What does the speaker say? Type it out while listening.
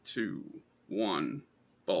2, 1,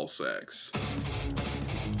 ball sacks.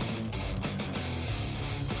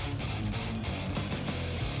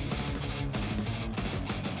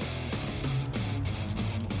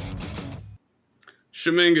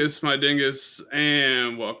 Shamingus, my dingus,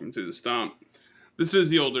 and welcome to the Stomp. This is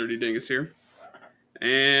the old Dirty Dingus here.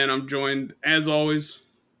 And I'm joined, as always,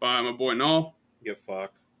 by my boy Nall. Get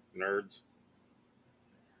fucked, nerds.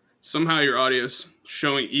 Somehow your audio's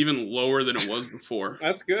showing even lower than it was before.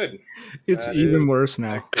 That's good. It's even worse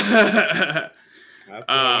now. That's what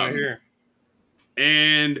I want to hear.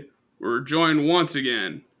 And we're joined once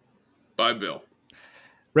again by Bill.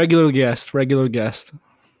 Regular guest.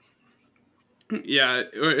 Yeah,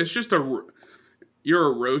 it's just you're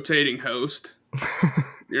a rotating host.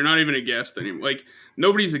 You're not even a guest anymore. Like,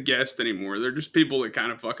 nobody's a guest anymore. They're just people that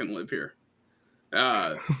kind of fucking live here.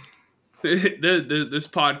 This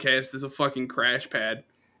podcast is a fucking crash pad.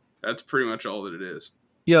 That's pretty much all that it is.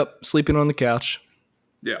 Yep, sleeping on the couch.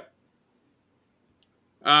 Yeah.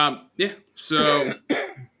 Yeah, so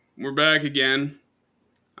we're back again.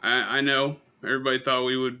 I know everybody thought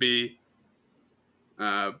we would be,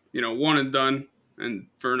 one and done and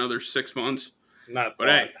for another 6 months. Not but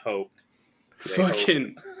thought, hey, hoped.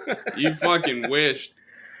 Fucking, you fucking wished.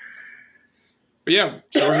 But yeah,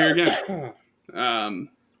 so we're here again.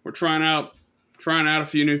 We're trying out a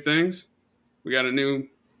few new things. We got a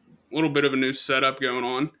little bit of a new setup going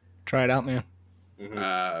on. Try it out, man.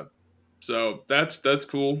 Mm-hmm. So that's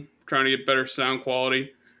cool. Trying to get better sound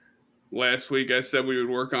quality. Last week I said we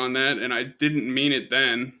would work on that, and I didn't mean it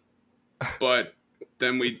then, but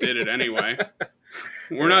then we did it anyway.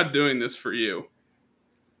 We're not doing this for you,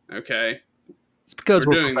 okay? It's because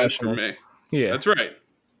we're doing this for me. Yeah, that's right.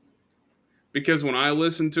 Because when I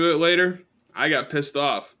listened to it later, I got pissed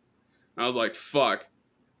off. I was like, fuck.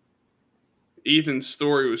 Ethan's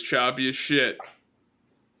story was choppy as shit.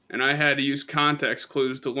 And I had to use context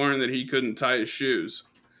clues to learn that he couldn't tie his shoes.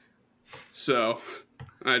 So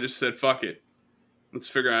I just said, fuck it. Let's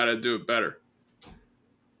figure out how to do it better.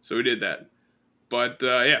 So we did that. But,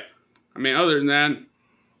 yeah. I mean, other than that,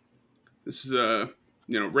 this is a,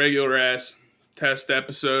 regular ass test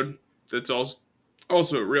episode. That's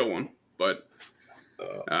also a real one. But,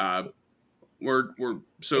 we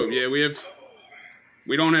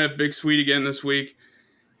don't have Big Sweet again this week.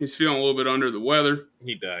 He's feeling a little bit under the weather.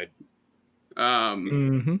 He died.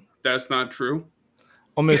 That's not true.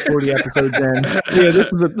 Almost 40 episodes in. Yeah,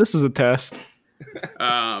 this is a test.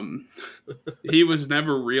 He was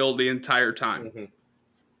never real the entire time. Mm-hmm.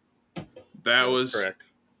 That was correct.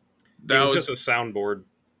 That was just a soundboard.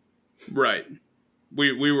 Right.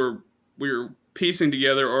 We were piecing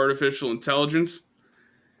together artificial intelligence,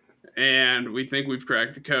 and we think we've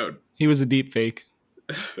cracked the code. He was a deep fake.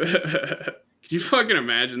 Can you fucking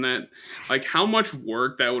imagine that? Like, how much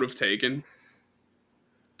work that would have taken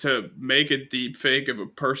to make a deep fake of a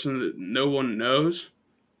person that no one knows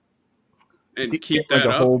and keep that like a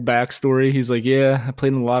up? Whole backstory. He's like, yeah, I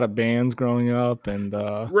played in a lot of bands growing up, and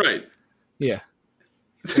right. Yeah.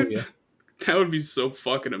 Oh, yeah. That would be so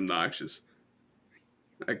fucking obnoxious.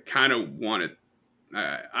 I kind of want it.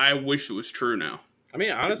 I wish it was true now. I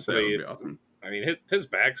mean, honestly, that would be awesome. I mean, his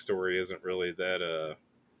backstory isn't really that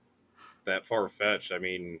far fetched. I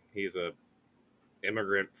mean, he's a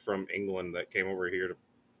immigrant from England that came over here to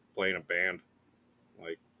play in a band.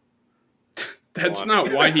 Like, that's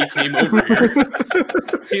not why he came over here.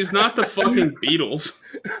 He's not the fucking Beatles.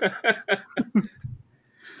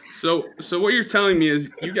 So what you're telling me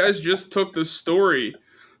is you guys just took the story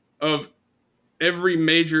of every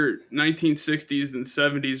major 1960s and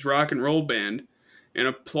 70s rock and roll band and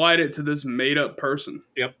applied it to this made-up person.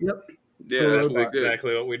 Yep. Yeah, that's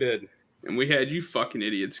exactly what we did. And we had you fucking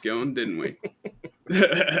idiots going, didn't we?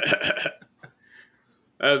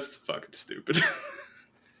 That's fucking stupid.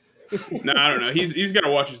 No, I don't know. He's got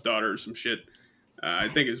to watch his daughter or some shit. I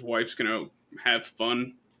think his wife's going to have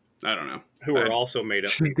fun. I don't know. Who are also made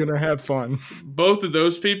up. She's going to have fun. Both of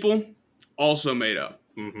those people also made up.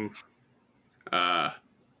 Mm-hmm.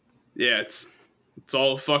 Yeah, it's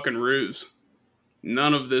all a fucking ruse.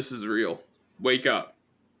 None of this is real. Wake up.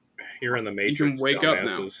 You're in the Matrix. You can wake up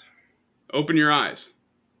now. Open your eyes.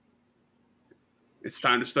 It's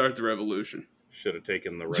time to start the revolution. Should have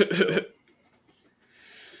taken the red pill.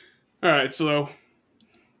 All right, so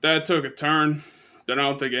that took a turn that I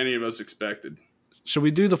don't think any of us expected. Should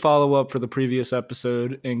we do the follow-up for the previous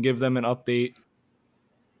episode and give them an update?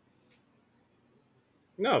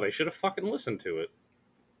 No, they should have fucking listened to it.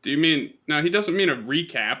 Do you mean... No, he doesn't mean a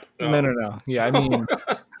recap. No. Yeah,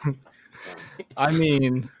 I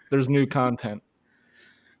mean, there's new content.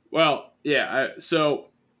 Well, yeah, so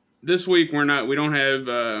this week we don't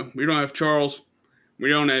have Charles, we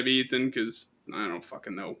don't have Ethan because I don't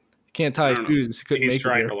fucking know. Can't tie I his don't know. shoes. He couldn't He's make it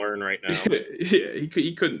trying here. to learn right now. Yeah,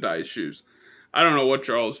 he couldn't tie his shoes. I don't know what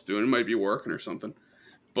Charles is doing. He might be working or something.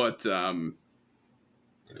 But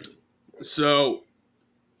so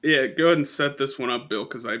yeah, go ahead and set this one up, Bill,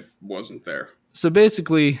 because I wasn't there. So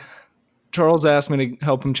basically, Charles asked me to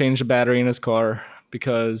help him change the battery in his car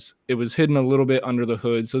because it was hidden a little bit under the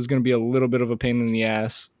hood. So it's going to be a little bit of a pain in the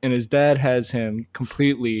ass. And his dad has him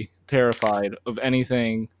completely terrified of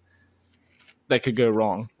anything that could go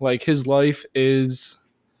wrong. Like his life is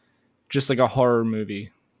just like a horror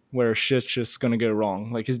movie where shit's just going to go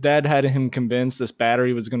wrong. Like his dad had him convinced this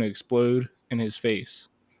battery was going to explode in his face.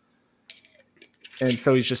 And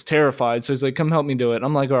so he's just terrified. So he's like, come help me do it.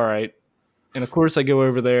 I'm like, all right. And of course I go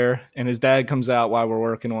over there and his dad comes out while we're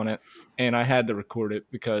working on it. And I had to record it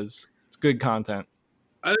because it's good content.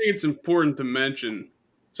 I think it's important to mention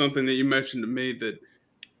something that you mentioned to me, that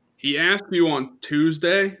he asked you on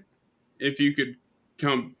Tuesday if you could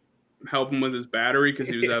come help him with his battery because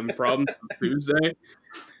he was having problems on Tuesday.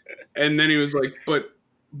 And then he was like, but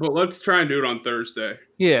let's try and do it on Thursday.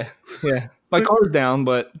 Yeah. My car's down,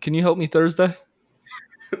 but can you help me Thursday?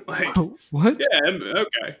 Like, what? yeah,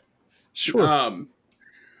 okay. Sure.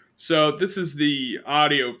 So this is the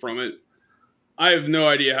audio from it. I have no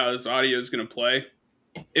idea how this audio is going to play.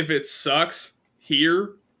 If it sucks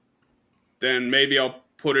here, then maybe I'll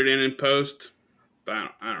put it in post.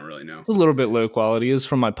 But I don't really know. It's a little bit low quality. It's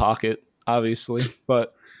from my pocket, obviously.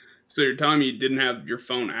 But so you're telling me you didn't have your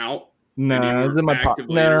phone out? No, it's in my pocket.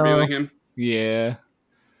 No. Interviewing him? Yeah.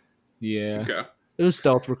 Okay. It was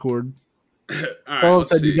stealth record. All right, Paul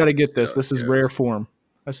said, you got to get this. This is rare form.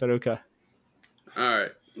 I said, okay. All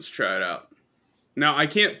right, let's try it out. Now, I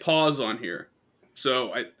can't pause on here.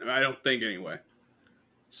 So, I don't think anyway.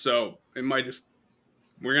 So, it might just...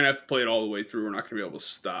 We're going to have to play it all the way through. We're not going to be able to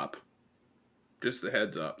stop. Just a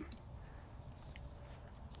heads up.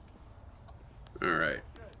 All right.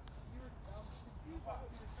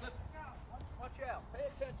 Watch out. Pay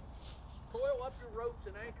attention. Coil up your ropes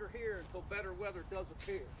and anchor here until better weather does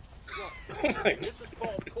appear. Look, this is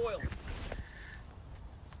called coiling.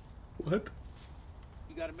 What?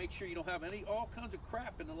 You got to make sure you don't have all kinds of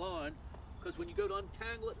crap in the line, because when you go to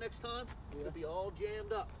untangle it next time, it'll be all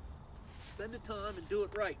jammed up. Spend the time and do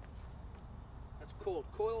it right. That's called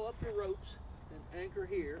coil up your ropes and anchor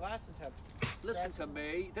here. Glasses have. Listen to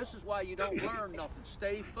me. This is why you don't learn nothing.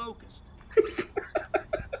 Stay focused.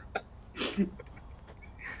 When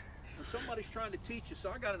somebody's trying to teach you, so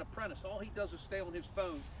I got an apprentice. All he does is stay on his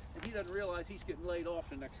phone, and he doesn't realize he's getting laid off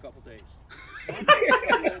in the next couple days. You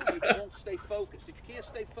won't stay focused. If you can't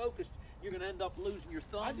stay focused, you're going to end up losing your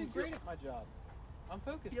thumb. I did great at my job. I'm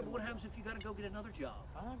focused. Yeah, but what happens if you got to go get another job?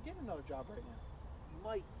 I'm not getting another job right now. You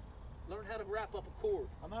might learn how to wrap up a cord.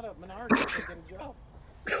 I'm not a minority. I can get a job.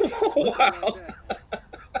 Wow.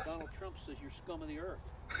 Like Donald Trump says you're scum of the earth.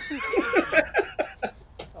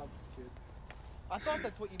 Oh, dude. I thought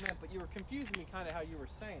that's what you meant, but you were confusing me kind of how you were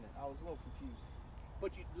saying it. I was a little confused.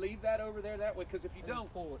 But you leave that over there that way, because if you And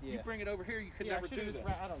don't, pull it, you bring it over here, you could never do that.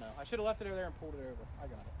 I don't know. I should have left it over there and pulled it over. I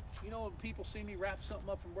got it. You know, when people see me wrap something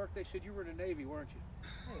up from work, they said, you were in the Navy, weren't you?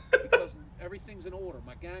 Because everything's in order.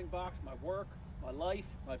 My gang box, my work, my life,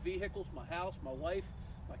 my vehicles, my house, my wife,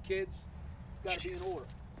 my kids. It's got to be in order.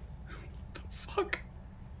 What the fuck?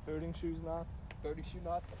 Boating shoes knots. 30 shoe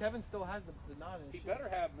knots. Kevin still has the knot in his He better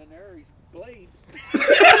have him in there. He's blade. Kevin's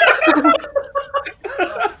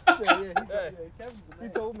the He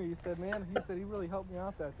man. told me, he said he really helped me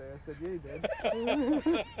out that day. I said, yeah, he did.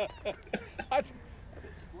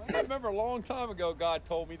 I remember a long time ago God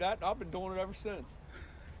told me that, and I've been doing it ever since.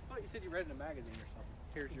 I thought you said you read in a magazine or something.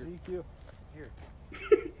 Here's your GQ. here.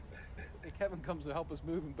 Hey, Kevin comes to help us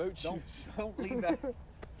move in boat shoes. Don't leave that.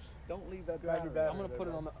 Don't leave that Grab your battery. I'm gonna put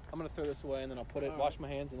it on the. I'm gonna throw this away and then I'll put it. All Wash my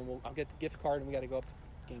hands and then I'll get the gift card and we got to go up to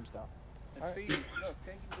GameStop. And All right. feed him. Look,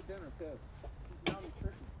 take him to dinner too. He's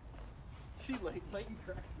malnutrition. She Leighton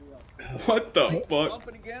cracks me up. What the fuck?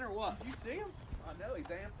 Bumping again or what? Did you see him? I know, he's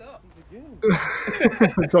amped up. He's a goon.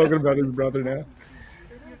 We're talking about his brother now.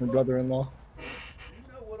 My brother-in-law. You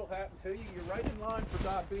know what'll happen to you. You're right in line for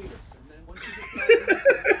diabetes. And then once you get diabetes,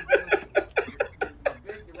 you're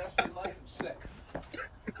big, the rest of your life is sick.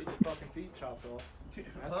 Get your fucking feet chopped off.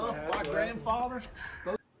 My grandfather?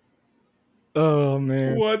 Oh,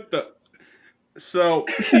 man. What the? So,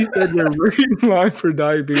 He said you're right in line for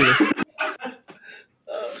diabetes.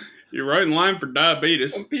 you're right in line for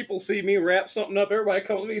diabetes. When people see me wrap something up, everybody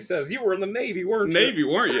comes to me and says, "You were in the Navy, weren't you?" Navy,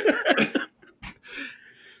 weren't you?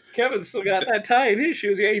 Kevin still got that tie in his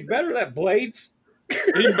shoes. Yeah, he better that blades.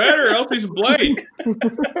 He better, else he's a blade.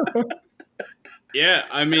 Yeah,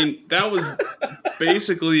 I mean, that was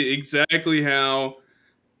basically exactly how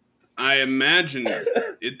I imagined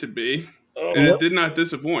it to be. And it did not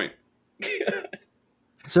disappoint.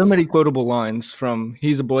 So many quotable lines from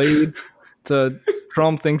 "He's a blade" to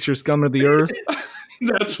 "Trump thinks you're scum of the earth."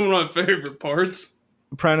 That's one of my favorite parts.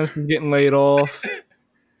 Apprentice is getting laid off.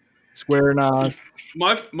 Square knock.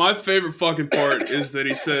 My favorite fucking part is that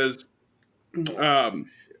he says,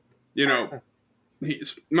 you know,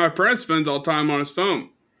 my apprentice spends all the time on his phone.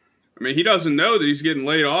 I mean, he doesn't know that he's getting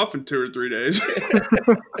laid off in 2 or 3 days.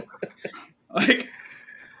 Like,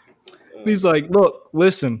 He's like, look,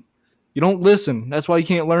 listen. You don't listen. That's why you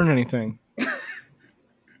can't learn anything.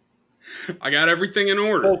 I got everything in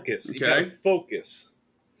order. Focus. You gotta focus.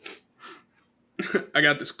 I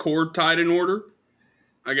got this cord tied in order.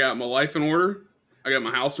 I got my life in order. I got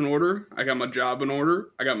my house in order. I got my job in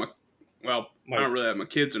order. I got I don't really have my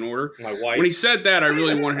kids in order. My wife. When he said that, I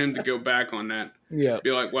really wanted him to go back on that. Yeah.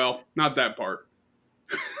 Be like, well, not that part.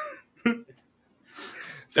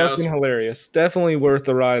 Fucking hilarious. Definitely worth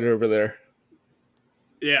the ride over there.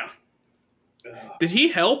 Yeah. Did he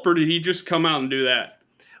help or did he just come out and do that?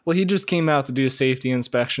 Well, he just came out to do safety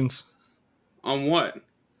inspections. On what?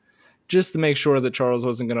 Just to make sure that Charles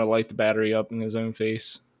wasn't going to light the battery up in his own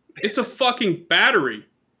face. It's a fucking battery.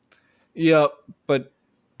 Yep, but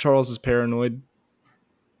Charles is paranoid.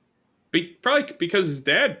 Probably because his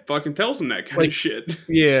dad fucking tells him that kind of shit.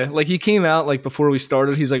 Yeah, like he came out like before we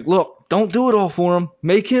started. He's like, look, don't do it all for him.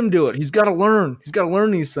 Make him do it. He's got to learn. He's got to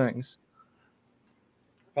learn these things.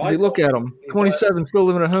 He's like, look at him. 27, still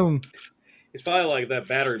living at home. It's probably like that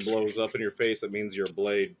battery blows up in your face. That means you're a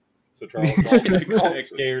blade. So Charles is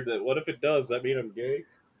scared that what if it does? That mean I'm gay?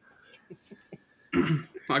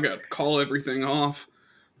 I got to call everything off.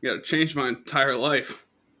 I got to change my entire life.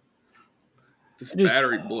 This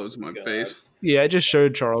battery blows my face. Yeah, I just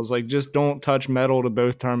showed Charles, like, just don't touch metal to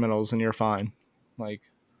both terminals and you're fine. Like,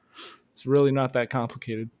 it's really not that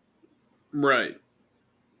complicated. Right.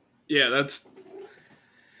 Yeah, that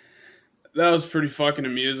was pretty fucking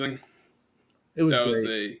amusing. It was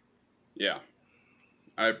great. That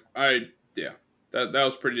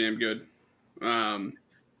was pretty damn good.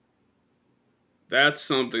 That's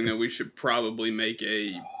something that we should probably make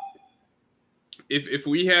if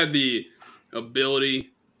we had the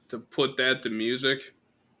ability to put that to music,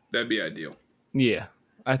 that'd be ideal. Yeah,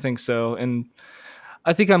 I think so. And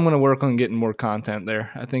I think I'm going to work on getting more content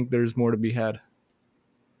there. I think there's more to be had.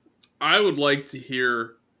 I would like to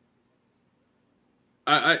hear.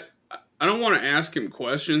 I don't want to ask him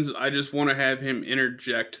questions. I just want to have him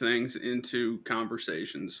interject things into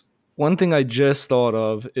conversations. One thing I just thought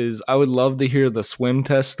of is I would love to hear the swim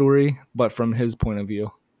test story, but from his point of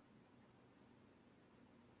view.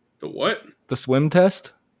 The what? The swim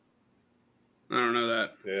test? I don't know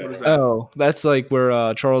that. Yeah. What is that? Oh, that's like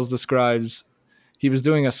where Charles describes he was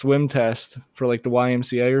doing a swim test for like the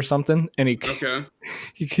YMCA or something, and he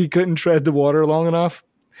couldn't tread the water long enough.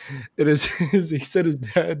 He said his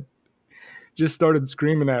dad just started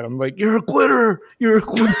screaming at him like, "You're a quitter! You're a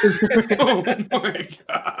quitter!" Oh my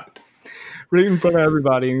god! Right in front of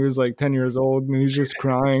everybody, and he was like 10 years old, and he's just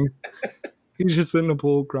crying. He's just in the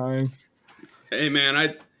pool crying. Hey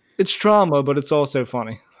man, it's trauma, but it's also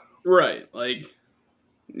funny. Right, like,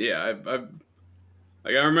 yeah, I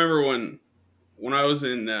remember when I was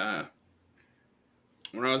in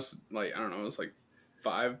when I was like, I don't know, I was like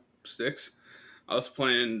 5, 6. I was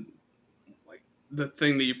playing like the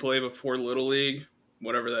thing that you play before Little League,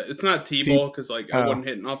 whatever that. It's not T-ball because like I wasn't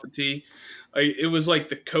hitting off a tee. It was like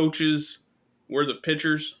the coaches were the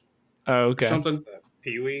pitchers. Oh, okay. Or something.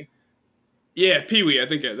 Pee-wee? Yeah, Pee-wee. I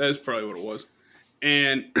think that's probably what it was.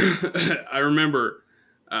 And I remember,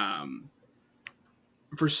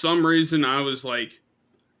 for some reason, I was like,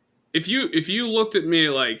 if you looked at me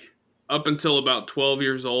like up until about 12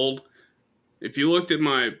 years old, if you looked at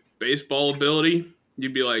my baseball ability,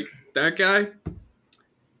 you'd be like, that guy,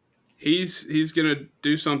 he's gonna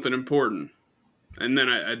do something important. And then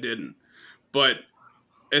I didn't. But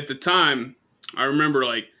at the time, I remember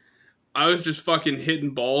like I was just fucking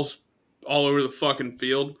hitting balls all over the fucking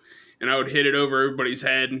field, and I would hit it over everybody's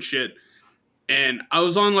head and shit. And I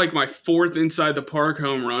was on like my 4th inside the park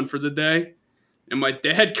home run for the day, and my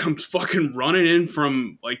dad comes fucking running in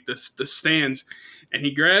from like the stands, and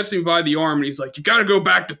he grabs me by the arm and he's like, "You got to go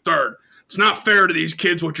back to third. It's not fair to these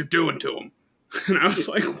kids what you're doing to them." And I was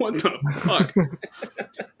like, "What the fuck?"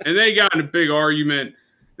 And they got in a big argument,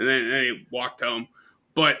 and then he walked home.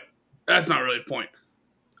 But that's not really the point.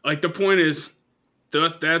 Like, the point is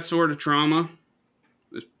that sort of trauma,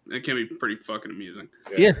 it can be pretty fucking amusing.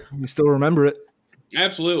 Yeah, you still remember it.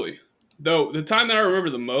 Absolutely. Though the time that I remember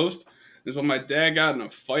the most is when my dad got in a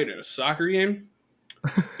fight at a soccer game.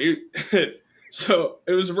 He, so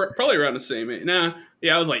it was probably around the same age. Nah,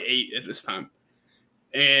 yeah, I was like 8 at this time.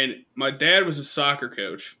 And my dad was a soccer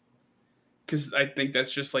coach because I think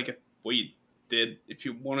that's just like what you did if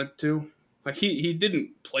you wanted to. Like he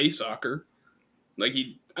didn't play soccer. Like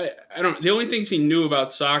I don't. The only things he knew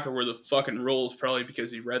about soccer were the fucking rules, probably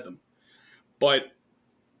because he read them. But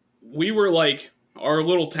we were like, our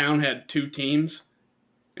little town had 2 teams,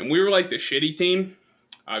 and we were like the shitty team,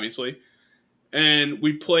 obviously. And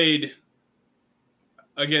we played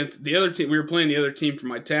against the other team. We were playing the other team from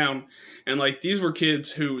my town, and like these were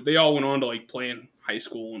kids who they all went on to like play in high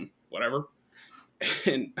school and whatever.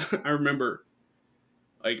 And I remember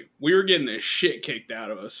like we were getting the shit kicked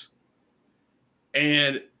out of us,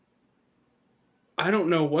 and I don't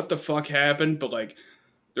know what the fuck happened, but like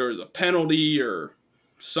there was a penalty or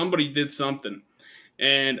somebody did something.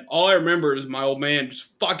 And all I remember is my old man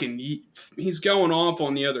just fucking, he's going off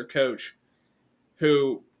on the other coach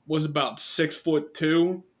who was about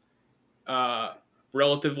 6'2",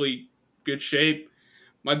 relatively good shape.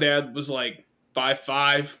 My dad was like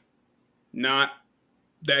 5'5", not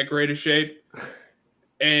that great of shape.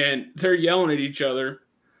 And they're yelling at each other.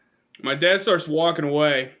 My dad starts walking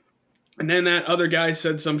away. And then that other guy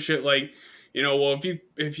said some shit like, well,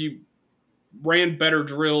 if you ran better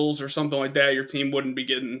drills or something like that, your team wouldn't be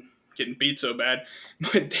getting beat so bad.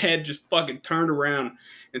 My dad just fucking turned around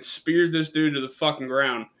and speared this dude to the fucking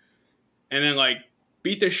ground, and then like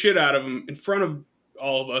beat the shit out of him in front of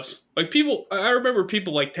all of us. Like people, I remember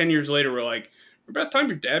people like 10 years later were like, "About time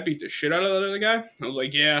your dad beat the shit out of that other guy." I was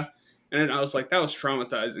like, "Yeah," and then I was like, "That was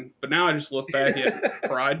traumatizing." But now I just look back at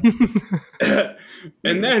pride.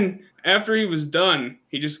 And then after he was done,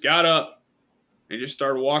 he just got up and just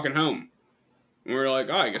started walking home. And we were like,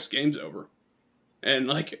 "Oh, I guess game's over." And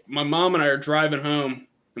like my mom and I are driving home,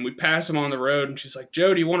 and we pass him on the road, and she's like,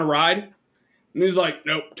 "Joe, do you want to ride?" And he's like,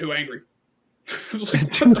 "Nope, too angry." I was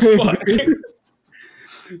like, "What the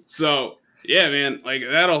fuck?" So yeah, man, like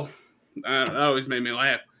that always made me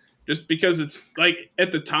laugh, just because it's like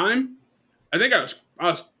at the time, I think I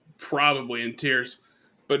was probably in tears,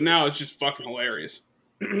 but now it's just fucking hilarious.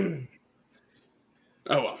 Oh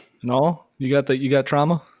well. No, you got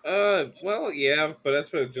trauma. Well, yeah, but that's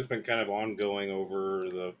just been kind of ongoing over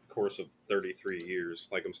the course of 33 years.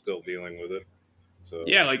 Like I'm still dealing with it. So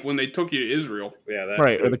Yeah, like when they took you to Israel. yeah, that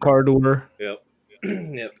Right, or the car door. Yep.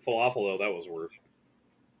 Yeah, falafel though that was worth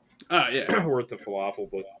Yeah. worth the falafel.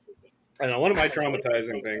 But I know one of my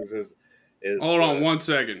traumatizing things is Hold on 1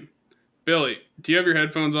 second, Billy. Do you have your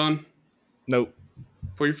headphones on? Nope.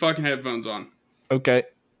 Put your fucking headphones on. Okay.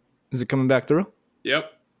 Is it coming back through?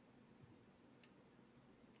 Yep.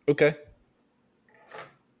 Okay.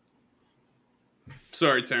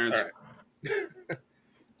 Sorry, Terrence. All right.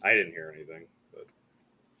 I didn't hear anything, but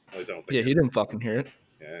at least I don't think. Yeah, he didn't fucking hear it.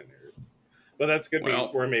 Yeah, I didn't hear it. But that's good. Well,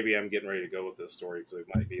 Where maybe I'm getting ready to go with this story because it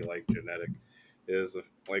might be like genetic. Is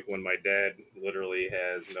like when my dad literally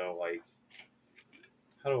has no like.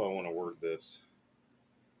 How do I want to word this?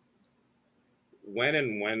 When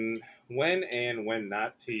and when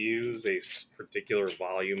not to use a particular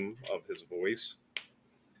volume of his voice.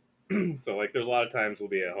 So like, there's a lot of times we'll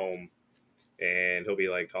be at home, and he'll be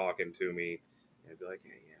like talking to me, and I'd be like,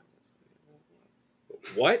 "Hey, yeah,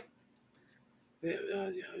 what?"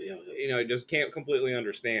 I just can't completely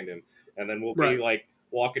understand him. And then we'll be like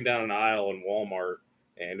walking down an aisle in Walmart,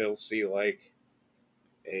 and he'll see like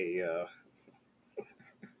a.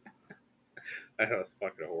 I know it's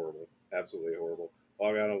fucking horrible, absolutely horrible.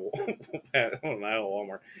 Walking down an aisle in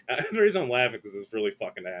Walmart. And the reason I'm laughing because it's really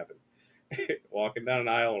fucking happened. Walking down an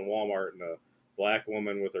aisle in Walmart, and a black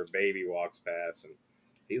woman with her baby walks past, and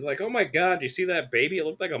he's like, "Oh my god, you see that baby? It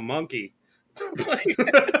looked like a monkey." And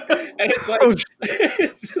it's like,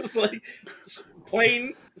 it's just like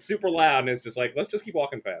plain super loud, and it's just like, let's just keep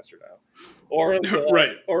walking faster now. Or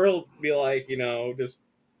he'll be like, just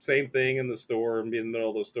same thing in the store, and be in the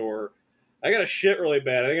middle of the store. I got a shit really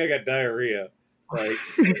bad. I think I got diarrhea. Like,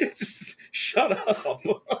 it's just shut up.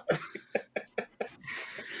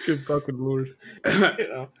 Good fucking lord.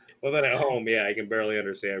 Well, then at home, yeah, I can barely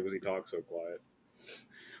understand because he talks so quiet.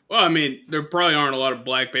 Well, I mean, there probably aren't a lot of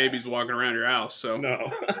black babies walking around your house, so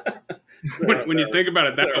no. when you think about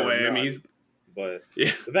it that way, I mean, but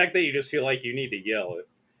the fact that you just feel like you need to yell it.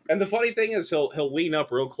 And the funny thing is, he'll lean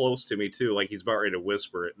up real close to me too, like he's about ready to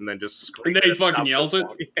whisper it, and then just scream. And then he fucking yells it.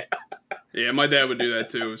 Yeah, my dad would do that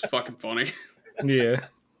too. It was fucking funny. Yeah.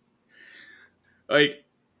 Like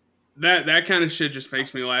that kind of shit just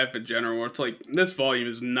makes me laugh in general. Where it's like this volume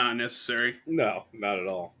is not necessary. No, not at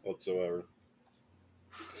all whatsoever.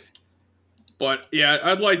 But yeah,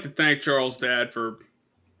 I'd like to thank Charles' dad for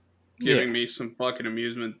giving Yeah. me some fucking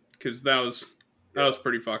amusement because that was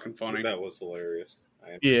pretty fucking funny. That was hilarious.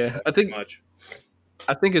 Yeah, I Too think much.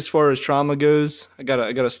 as far as trauma goes, I got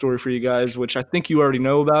a story for you guys, which I think you already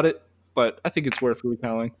know about it, but I think it's worth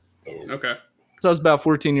retelling. Okay. So I was about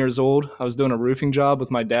 14 years old. I was doing a roofing job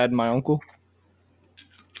with my dad and my uncle,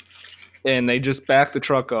 and they just backed the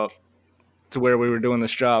truck up to where we were doing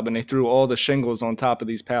this job, and they threw all the shingles on top of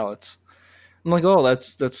these pallets. I'm like, oh,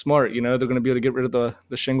 that's smart. You know, they're going to be able to get rid of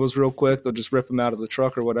the shingles real quick. They'll just rip them out of the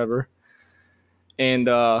truck or whatever. And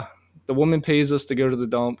the woman pays us to go to the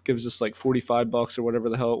dump, gives us like $45 or whatever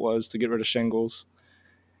the hell it was to get rid of shingles.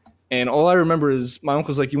 And all I remember is my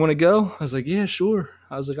uncle's like, "You want to go?" I was like, "Yeah, sure."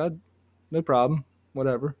 I was like, "No problem,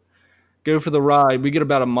 whatever." Go for the ride. We get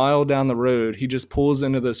about a mile down the road. He just pulls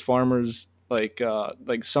into this farmer's like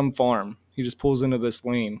some farm. He just pulls into this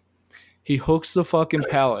lane. He hooks the fucking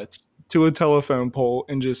pallets to a telephone pole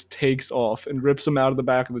and just takes off and rips them out of the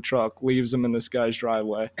back of the truck, leaves them in this guy's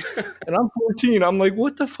driveway. And I'm 14. I'm like,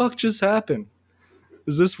 what the fuck just happened?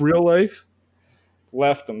 Is this real life?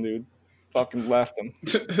 Left him, dude. Fucking left him.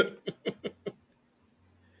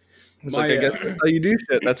 It's like, I guess that's how you do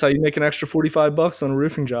shit. That's how you make an extra $45 on a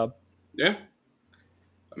roofing job. Yeah.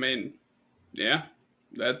 I mean, yeah,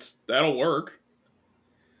 that'll work.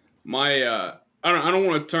 My I don't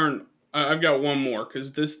want to turn. I've got one more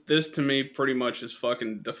because this to me pretty much has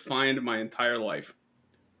fucking defined my entire life.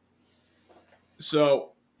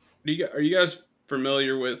 So, are you guys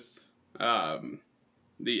familiar with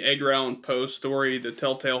the Edgar Allan Poe story, The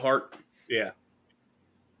Telltale Heart? Yeah.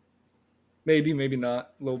 Maybe, maybe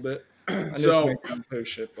not. A little bit. I know So some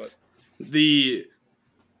post shit, but the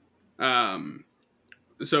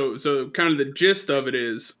so kind of the gist of it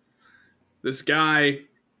is this guy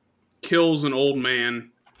kills an old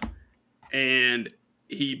man and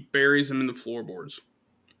he buries him in the floorboards,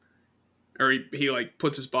 or he like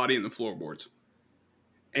puts his body in the floorboards,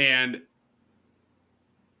 and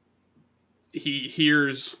he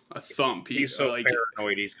hears a thump. He's so like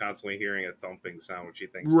paranoid. He's constantly hearing a thumping sound, which he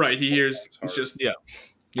thinks. Right. He hears. It's just yeah.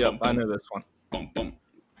 Yep, I know this one. bump bump.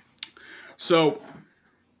 So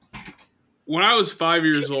when I was 5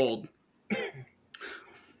 years old,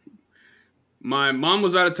 my mom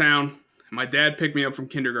was out of town. My dad picked me up from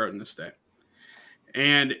kindergarten this day,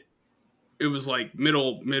 and it was like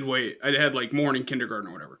midway. I had like morning kindergarten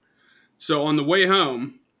or whatever. So on the way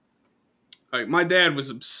home, like my dad was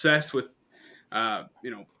obsessed with,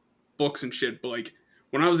 books and shit. But like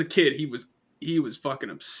when I was a kid, he was fucking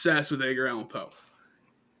obsessed with Edgar Allan Poe.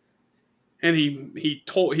 And he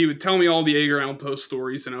would tell me all the Edgar Allan Poe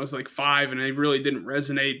stories, and I was like 5, and they really didn't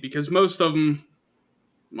resonate because most of them,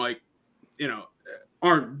 like, they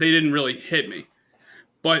didn't really hit me.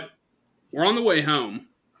 But we're on the way home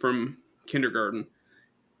from kindergarten,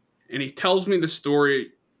 and he tells me the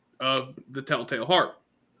story of the Telltale Heart.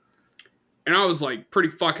 And I was like pretty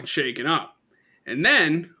fucking shaken up. And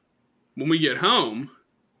then when we get home,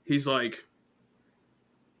 he's like,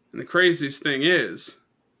 and the craziest thing is,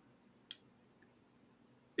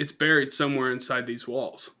 it's buried somewhere inside these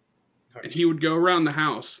walls. And he would go around the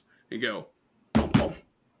house and go, boom, boom,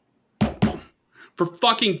 boom, boom, for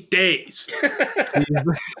fucking days.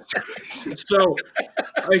 So,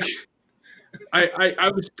 like, I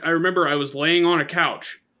remember I was laying on a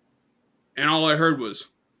couch, and all I heard was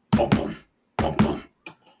boom, boom, boom, boom,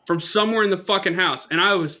 from somewhere in the fucking house, and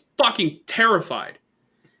I was fucking terrified.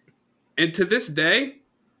 And to this day,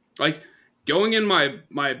 like, going in my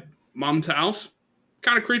mom's house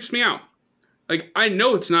kind of creeps me out. Like, I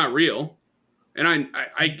know it's not real, and I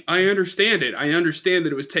understand it. I understand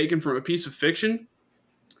that it was taken from a piece of fiction,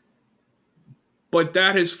 but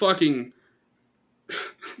that has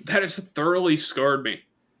thoroughly scarred me.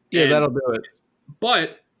 Yeah, And, that'll do it.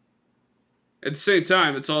 But at the same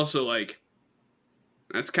time, it's also like,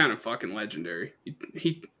 that's kind of fucking legendary.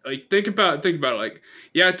 He like think about it. Like,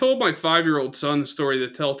 yeah, I told my 5-year-old son the story of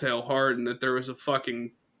the Telltale Heart, and that there was a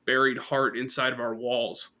fucking buried heart inside of our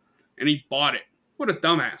walls, and he bought it. What a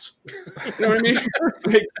dumbass! You know what I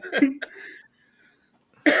mean?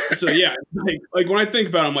 So yeah, like when I think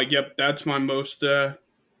about it, I'm like, yep, that's my most like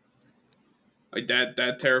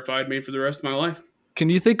that terrified me for the rest of my life. Can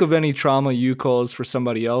you think of any trauma you caused for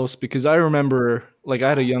somebody else? Because I remember, like, I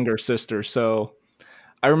had a younger sister, so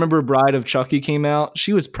I remember Bride of Chucky came out.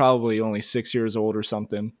 She was probably only 6 years old or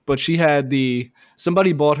something, but she had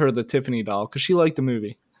somebody bought her the Tiffany doll because she liked the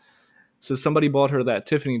movie. So somebody bought her that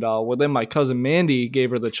Tiffany doll. Well, then my cousin Mandy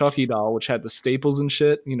gave her the Chucky doll, which had the staples and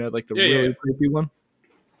shit, like the really creepy one.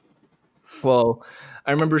 Well,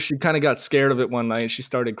 I remember she kind of got scared of it one night. She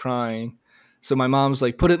started crying. So my mom's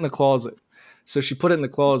like, put it in the closet. So she put it in the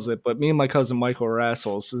closet, but me and my cousin Michael were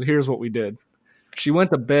assholes. So here's what we did. She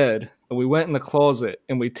went to bed, and we went in the closet,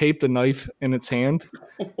 and we taped a knife in its hand.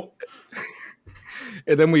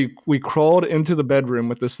 And then we crawled into the bedroom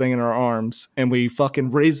with this thing in our arms, and we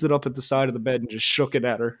fucking raised it up at the side of the bed and just shook it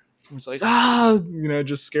at her. It was like,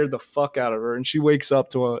 just scared the fuck out of her. And she wakes up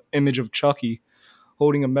to an image of Chucky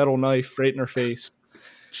holding a metal knife right in her face.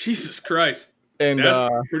 Jesus Christ. And That's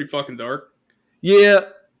pretty fucking dark. yeah,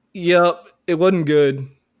 it wasn't good.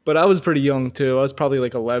 But I was pretty young too. I was probably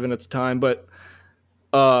like 11 at the time. But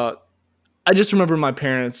I just remember my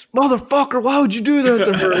parents, motherfucker, why would you do that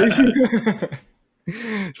to her?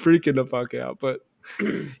 Freaking the fuck out. But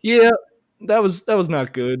yeah, that was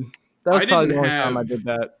not good. That was probably the only time I did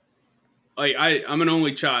that. Like I'm an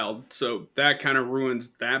only child, so that kind of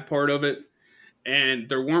ruins that part of it. And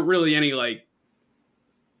there weren't really any like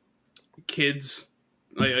kids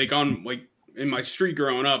like on like in my street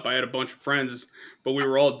growing up. I had a bunch of friends, but we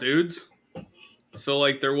were all dudes. So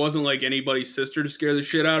like there wasn't like anybody's sister to scare the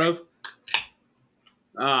shit out of.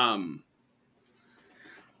 I'm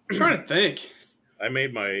trying to think. I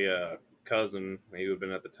made my cousin, he would have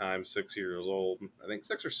been at the time 6 years old, I think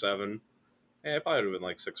 6 or 7. Yeah, it probably would have been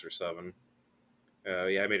like 6 or 7.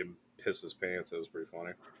 Yeah, I made him piss his pants. It was pretty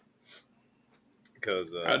funny.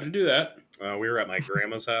 Because how'd you do that? We were at my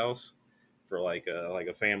grandma's house for like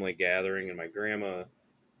a family gathering, and my grandma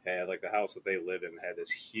had like the house that they lived in had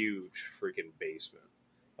this huge freaking basement.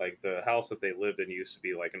 Like the house that they lived in used to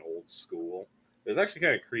be like an old school. It was actually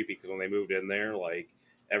kind of creepy because when they moved in there, like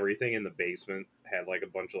everything in the basement had like a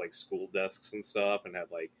bunch of like school desks and stuff, and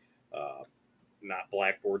had like not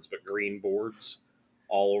blackboards but green boards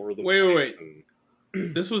all over the place. Wait. And,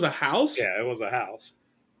 this was a house? Yeah, it was a house.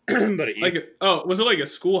 But was it like a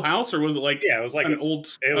schoolhouse or was it like it was like an old?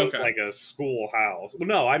 It was like a schoolhouse. Well,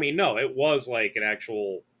 no, it was like an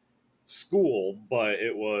actual school, but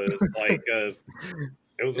it was like a.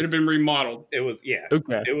 It had been remodeled. It was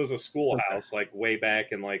Okay. It was a schoolhouse like way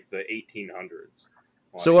back in like the 1800s.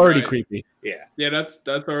 Like, So already creepy. Yeah, that's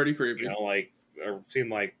already creepy. You know, like I've seen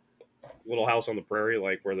like Little House on the Prairie,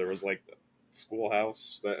 like where there was like the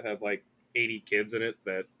schoolhouse that had like 80 kids in it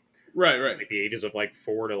that right like the ages of like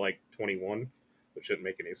 4 to like 21, which shouldn't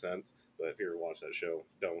make any sense. But if you ever watch that show,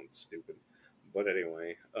 don't. It's stupid. But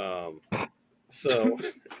anyway, so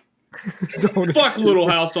fuck Little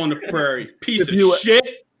House on the Prairie, piece of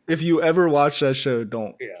shit. If you ever watch that show,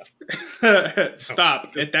 don't. Yeah.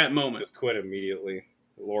 Stop at that moment. Just quit immediately.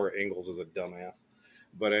 Laura Ingalls is a dumbass.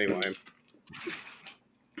 But anyway.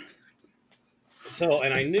 So,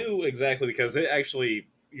 and I knew exactly because it actually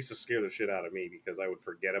used to scare the shit out of me because I would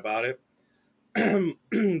forget about it.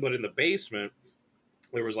 But in the basement,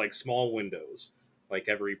 there was like small windows, like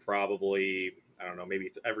every probably, I don't know,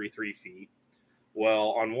 maybe every 3 feet. Well,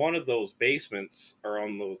 on one of those basements, or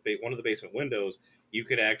on one of the basement windows, you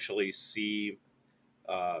could actually see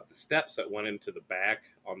the steps that went into the back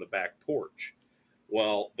on the back porch.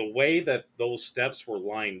 Well, the way that those steps were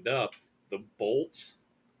lined up, the bolts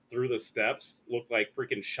through the steps looked like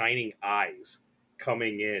freaking shining eyes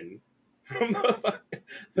coming in from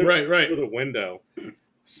through the window.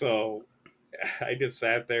 So I just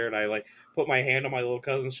sat there and I like put my hand on my little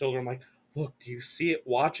cousin's shoulder. I'm like, look, do you see it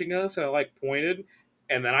watching us? And I like pointed,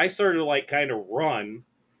 and then I started to like kind of run.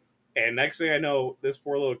 And next thing I know, this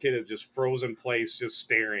poor little kid is just frozen place, just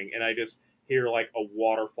staring. And I just hear like a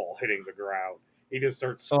waterfall hitting the ground. He just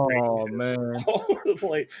starts screaming. Oh, man. All over the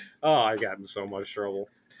place. Oh, I got in so much trouble.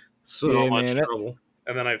 So much trouble.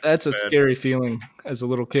 And then that's a scary feeling as a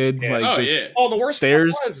little kid. Yeah. Like the worst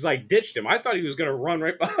stairs. part was I ditched him. I thought he was going to run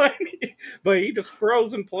right behind me, but he just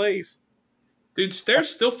froze in place. Dude, stairs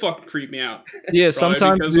still fucking creep me out. Yeah,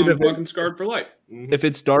 sometimes because I'm fucking scarred for life. If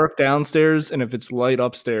it's dark downstairs and if it's light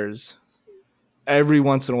upstairs, every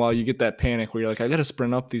once in a while you get that panic where you're like, I got to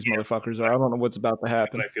sprint up these motherfuckers, or I don't know what's about to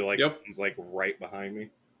happen. But I feel like it's like right behind me.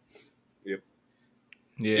 Yep.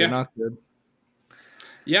 Yeah, not good.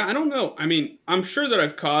 Yeah, I don't know. I mean, I'm sure that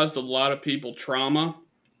I've caused a lot of people trauma,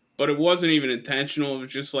 but it wasn't even intentional. It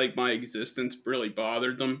was just like my existence really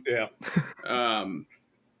bothered them. Yeah.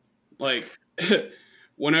 Like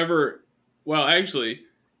whenever, well, actually,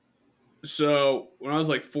 so when I was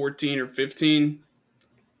like 14 or 15,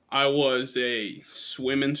 I was a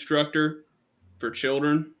swim instructor for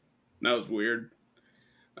children. That was weird.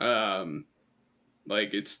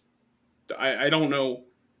 Like I don't know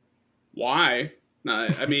why.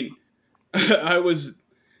 I mean, I was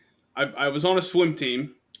on a swim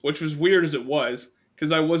team, which was weird as it was,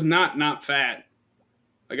 because I was not fat.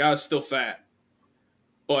 Like I was still fat,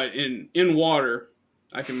 but in water,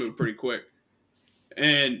 I can move pretty quick.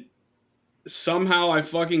 And somehow I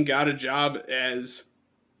fucking got a job as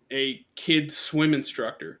a kid swim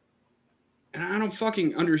instructor. And I don't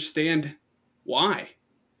fucking understand why.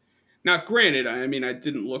 Now, granted, I mean, I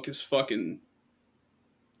didn't look as fucking,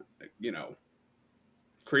 you know,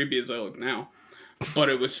 creepy as I look now, but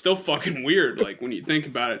it was still fucking weird. Like, when you think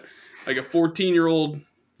about it, like a 14-year-old,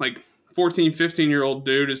 like 14, 15-year-old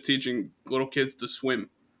dude is teaching little kids to swim.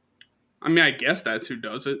 I mean, I guess that's who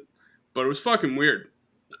does it, but it was fucking weird.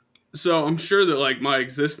 So I'm sure that, like, my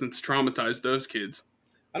existence traumatized those kids.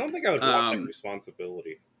 I don't think I would want that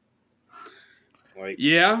responsibility. Like,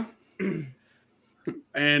 yeah.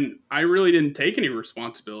 And I really didn't take any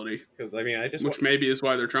responsibility. Because, I mean, which maybe is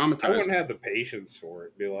why they're traumatized. I wouldn't have the patience for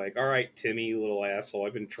it. Be like, all right, Timmy, you little asshole,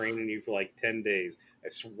 I've been training you for like 10 days. I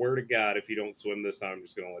swear to God, if you don't swim this time, I'm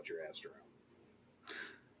just going to let your ass drown.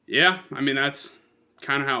 Yeah, I mean, that's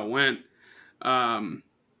kind of how it went.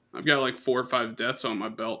 I've got like 4 or 5 deaths on my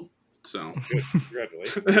belt. So, good.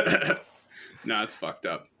 Congratulations. No, it's fucked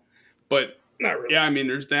up. But not really. Yeah, I mean,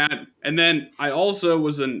 there's that. And then I also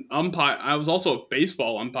was an umpire. I was also a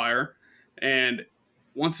baseball umpire. And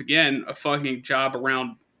once again, a fucking job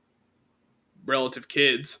around relative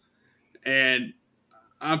kids. And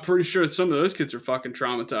I'm pretty sure some of those kids are fucking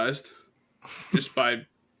traumatized just by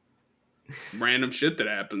random shit that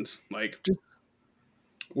happens. Like,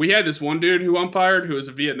 we had this one dude who umpired who was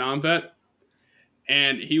a Vietnam vet.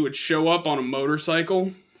 And he would show up on a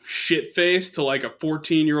motorcycle, shit-faced, to like a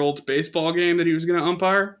 14-year-old's baseball game that he was going to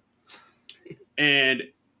umpire. And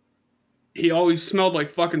he always smelled like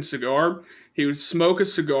fucking cigar. He would smoke a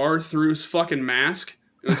cigar through his fucking mask.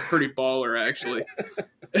 It was pretty baller, actually.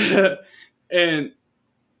 And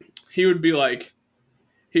he would be like,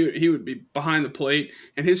 he would be behind the plate,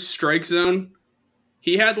 and his strike zone,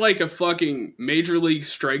 he had like a fucking major league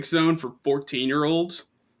strike zone for 14-year-olds.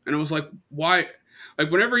 And it was like, why? Like,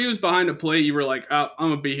 whenever he was behind the plate, you were like, oh, I'm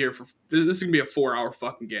going to be here for this is going to be a 4-hour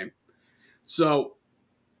fucking game. So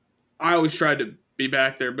I always tried to be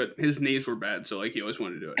back there, but his knees were bad, so like he always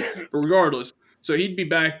wanted to do it. But regardless, so he'd be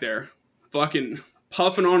back there fucking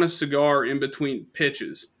puffing on a cigar in between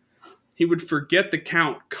pitches. He would forget the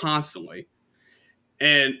count constantly.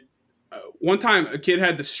 And one time a kid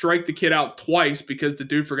had to strike the kid out twice because the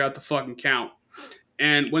dude forgot the fucking count.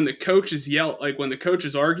 And when the coaches yelled, like when the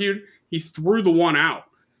coaches argued, he threw the one out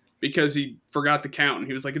because he forgot the count. And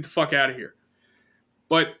he was like, get the fuck out of here.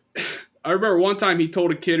 But I remember one time he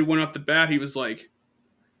told a kid who went up to bat, he was like,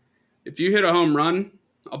 if you hit a home run,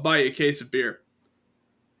 I'll buy you a case of beer.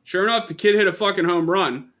 Sure enough, the kid hit a fucking home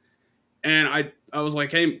run. And I was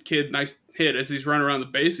like, hey, kid, nice hit. As he's running around the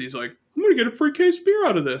base, he's like, I'm going to get a free case of beer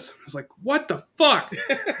out of this. I was like, what the fuck?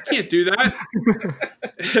 Can't do that.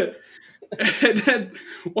 And then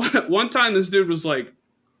one time this dude was like,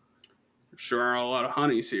 sure are a lot of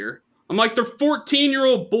honeys here. I'm like, they're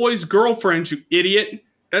 14-year-old boys' girlfriends, you idiot.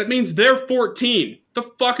 That means they're 14. The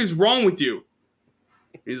fuck is wrong with you?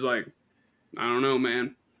 He's like, I don't know,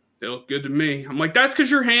 man. They look good to me. I'm like, that's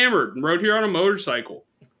because you're hammered and rode here on a motorcycle.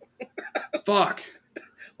 Fuck.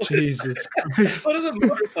 Jesus Christ. What does a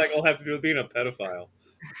motorcycle have to do with being a pedophile?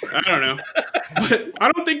 I don't know. But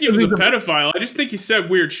I don't think he was a pedophile. I just think he said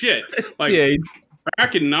weird shit. Like, Yeah,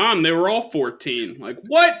 back in Nam, they were all 14. Like,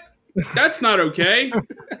 what? That's not okay.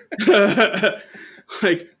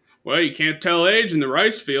 Like, well, you can't tell age in the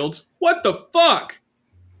rice fields. What the fuck?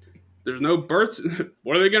 There's no birth.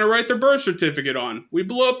 What are they going to write their birth certificate on? We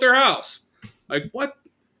blew up their house. Like, what?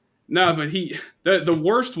 No, but the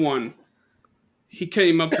worst one, he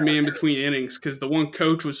came up to me in between innings because the one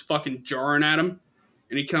coach was fucking jarring at him.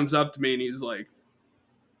 And he comes up to me and he's like,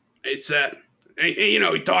 hey, Seth. Hey, you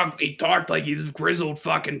know, he talked like he's a grizzled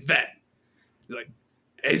fucking vet. He's like,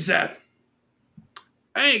 hey, Seth.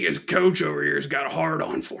 I think his coach over here's got a hard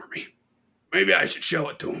on for me. Maybe I should show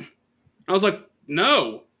it to him. I was like,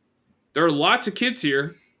 no. There are lots of kids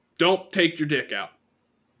here. Don't take your dick out.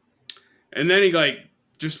 And then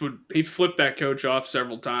he flipped that coach off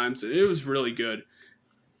several times. And it was really good.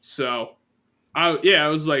 So, I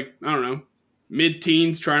was like, I don't know,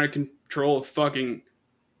 mid-teens trying to control a fucking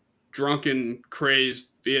drunken, crazed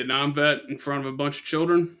Vietnam vet in front of a bunch of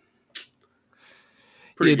children.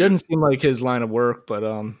 It doesn't seem like his line of work, but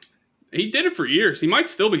he did it for years. He might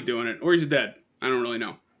still be doing it, or he's dead. I don't really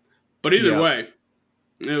know. But either way,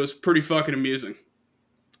 it was pretty fucking amusing.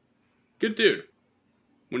 Good dude.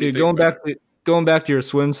 Dude, going back to your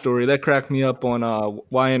swim story, that cracked me up on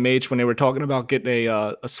YMH when they were talking about getting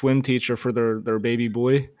a swim teacher for their baby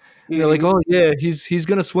boy. And they're like, oh yeah, he's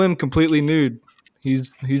gonna swim completely nude.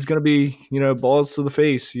 He's gonna be, balls to the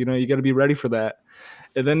face. You got to be ready for that.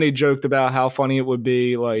 And then they joked about how funny it would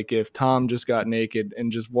be, like, if Tom just got naked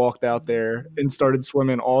and just walked out there and started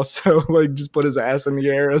swimming also, like, just put his ass in the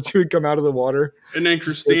air as he would come out of the water. And then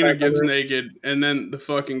Just go Christina back gets under. naked, and then the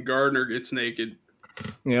fucking gardener gets naked.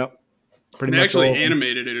 Yep. Pretty They much actually all of them.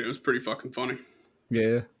 animated it. It was pretty fucking funny.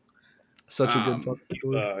 Yeah. Such a good fucking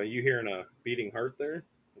story. You hearing a beating heart there?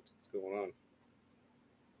 What's going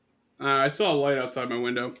on? I saw a light outside my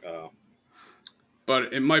window, Oh,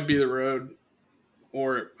 but it might be the road,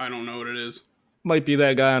 or I don't know what it is. Might be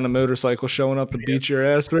that guy on the motorcycle showing up to beat your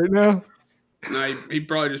ass right now. No, he'd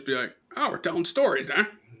probably just be like, "Oh, we're telling stories, huh?"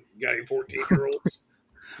 got any 14-year-olds?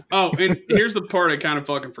 Oh, and here's the part I kind of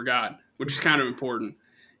fucking forgot, which is kind of important.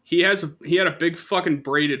 He had a big fucking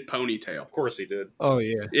braided ponytail. Of course he did. Oh,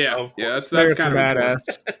 yeah. Yeah, Of yeah, course. that's kind of important.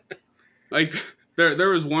 badass. Like there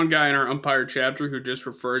was one guy in our umpire chapter who just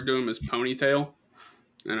referred to him as ponytail,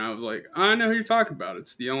 and I was like, I know who you're talking about.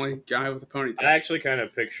 It's the only guy with a ponytail. I actually kind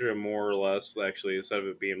of picture him more or less, actually, instead of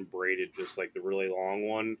it being braided, just like the really long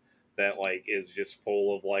one that like is just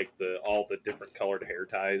full of like all the different colored hair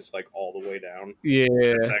ties, like all the way down. Yeah.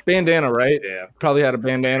 Exactly. Bandana, right? Yeah. Probably had a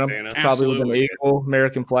bandana. Bandana. Probably with an Absolutely. eagle,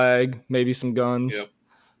 American flag, maybe some guns. Yep.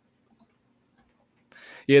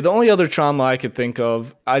 Yeah, the only other trauma I could think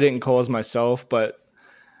of, I didn't cause myself, but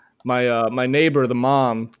my neighbor, the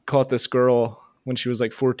mom, caught this girl when she was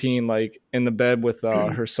like 14, like in the bed with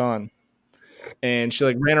her son, and she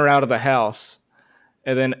like ran her out of the house.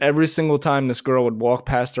 And then every single time this girl would walk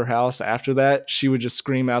past her house after that, she would just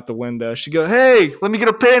scream out the window. She'd go, "Hey, let me get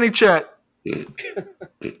a panty check."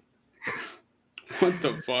 What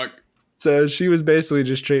the fuck? So she was basically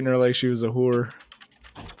just treating her like she was a whore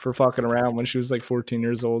for fucking around when she was like 14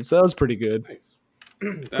 years old. So that was pretty good. Nice.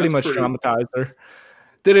 Pretty much traumatized her.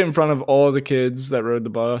 Did it in front of all the kids that rode the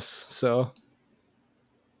bus. So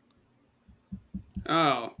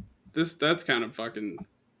Oh, that's kind of fucking.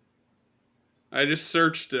 I just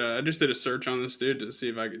searched. I just did a search on this dude to see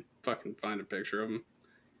if I could fucking find a picture of him,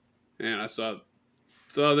 and I saw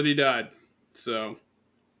that he died. So,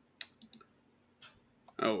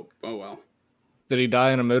 oh well. did he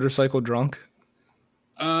die in a motorcycle drunk?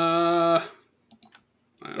 I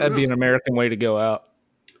don't That'd be know. an American way to go out.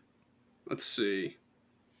 Let's see.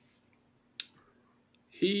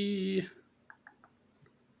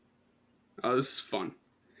 Oh, this is fun.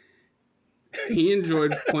 He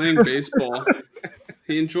enjoyed playing baseball.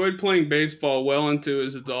 He enjoyed playing baseball well into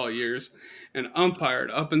his adult years and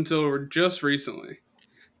umpired up until just recently.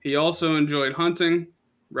 He also enjoyed hunting,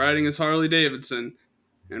 riding his Harley Davidson,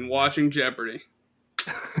 and watching Jeopardy.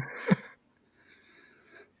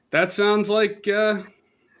 That sounds like the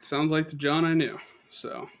John I knew.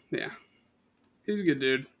 So, yeah. He's a good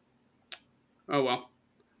dude. Oh, well.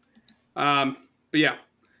 But yeah.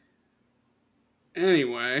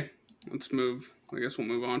 Anyway, let's move. I guess we'll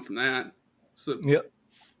move on from that. So, Yep.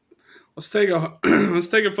 let's take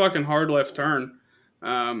a fucking hard left turn.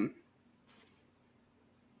 And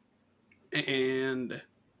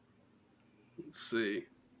let's see.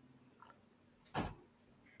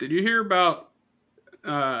 Did you hear about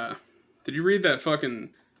did you read that fucking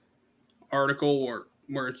article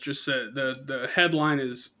where it's just said the headline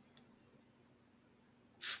is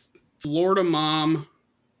Florida mom,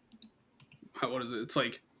 what is it? It's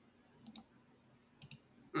like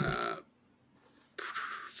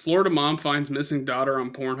Florida mom finds missing daughter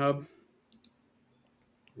on Pornhub.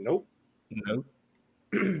 Nope. Nope.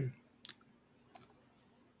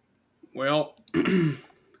 Well,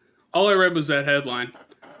 all I read was that headline.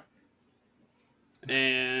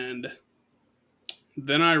 And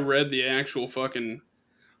then I read the actual fucking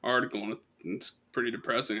article, and it's pretty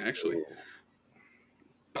depressing, actually.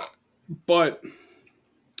 But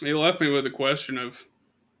it left me with a question of,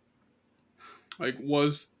 like,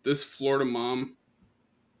 was this Florida mom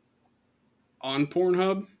on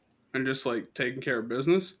Pornhub and just, like, taking care of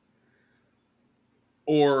business?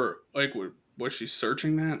 Or, like, was she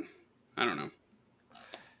searching that? I don't know.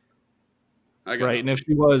 Right, and if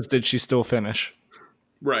she was, did she still finish?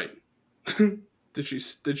 Right. Did she,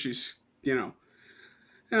 you know,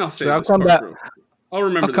 and I'll say So I'll this come part. back. I'll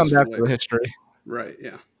remember I'll come this back for to the later. history. Right,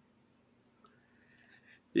 yeah.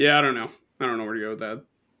 Yeah, I don't know. I don't know where to go with that.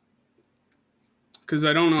 Cuz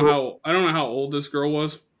I don't know how old this girl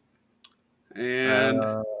was.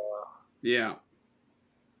 And yeah.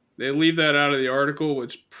 They leave that out of the article,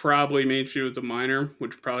 which probably means she was a minor,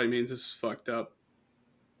 which probably means this is fucked up.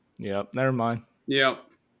 Yep, never mind. Yep.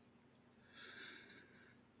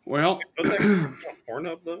 Well, Don't they on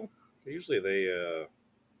Pornhub though? Usually they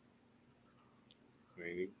I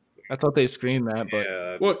mean, I thought they screened that, but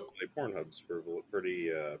yeah, what? Pornhub's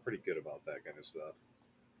pretty good about that kind of stuff.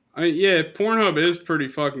 Yeah, Pornhub is pretty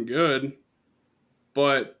fucking good,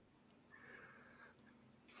 but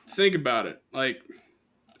think about it. Like, you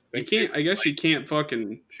think can't. I guess you can't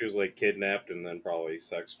fucking. she was like kidnapped and then probably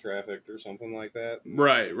sex trafficked or something like that.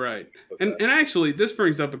 Right, right. Put And that- and actually, this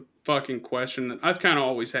brings up a fucking question that I've kind of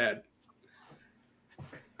always had.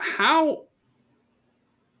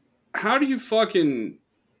 How do you fucking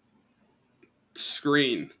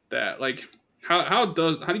screen that? Like, how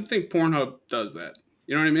do you think Pornhub does that?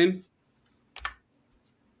 You know what I mean?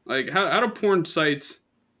 Like, how do porn sites,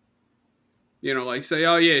 like say,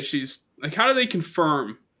 oh yeah, she's like, how do they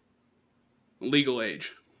confirm legal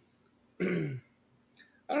age? I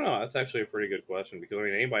don't know. That's actually a pretty good question because I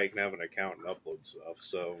mean anybody can have an account and upload stuff.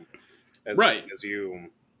 So as Right. long as you,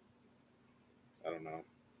 I don't know.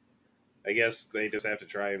 I guess they just have to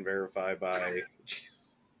try and verify by. Jesus,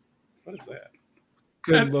 what is that?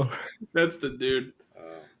 Good That- lord. That's the dude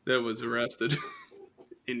Uh, that was arrested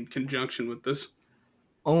in conjunction with this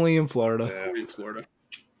Only in Florida. yeah. in Florida.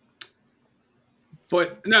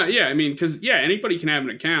 But no, yeah, I mean, because yeah, anybody can have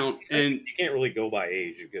an account, and You can't really go by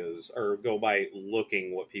age or go by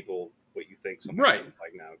looking what you think something Right. looks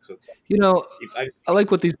like now because it's You know, I just, I like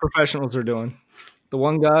what these professionals are doing. The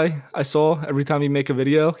one guy I saw, every time he'd make a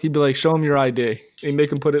video, he'd be like, show him your ID. And he'd make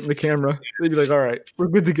him put it in the camera. They'd be like, all right, we're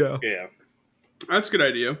good to go. yeah, that's a good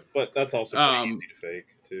idea. but that's also pretty easy to fake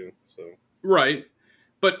too. So Right.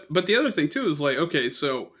 But the other thing too is like, okay,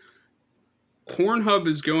 so Pornhub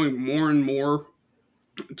is going more and more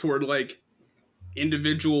toward like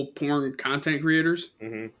individual porn content creators.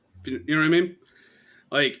 hmm You know what I mean?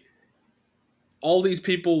 Like all these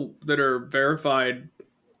people that are verified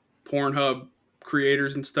Pornhub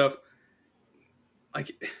creators and stuff.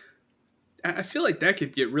 Like, I feel like that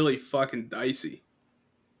could get really fucking dicey.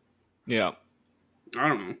 Yeah. I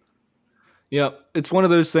don't know. Yeah. It's one of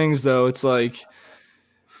those things, though. It's like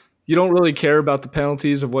you don't really care about the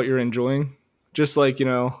penalties of what you're enjoying. Just like,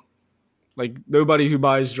 like nobody who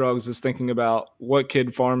buys drugs is thinking about what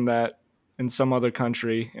kid farmed that in some other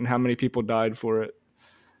country and how many people died for it.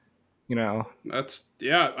 That's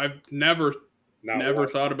I've never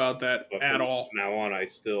once, thought about that but at from all. now on, I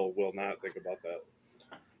still will not think about that.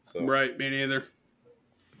 So Right, me neither.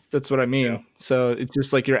 That's what I mean. Yeah. So it's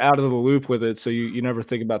just like you're out of the loop with it. So you never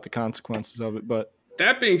think about the consequences of it. But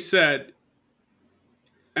That being said,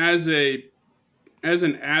 as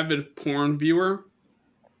an avid porn viewer,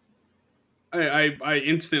 I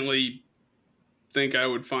instantly think I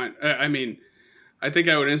would find. I mean, I think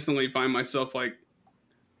I would instantly find myself like,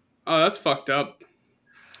 oh, that's fucked up.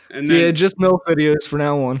 And yeah, then, just milk videos for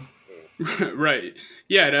now on. right,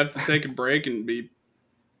 yeah, I'd have to take a break and be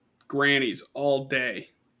grannies all day.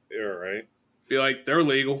 you're right. Be like, they're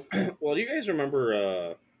legal. Well, do you guys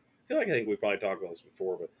remember? I think we probably talked about this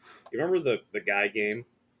before, but you remember the guy game?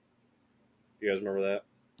 You guys remember that?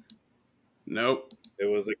 Nope. It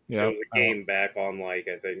was a Yeah. it was a game back on like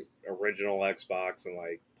I think original Xbox and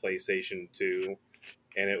like PlayStation 2,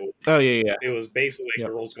 and Oh yeah. it was basically like Yep.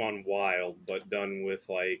 Girls Gone Wild, but done with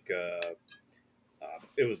like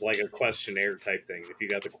it was like a questionnaire type thing. If you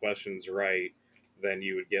got the questions right, then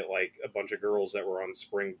you would get like a bunch of girls that were on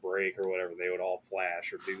spring break or whatever. They would all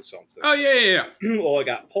flash or do something. Oh yeah. Well, it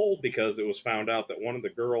got pulled because it was found out that one of the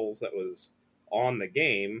girls that was on the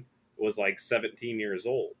game was like 17 years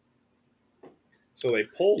old. So they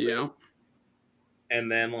pulled it, Yeah.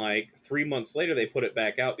 and then like 3 months later, they put it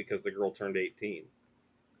back out because the girl turned 18.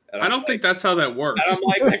 And I don't think that's how that works. And I'm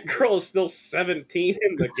like, that girl is still 17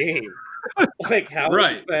 in the game. Like, how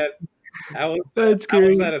Right. is that? How is That's how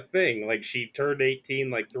is crazy. that a thing? Like, she turned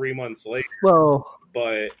 18 like 3 months later, Well,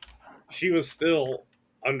 but she was still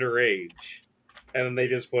underage, and then they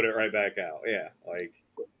just put it right back out. Yeah, like,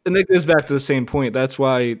 and it goes back to the same point. That's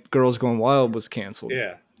why Girls Gone Wild was canceled.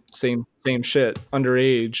 yeah, Same shit.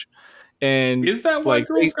 Underage. And Is that why like,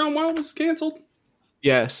 Girls Gone Wild was canceled?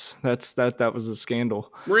 yes, that was a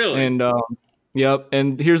scandal. Really? And yep.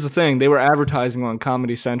 And here's the thing: they were advertising on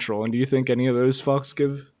Comedy Central. And do you think any of those fucks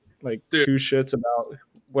give like Dude. two shits about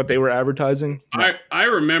what they were advertising? No. I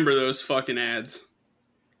remember those fucking ads.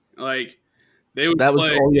 Like they would That was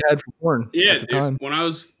play, all you had for porn yeah, at the dude, time. when I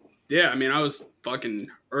was I was fucking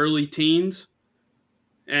early teens,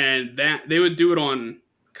 and that they would do it on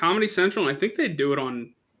Comedy Central, and I think they'd do it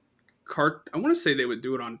on I want to say they would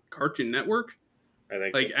do it on Cartoon Network, I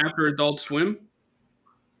think like so. after Adult Swim.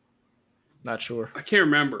 Not sure. I can't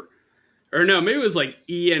remember. Or no, maybe it was like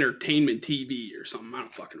E Entertainment TV or something. I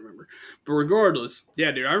don't fucking remember. But regardless,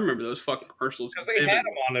 yeah, dude, I remember those fucking commercials. Because they had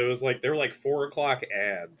them on, it was like they were like 4 o'clock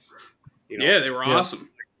ads. You know, Yeah, they were awesome.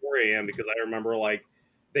 4 a.m. because I remember like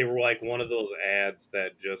they were like one of those ads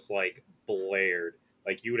that just like blared.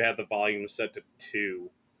 like you would have the volume set to 2.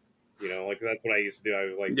 You know, like that's what I used to do. I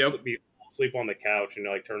would like Yep. sleep on the couch and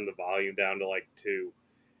like turn the volume down to like 2,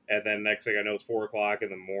 and then next thing I know, it's 4 o'clock in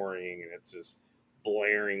the morning, and it's just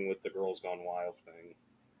blaring with the Girls Gone Wild thing.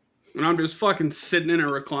 And I'm just fucking sitting in a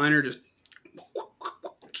recliner, just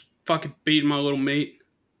fucking beating my little mate.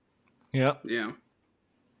 Yep. Yeah.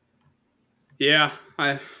 Yeah,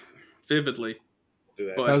 I vividly. Do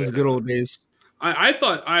that. But- That was the good old days. I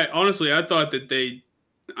thought that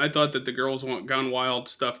the Girls Gone Wild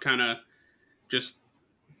stuff kind of just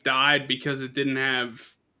died because it didn't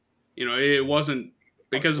have, it wasn't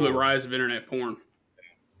because of the rise of internet porn.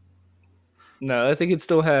 No, I think it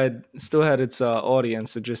still had its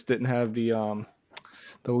audience. It just didn't have the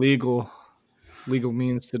legal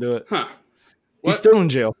means to do it. Huh. He's What? still in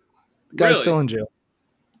jail. The guy's Really? still in jail.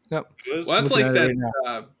 Yep. Well, that's Looking like at it that.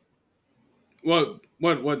 right now.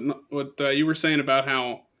 What you were saying about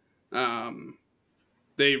how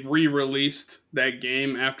they re-released that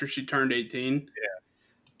game after she turned 18? Yeah.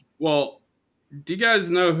 Well, do you guys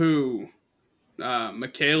know who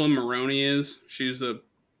Michaela Maroney is? She's a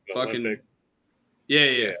fucking Olympic.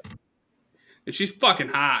 yeah, and she's fucking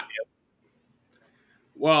hot. Yep.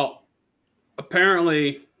 Well,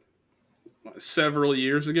 apparently, several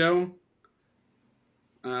years ago,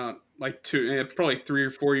 probably 3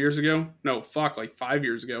 or 4 years ago. No, fuck, like 5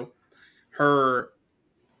 years ago.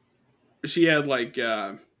 She had like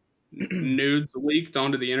nudes leaked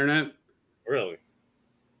onto the internet, Really?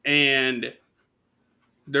 and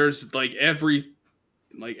there's like everything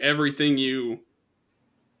you.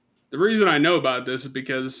 The reason I know about this is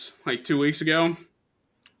because like 2 weeks ago,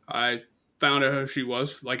 I found out who she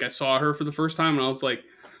was. Like I saw her for the first time, and I was like,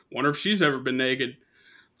 wonder if she's ever been naked.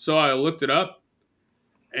 So I looked it up,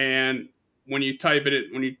 and when you type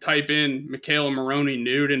in Michaela Maroney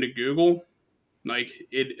nude into Google, like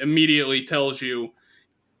it immediately tells you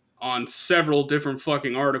on several different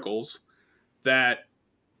fucking articles that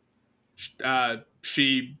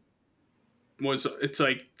she was. It's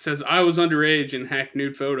like it says I was underage and hacked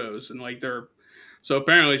nude photos, and like so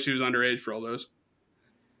apparently she was underage for all those.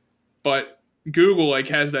 But Google like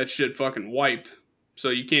has that shit fucking wiped, so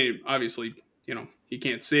you can't obviously you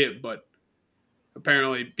can't see it. But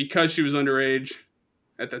apparently because she was underage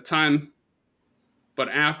at the time, but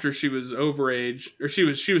after she was overage, or she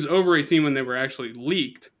was over 18 when they were actually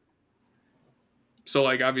leaked. So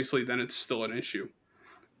like obviously then it's still an issue.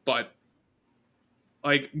 But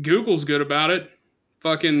like Google's good about it.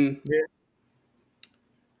 Fucking Yeah.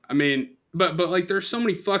 I mean, but like there's so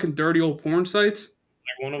many fucking dirty old porn sites.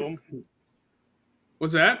 Like one of them?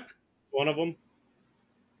 What's that? One of them?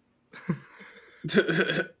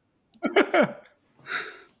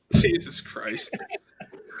 Jesus Christ.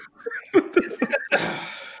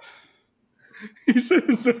 He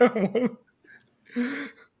says that one.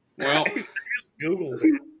 Well, Google it.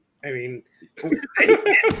 I mean, they did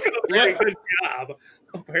a very good job.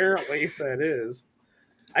 Apparently, if that is.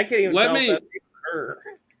 I can't even tell if that's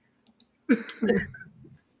even her.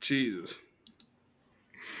 Jesus.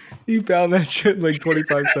 He found that shit in like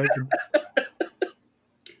 25 seconds.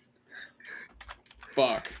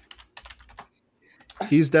 Fuck.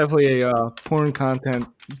 He's definitely a porn content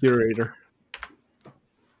curator.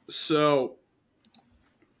 So,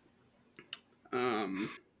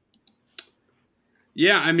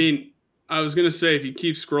 yeah, I mean, I was gonna say if you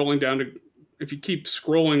keep scrolling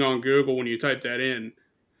on Google when you type that in,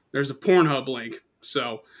 there's a Pornhub link.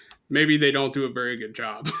 So maybe they don't do a very good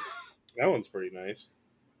job. That one's pretty nice.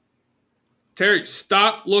 Terry,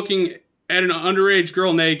 stop looking at an underage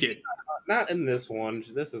girl naked. Not in this one.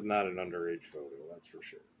 This is not an underage photo, that's for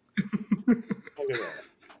sure. Look at that.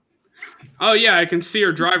 Oh yeah, I can see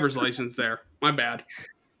her driver's license there. My bad.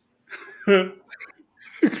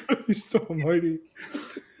 Christ almighty.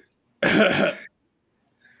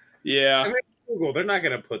 Yeah. I mean, Google, they're not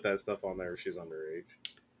going to put that stuff on there if she's underage.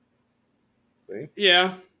 See?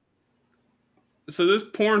 Yeah. So this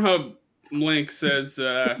Pornhub link says,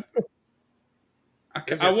 I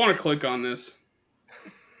want to click on this.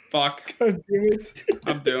 Fuck. God damn it.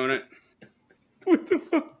 I'm doing it. What the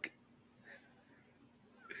fuck?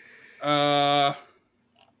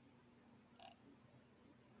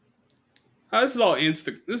 This is all This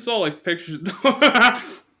is all like pictures.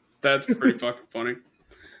 That's pretty fucking funny.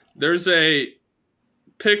 There's a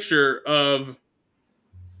picture of,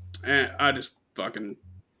 and I just fucking,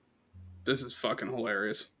 this is fucking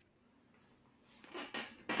hilarious.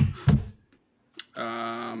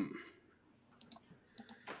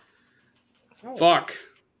 Fuck.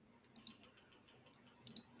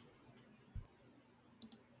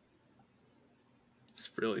 It's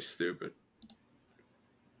really stupid.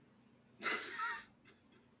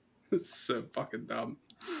 It's so fucking dumb.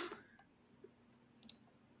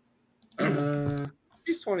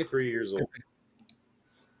 She's 23 years old.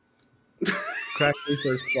 Crack me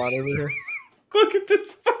for a spot over here. Look at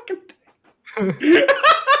this fucking thing.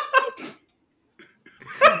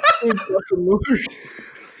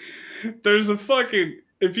 There's a fucking.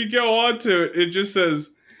 If you go on to it, it just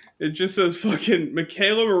says fucking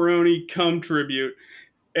Michaela Maroney cum tribute,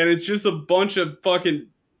 and it's just a bunch of fucking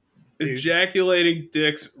ejaculating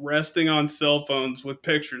dicks resting on cell phones with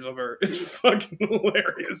pictures of her. It's fucking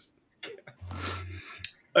hilarious.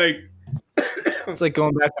 Like, it's like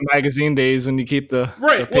going back to magazine days when you keep the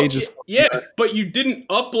pages. Well, yeah, but you didn't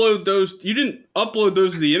upload those. You didn't upload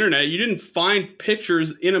those to the internet. You didn't find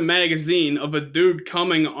pictures in a magazine of a dude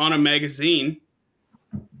coming on a magazine.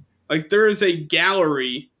 Like, there is a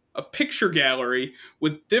gallery, a picture gallery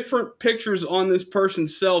with different pictures on this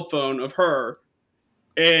person's cell phone of her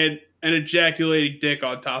and an ejaculating dick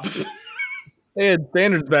on top of it. They had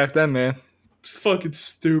standards back then, man. It's fucking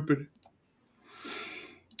stupid.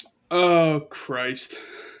 Oh, Christ.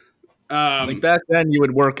 Like back then, you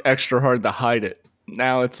would work extra hard to hide it.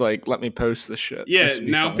 Now it's like, let me post this shit. Yeah, just to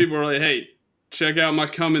be now funny. people are like, hey, check out my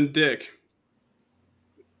coming dick.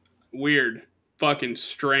 Weird. Fucking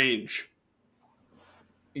strange.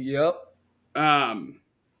 Yep.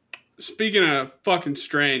 Speaking of fucking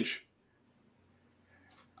strange,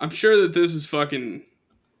 I'm sure that this is fucking...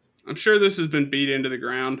 I'm sure this has been beat into the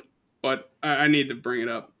ground, but I need to bring it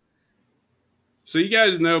up. So you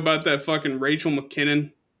guys know about that fucking Rachel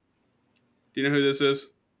McKinnon? Do you know who this is?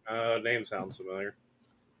 Name sounds familiar.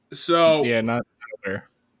 So Yeah, not aware.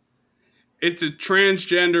 It's a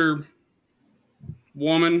transgender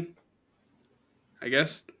woman, I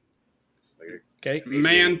guess. Okay.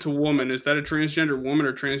 Man to woman. Is that a transgender woman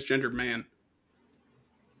or transgender man?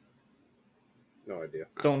 No idea.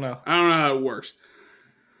 Don't know. I don't know how it works.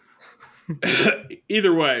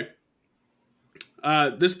 Either way,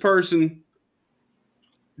 this person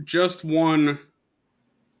just won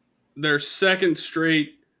their second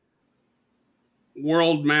straight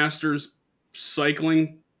World Masters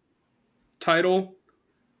cycling title,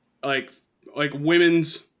 like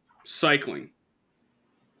women's cycling.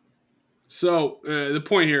 So the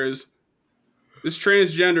point here is this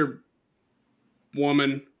transgender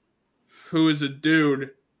woman who is a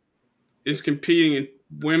dude is competing in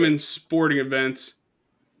women's sporting events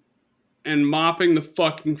and mopping the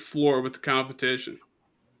fucking floor with the competition.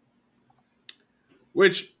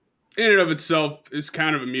 Which, in and of itself, is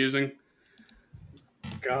kind of amusing.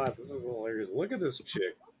 God, this is hilarious. Look at this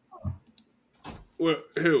chick.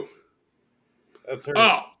 Who? That's her.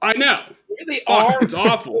 Oh, I know. Look at the Fuck, arms. it's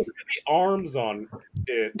awful. Look at the arms on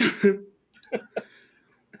it.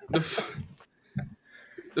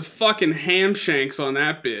 The fucking ham shanks on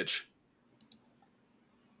that bitch.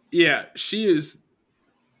 Yeah, she is.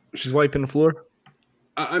 She's wiping the floor.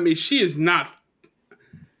 I mean, she is not.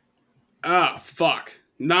 Fuck.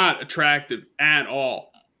 Not attractive at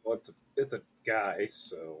all. Well, it's a guy,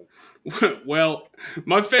 so. Well,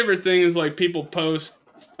 my favorite thing is like people post,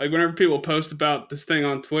 like whenever people post about this thing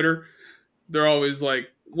on Twitter, they're always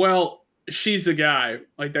like, well, she's a guy.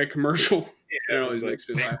 Like that commercial. Yeah, it always makes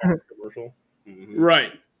me laugh. Commercial. Mm-hmm.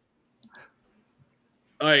 Right.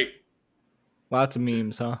 Like, Lots of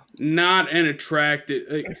memes, huh? not an attractive.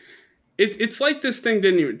 Like, it's like this thing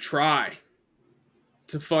didn't even try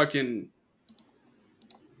to fucking.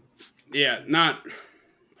 Yeah, not.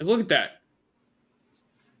 Like, look at that.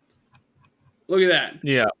 Look at that.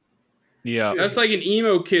 Yeah. Yeah. That's like an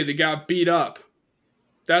emo kid that got beat up.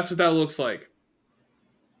 That's what that looks like.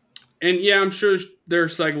 And yeah, I'm sure there are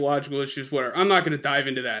psychological issues, whatever. I'm not going to dive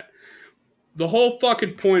into that. The whole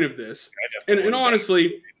fucking point of this, and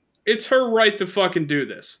honestly, it's her right to fucking do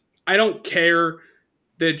this. I don't care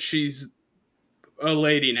that she's a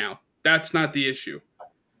lady now. That's not the issue.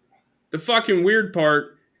 The fucking weird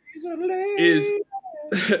part is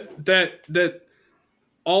that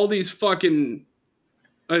all these fucking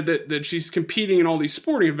that she's competing in all these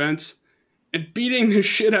sporting events and beating the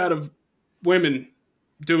shit out of women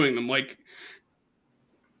doing them, like,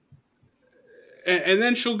 and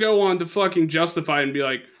then she'll go on to fucking justify and be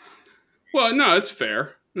like, well, no, it's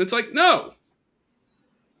fair. And it's like, no,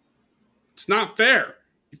 it's not fair,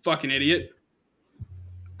 you fucking idiot.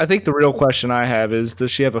 I think the real question I have is, does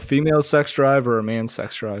she have a female sex drive or a man's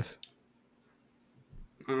sex drive?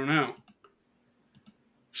 I don't know.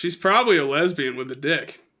 She's probably a lesbian with a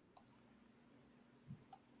dick.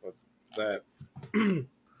 What's that?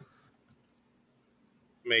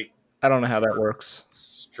 Make I don't know how that works.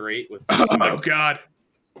 straight with. Oh, God.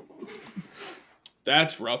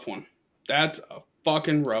 That's a rough one. That's a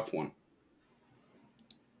fucking rough one.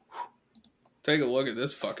 Take a look at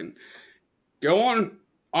this fucking. Go on,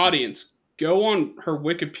 audience. Go on her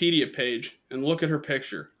Wikipedia page and look at her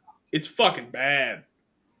picture. It's fucking bad.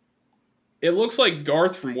 It looks like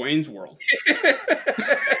Garth from Wayne's World.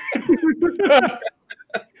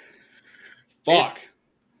 Fuck.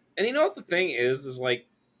 And you know what the thing is like,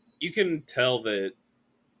 you can tell that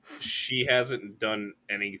she hasn't done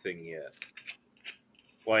anything yet.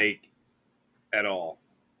 Like, at all.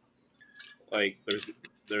 Like,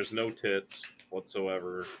 there's no tits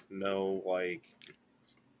whatsoever. No, like,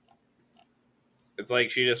 it's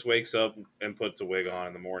like she just wakes up and puts a wig on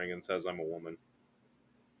in the morning and says, "I'm a woman."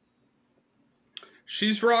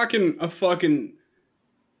 She's rocking a fucking.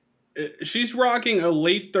 She's rocking a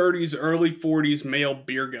late 30s, early 40s male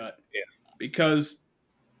beer gut. Yeah. Because,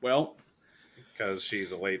 well. Because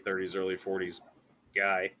she's a late 30s, early 40s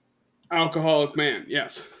guy. Alcoholic man,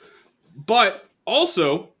 yes. But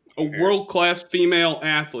also a world-class female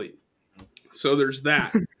athlete. So there's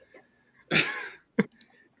that.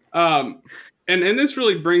 And this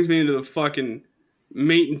really brings me into the fucking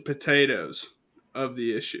meat and potatoes of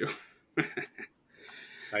the issue.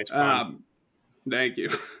 Nice pun. Thank you.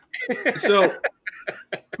 So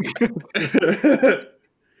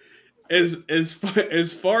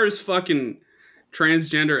as far as fucking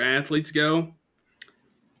transgender athletes go,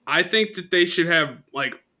 I think that they should have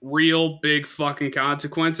like real big fucking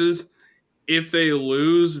consequences if they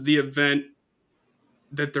lose the event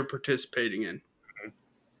that they're participating in.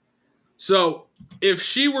 So if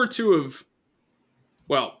she were to have,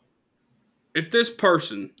 well, if this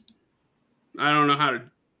person, I don't know how to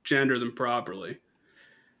gender them properly,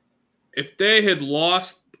 if they had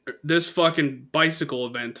lost this fucking bicycle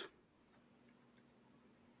event,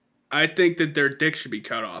 I think that their dick should be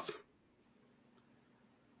cut off.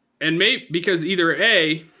 And maybe because either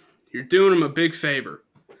A, you're doing them a big favor,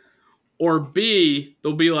 or B,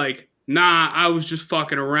 they'll be like, nah, I was just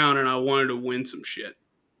fucking around and I wanted to win some shit.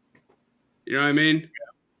 You know what I mean?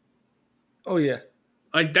 Oh yeah.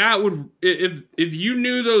 Like that would, if you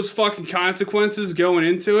knew those fucking consequences going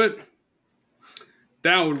into it,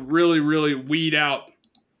 that would really, really weed out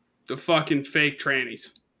the fucking fake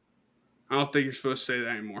trannies. I don't think you're supposed to say that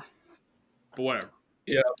anymore. But whatever.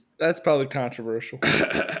 Yeah, that's probably controversial.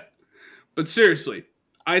 But seriously,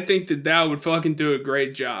 I think that would fucking do a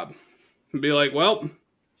great job. And be like, well,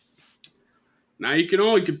 now you can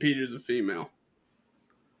only compete as a female.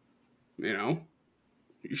 You know?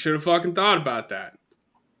 You should have fucking thought about that.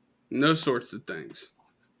 And those sorts of things.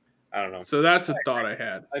 I don't know. So that's a thought I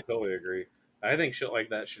had. I totally agree. I think shit like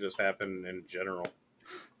that should just happen in general.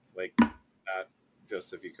 Like, not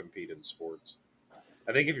just if you compete in sports.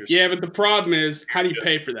 I think if you're... Yeah, but the problem is, how do you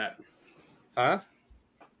pay for that? Huh?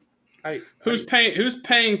 Who's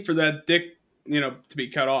paying for that dick, to be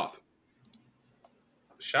cut off?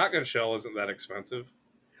 Shotgun shell isn't that expensive.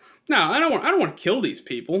 No, I don't want to kill these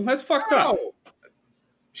people. That's fucked up.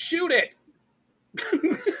 Shoot it.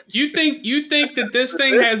 You think that this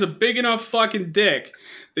thing has a big enough fucking dick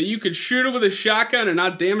that you could shoot it with a shotgun and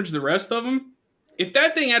not damage the rest of them? If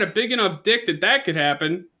that thing had a big enough dick that could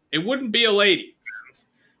happen, it wouldn't be a lady.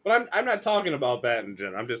 But I'm not talking about that in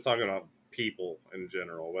general. I'm just talking about people in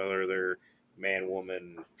general, whether they're man,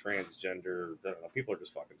 woman, transgender. I don't know. People are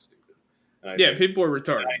just fucking stupid. Yeah, people are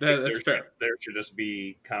retarded. That's fair. There should just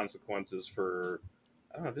be consequences for,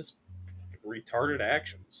 I don't know, just retarded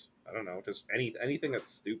actions. I don't know, just anything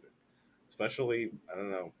that's stupid. Especially, I don't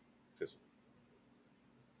know,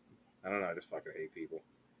 I just fucking hate people.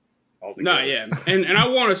 Altogether. No, yeah. And I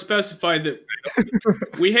want to specify that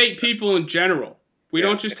we hate people in general. We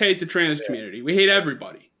don't just hate the trans community. We hate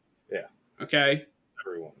everybody. Yeah. Okay?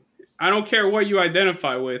 Everyone. I don't care what you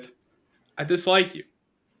identify with. I dislike you.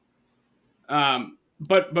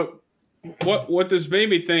 But what this made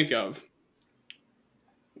me think of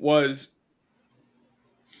was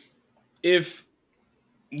if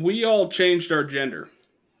we all changed our gender,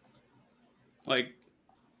 like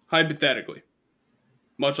hypothetically,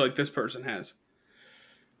 much like this person has,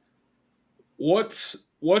 what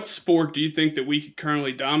sport do you think that we could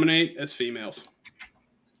currently dominate as females?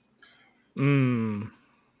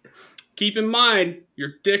 Keep in mind, your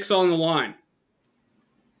dick's on the line.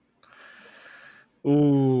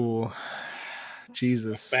 Ooh,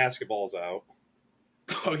 Jesus. Basketball's out.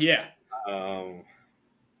 Oh, yeah.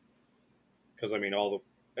 Because, I mean, all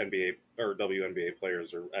the NBA or WNBA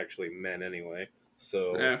players are actually men anyway.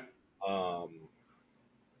 So, yeah.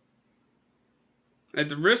 At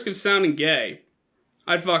the risk of sounding gay,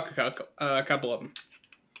 I'd fuck a couple of them.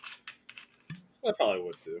 I probably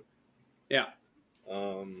would too. Yeah.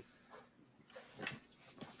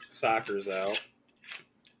 Soccer's out.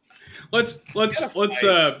 Let's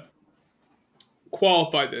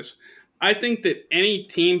qualify this. I think that any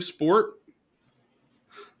team sport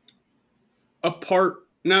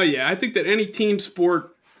I think that any team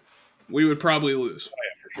sport we would probably lose. Oh,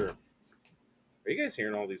 yeah, for sure. Are you guys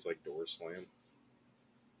hearing all these like doors slam?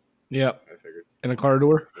 Yep. I figured In a car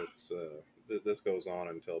door. it's this goes on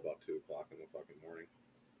until about 2:00 in the fucking morning.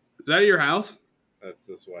 Is that at your house? That's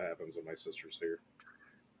what happens when my sister's here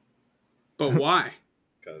But why?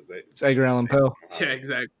 because It's Edgar Allan Poe. Yeah,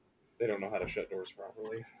 exactly. they don't know how to shut doors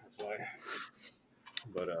properly. That's why.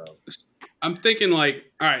 But I'm thinking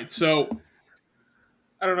like, all right, so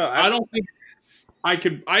I don't know. I don't think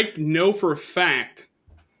I know for a fact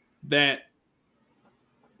that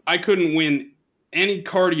I couldn't win any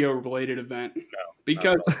cardio related event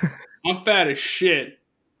because I'm fat as shit.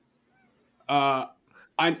 I'm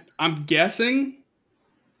guessing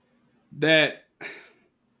that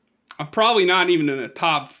I'm probably not even in the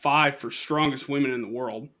top 5 for strongest women in the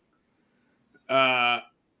world. Probably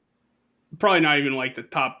not even like the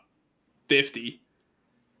top 50.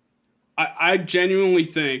 I genuinely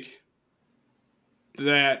think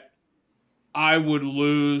that I would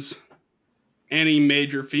lose any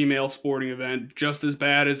major female sporting event just as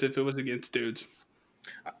bad as if it was against dudes.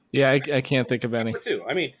 Yeah, I can't think of any. Too.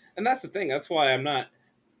 I mean, and that's the thing. That's why I'm not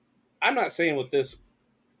saying what this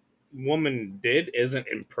woman did isn't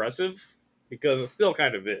impressive because it still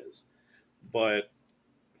kind of is, but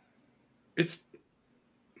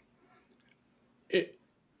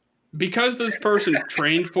because this person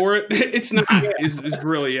trained for it. It's not is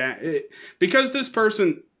really because this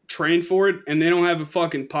person trained for it and they don't have a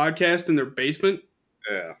fucking podcast in their basement.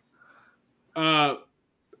 Yeah.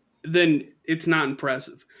 Then it's not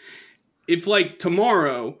impressive. If like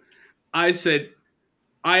tomorrow I said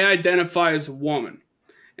I identify as a woman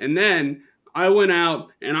and then I went out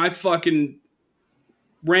and I fucking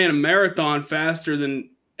ran a marathon faster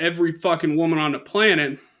than every fucking woman on the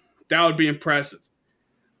planet, that would be impressive.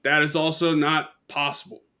 That is also not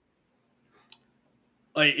possible.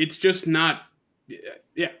 Like, it's just not.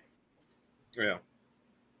 Yeah. Yeah.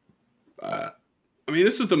 I mean,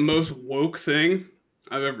 this is the most woke thing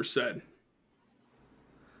I've ever said.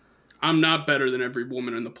 I'm not better than every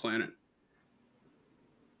woman on the planet.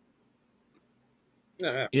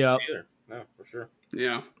 Yeah. No, for sure.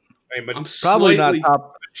 Yeah. I mean, but I'm Probably slightly, not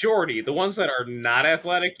top. majority, the ones that are not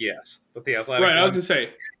athletic, yes, but the athletic Right, I was ones, going to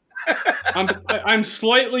say. I'm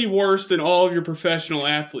slightly worse than all of your professional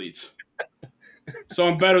athletes. So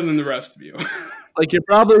I'm better than the rest of you. Like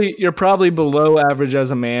you're probably below average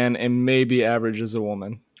as a man and maybe average as a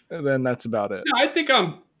woman. And then that's about it. No, I think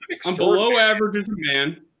I'm below average as a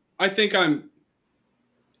man. I think I'm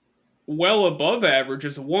well above average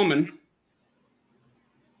as a woman.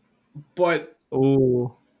 But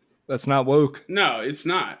Ooh, that's not woke. no, it's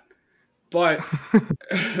not. But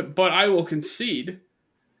but I will concede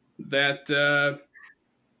that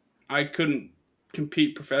I couldn't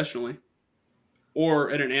compete professionally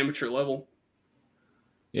or at an amateur level.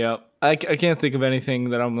 Yeah, I can't think of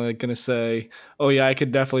anything that I'm like gonna say. Oh yeah, I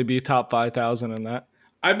could definitely be top 5,000 in that.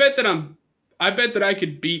 I bet that I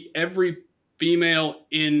could beat every female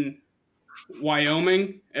in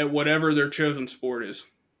Wyoming at whatever their chosen sport is.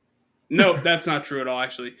 No, that's not true at all,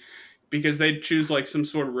 actually, because they'd choose like some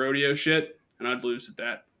sort of rodeo shit, and I'd lose at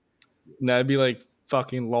that. And that'd be like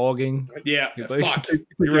fucking logging. Yeah, Like, fuck. you're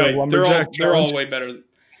You're right. lumberjack They're all challenge. way better.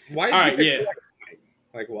 Why? All right, yeah.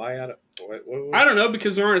 Like why? I don't know,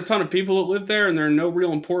 because there aren't a ton of people that live there, and there are no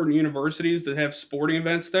real important universities that have sporting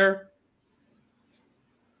events there.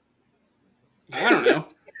 I don't know.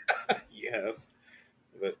 Yes,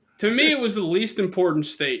 but To me, it was the least important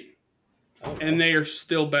state, I don't and know. they are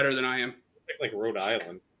still better than I am. like Rhode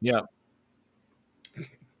Island, Yeah.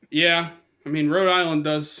 Yeah, I mean, Rhode Island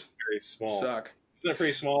does very small. suck. Isn't it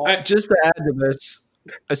pretty small? Just to add to this,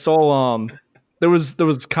 I saw there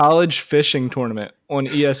was college fishing tournament on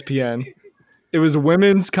ESPN. It was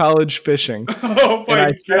women's college fishing. Oh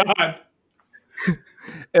my god!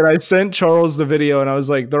 And I sent Charles the video, and I was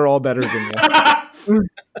like, "They're all better than you."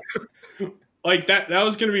 Like that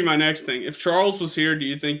was going to be my next thing. If Charles was here, do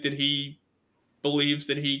you think that he believes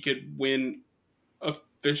that he could win a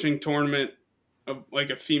fishing tournament, like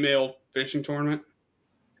a female fishing tournament?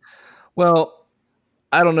 Well,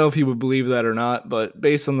 I don't know if he would believe that or not, but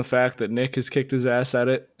based on the fact that Nick has kicked his ass at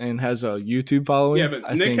it and has a YouTube following, Yeah, but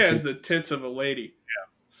I Nick think has the tits of a lady. Yeah.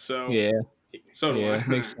 So yeah, so do I.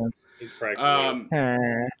 makes sense. He's practically.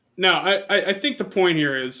 No, I think the point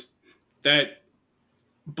here is that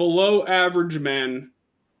below average men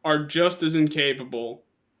are just as incapable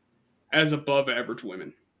as above average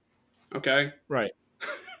women. Okay? Right.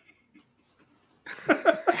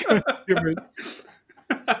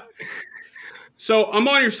 So I'm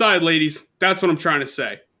on your side, ladies. That's what I'm trying to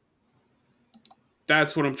say.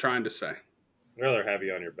 That's what I'm trying to say. I'd rather have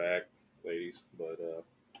you on your back, ladies, but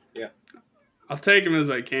yeah. I'll take him as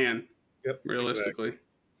I can, Yep. realistically.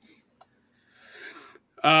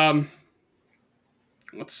 Exactly.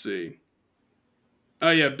 Let's see. Oh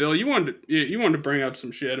yeah, Bill, you wanted to bring up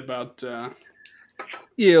some shit about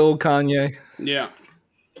Yeah, old Kanye. yeah.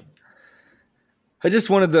 I just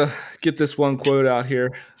wanted to get this one quote out here.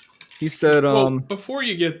 He said, Well, before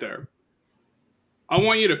you get there, I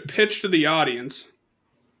want you to pitch to the audience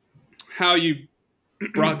how you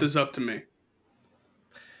brought this up to me.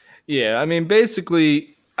 yeah, I mean,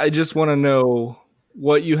 basically, I just want to know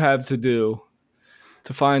what you have to do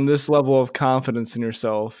to find this level of confidence in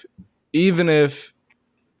yourself, even if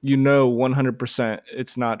you know 100%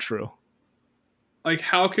 it's not true. Like,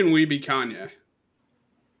 how can we be Kanye?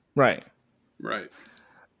 Right. Right.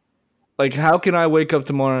 Like, how can I wake up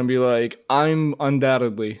tomorrow and be like, I'm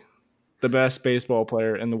undoubtedly the best baseball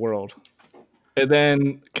player in the world, and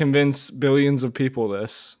then convince billions of people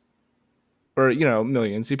this, or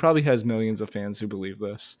millions. He probably has millions of fans who believe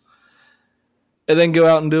this, and then go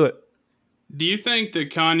out and do it. Do you think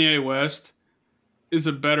that Kanye West is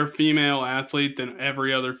a better female athlete than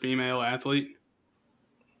every other female athlete?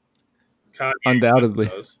 Kanye Undoubtedly.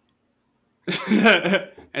 does.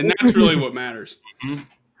 And that's really what matters.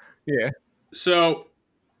 Yeah. So,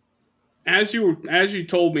 as you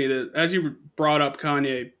told me that, as you brought up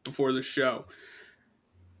Kanye before the show,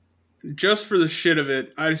 just for the shit of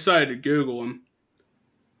it, I decided to Google him.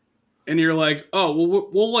 And you're like, oh, well,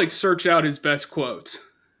 we'll like search out his best quotes.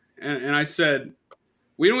 And I said,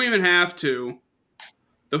 we don't even have to.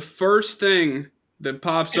 The first thing that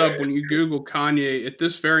pops up when you Google Kanye at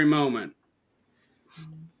this very moment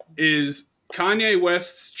is Kanye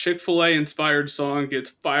West's Chick-fil-A inspired song gets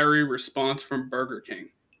fiery response from Burger King.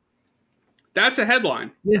 That's a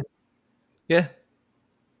headline. Yeah. Yeah.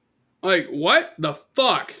 Like, what the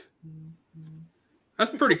fuck?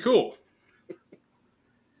 That's pretty cool.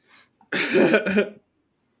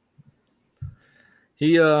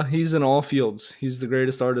 He's in all fields. He's the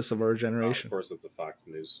greatest artist of our Oh, generation. of course, it's a Fox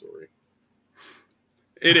News story.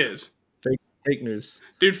 It is. Fake news.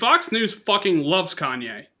 Dude, Fox News fucking loves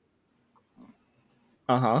Kanye.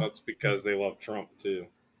 Uh-huh. That's because they love Trump, too.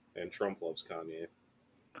 And Trump loves Kanye.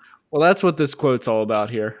 Well, that's what this quote's all about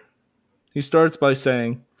here. He starts by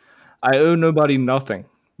saying, I owe nobody nothing.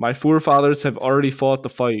 My forefathers have already fought the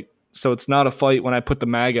fight, so it's not a fight when I put the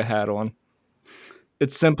MAGA hat on.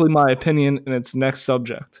 It's simply my opinion and its next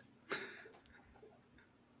subject.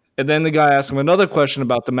 And then the guy asked him another question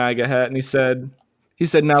about the MAGA hat, and he said,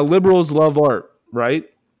 now liberals love art, right?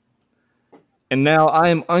 And now I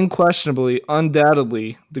am unquestionably,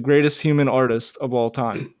 undoubtedly, the greatest human artist of all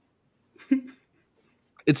time.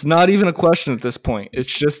 It's not even a question at this point.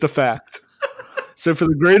 It's just a fact. So for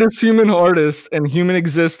the greatest human artist and human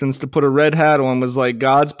existence to put a red hat on was like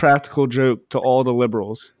God's practical joke to all the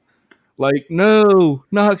liberals. Like, no,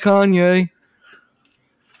 not Kanye.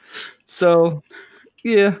 So,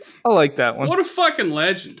 yeah, I like that one. What a fucking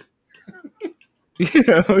legend.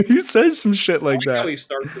 Yeah, he says some shit like I like how that. he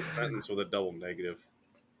starts the sentence with a double negative.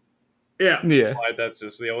 Yeah. Yeah. Like, that's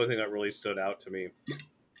just the only thing that really stood out to me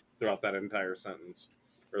throughout that entire sentence.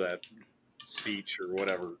 Or that speech or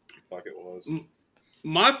whatever the fuck it was.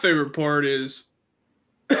 My favorite part is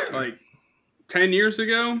like 10 years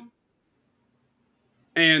ago,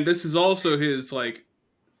 and this is also his like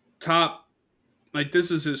top, like this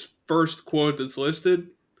is his first quote that's listed.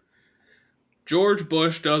 George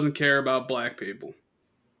Bush doesn't care about black people.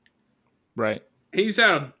 Right. He's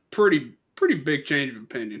had a pretty big change of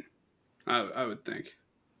opinion, I would think.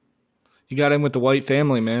 He got in with the white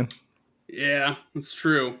family, man. Yeah, that's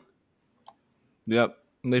true. Yep.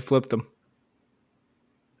 And they flipped him.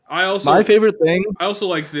 My my favorite thing. I also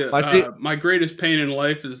like my greatest pain in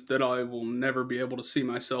life is that I will never be able to see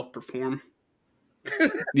myself perform.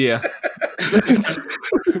 Yeah.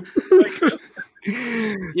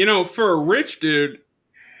 You know, for a rich dude,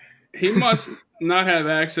 he must not have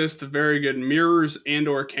access to very good mirrors and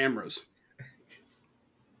or cameras.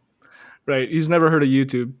 Right. He's never heard of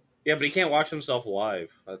YouTube. Yeah, but he can't watch himself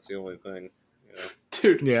live. That's the only thing. Yeah.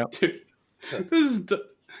 Dude, Yeah. dude, this is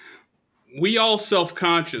we all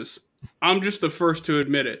self-conscious. I'm just the first to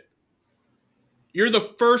admit it. You're the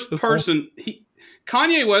first person.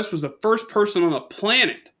 Kanye West was the first person on the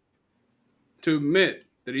planet to admit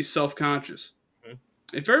that he's self-conscious. Mm-hmm.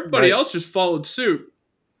 If everybody else just followed suit,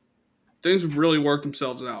 things would really work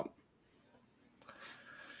themselves out.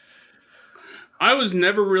 I was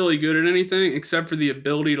never really good at anything except for the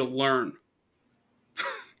ability to learn.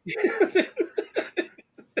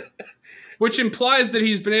 which implies that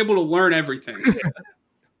he's been able to learn everything.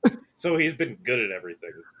 So he's been good at everything.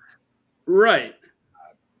 Right.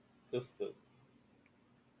 Just the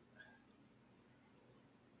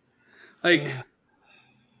Like,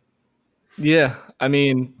 Yeah, I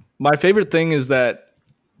mean, my favorite thing is that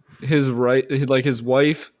his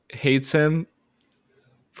wife hates him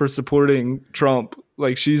for supporting Trump.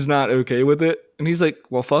 Like, she's not okay with it, and he's like,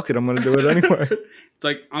 "Well, fuck it, I'm gonna do it anyway." it's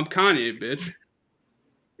like, I'm Kanye, bitch.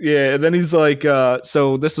 Yeah, and then he's like,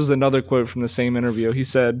 so this was another quote from the same interview. He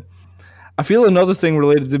said, I feel another thing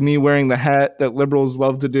related to me wearing the hat that liberals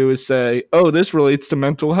love to do is say, oh, this relates to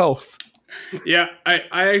mental health. Yeah,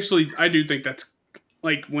 I do think that's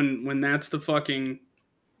like when that's the fucking.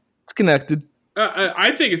 It's connected.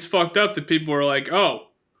 I think it's fucked up that people are like, oh,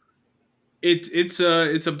 it's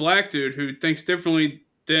a black dude who thinks differently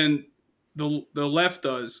than the left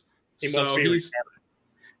does. he so must be he's retarded.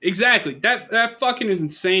 exactly that fucking is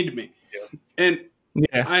insane to me. Yeah. And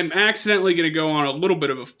Yeah. I'm accidentally going to go on a little bit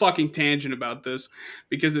of a fucking tangent about this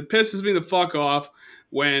because it pisses me the fuck off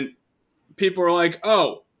when people are like,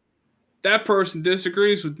 oh, that person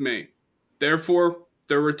disagrees with me. Therefore,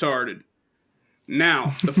 they're retarded.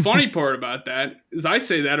 Now, the funny part about that is I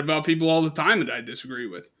say that about people all the time that I disagree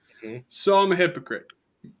with. Mhm. So I'm a hypocrite.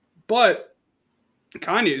 But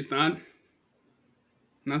Kanye's not. And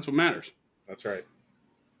that's what matters. That's right.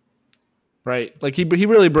 Right. Like he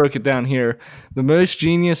really broke it down here. The most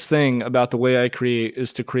genius thing about the way I create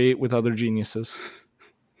is to create with other geniuses.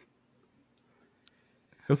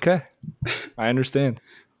 Okay. I understand.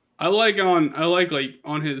 I like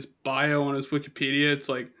on his bio on his Wikipedia, it's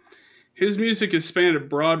like his music has spanned a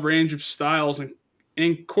broad range of styles and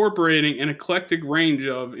incorporating an eclectic range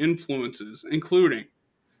of influences, including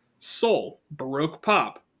soul, baroque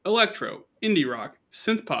pop, electro, indie rock,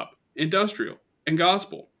 synth pop, industrial, and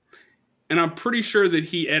gospel. And I'm pretty sure that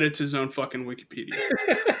he edits his own fucking Wikipedia.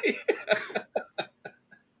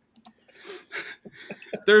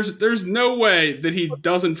 There's no way that he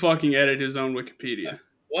doesn't fucking edit his own Wikipedia.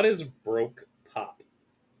 What is broke pop?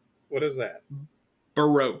 What is that?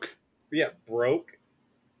 Baroque. Yeah, broke.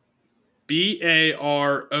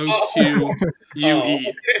 BAROQUE.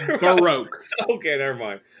 Okay. Baroque. Okay, never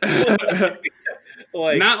mind.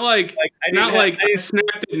 Like, not like I I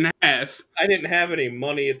snapped it in half. I didn't have any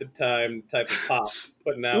money at the time type of pop,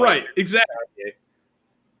 but now Right, exactly.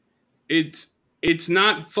 Okay. It's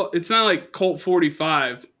not like Colt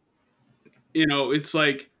 45. You know, it's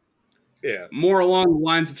like Yeah, more along the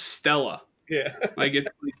lines of Stella. yeah, Like it's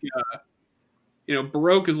like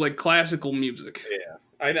Baroque is like classical music. yeah.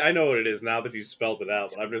 I know what it is now that you spelled it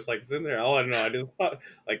out, but I'm just like, it's in there. Oh, I don't know. I just thought,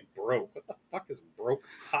 like, broke. What the fuck is broke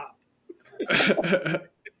pop?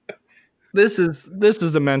 This is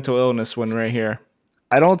the mental illness one right here.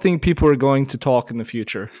 I don't think people are going to talk in the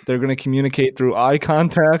future. They're going to communicate through eye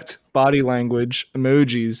contact, body language,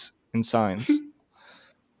 emojis, and signs.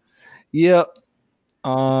 Yeah.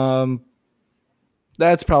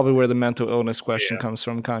 That's probably where the mental illness question comes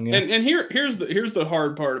from, Kanye. And here's the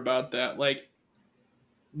hard part about that. Like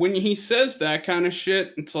when he says that kind of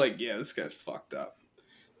shit, it's like, yeah, this guy's fucked up.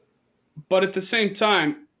 But at the same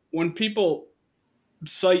time, when people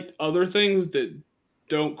cite other things that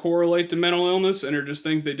don't correlate to mental illness and are just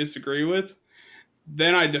things they disagree with,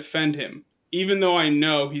 then I defend him, even though I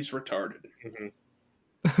know he's retarded. Mm-hmm.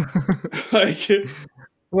 Like,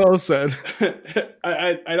 well said.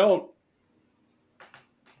 I don't.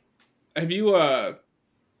 Have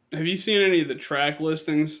you seen any of the track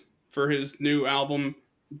listings for his new album,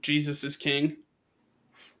 Jesus is King?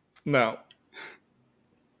 No.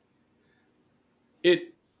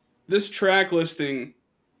 This track listing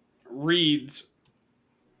reads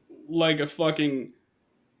like a fucking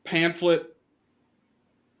pamphlet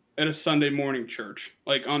at a Sunday morning church.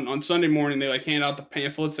 Like on Sunday morning, they like hand out the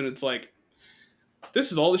pamphlets and it's like,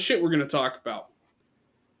 this is all the shit we're going to talk about.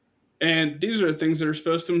 And these are the things that are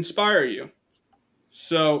supposed to inspire you.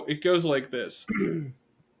 So it goes like this.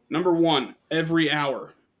 Number 1, every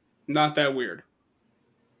hour. Not that weird.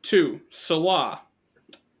 2, Salah.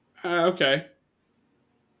 Okay.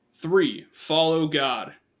 3, follow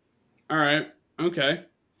God. All right. Okay.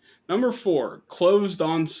 Number 4, closed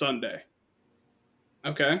on Sunday.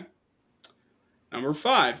 Okay. Number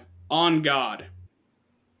 5, on God.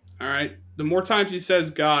 All right. The more times he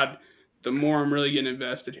says God, the more I'm really getting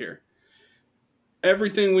invested here.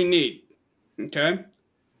 Everything we need. Okay.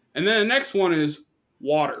 And then the next one is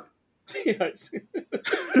water. Yes.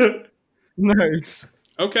 Nice.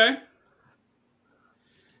 Okay.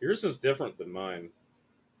 Yours is different than mine.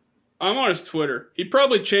 I'm on his Twitter. He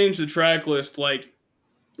probably changed the track list like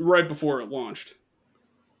right before it launched.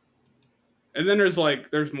 And then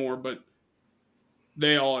there's more, but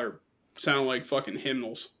they all sound like fucking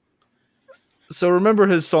hymnals. So remember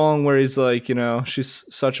his song where he's like, she's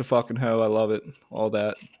such a fucking hoe. I love it. All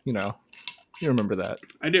that, you remember that.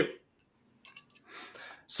 I do.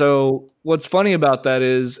 So what's funny about that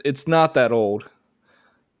is it's not that old,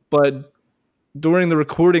 but during the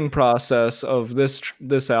recording process of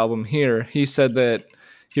this album here, he said that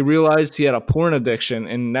he realized he had a porn addiction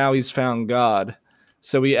and now he's found God.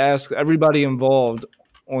 So he asked everybody involved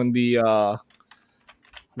on the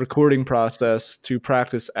recording process to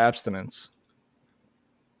practice abstinence.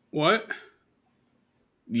 What?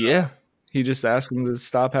 Yeah. He just asked them to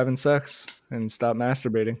stop having sex and stop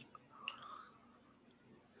masturbating.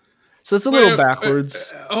 So it's a little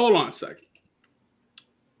backwards. Hold on a second.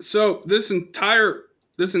 So this entire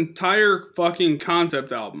fucking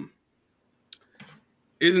concept album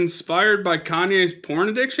is inspired by Kanye's porn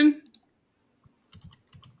addiction?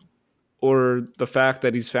 Or the fact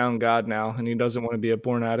that he's found God now and he doesn't want to be a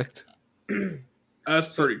porn addict.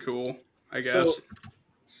 That's pretty cool, I guess.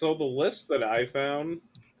 So the list that I found,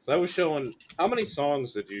 so I was showing, how many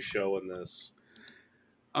songs did you show in this?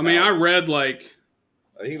 I mean, I read I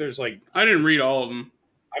think there's I didn't read all of them.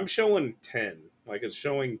 I'm showing 10. Like, it's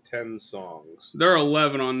showing 10 songs. There are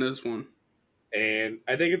 11 on this one. And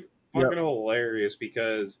I think it's fucking hilarious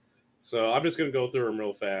because, so I'm just going to go through them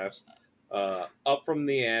real fast. Up from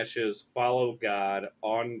the Ashes, Follow God,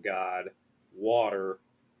 On God, Water,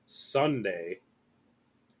 Sunday,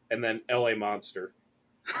 and then LA Monster.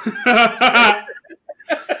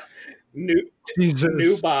 New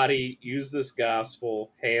Body, Use This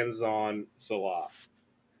Gospel, Hands On, Salah.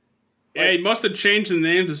 Yeah, he must have changed the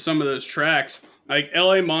names of some of those tracks. Like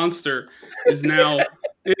LA Monster is now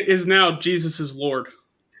Jesus is Lord.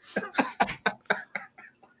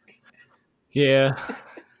 Yeah.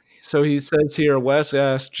 So he says here, Wes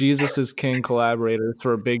asked Jesus is King collaborators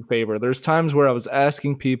for a big favor. There's times where I was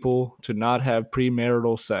asking people to not have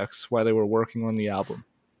premarital sex while they were working on the album.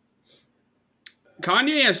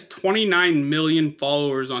 Kanye has 29 million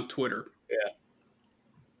followers on Twitter. Yeah.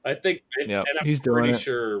 I think, and I'm he's pretty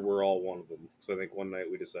sure we're all one of them. So I think one night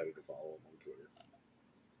we decided to follow him on Twitter.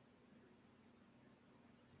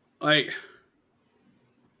 Like,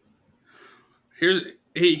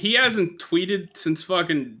 he hasn't tweeted since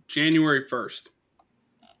fucking January 1st.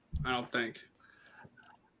 I don't think.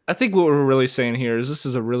 I think what we're really saying here is this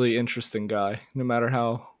is a really interesting guy, no matter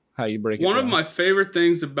how you break it down. One of my favorite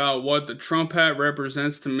things about what the Trump hat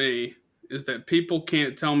represents to me is that people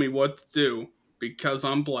can't tell me what to do because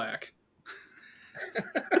I'm black.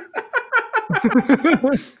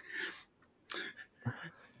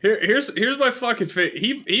 Here's my fucking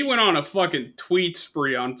he went on a fucking tweet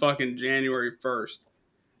spree on fucking January 1st.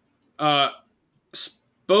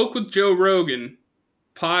 Spoke with Joe Rogan,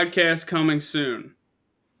 podcast coming soon.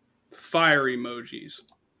 Fire emojis.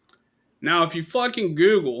 Now, if you fucking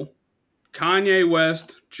Google Kanye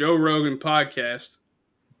West, Joe Rogan podcast,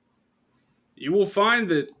 you will find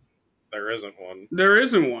that there isn't one. There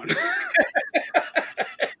isn't one.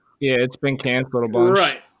 Yeah, it's been canceled a bunch.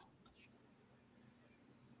 Right.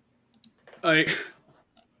 Like,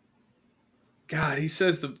 God, he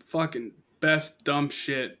says the fucking best dumb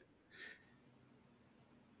shit.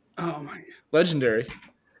 Oh my God. Legendary.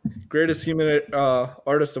 Greatest human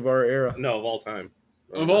artist of our era. No, of all time.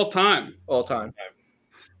 Of all time. All time.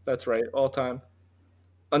 That's right. All time.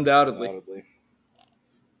 Undoubtedly.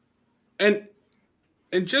 And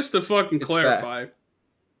just to fucking clarify,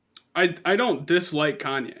 I don't dislike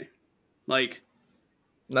Kanye. Like,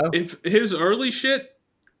 no. If his early shit,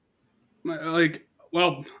 like,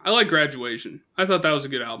 well, I like Graduation. I thought that was a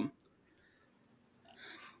good album.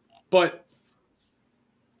 But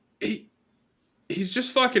he's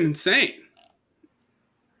just fucking insane.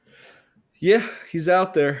 Yeah, he's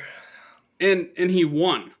out there. And he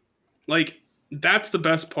won. Like, that's the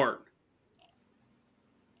best part.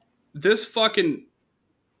 This fucking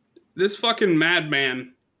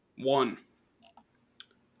madman won.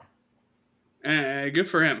 And good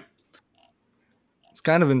for him. It's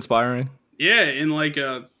kind of inspiring. Yeah, in like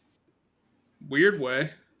a weird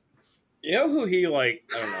way. You know who he, like,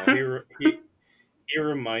 I don't know, he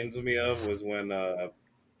reminds me of was when, oh,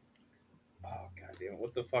 goddamn,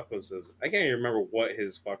 what the fuck was his, I can't even remember what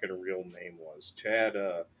his fucking real name was. Chad,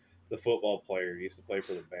 the football player, he used to play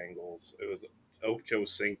for the Bengals. It was Ocho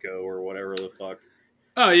Cinco or whatever the fuck.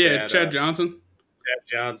 Oh, yeah, Chad Johnson. Chad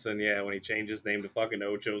Johnson, yeah, when he changed his name to fucking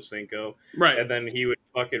Ocho Cinco. Right. And then he would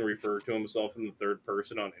fucking refer to himself in the third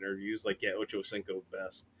person on interviews, like, yeah, Ocho Cinco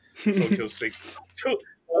best. Ocho Cinco.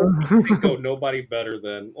 Ocho Cinco, nobody better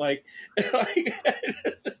than. Like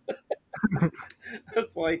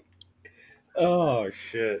it's like, oh,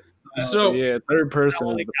 shit. So yeah, third person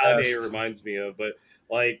Not is like the Kanye best. reminds me of, but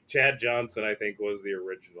like Chad Johnson, I think was the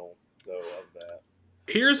original though of that.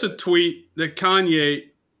 here's a tweet that Kanye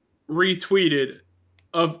retweeted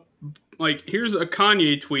of like here's a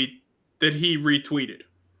Kanye tweet that he retweeted.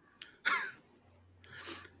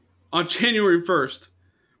 On January 1st,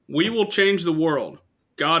 we will change the world.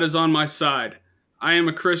 God is on my side. I am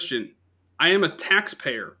a Christian. I am a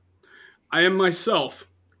taxpayer. I am myself.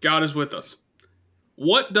 God is with us.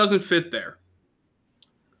 What doesn't fit there?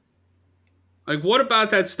 Like, what about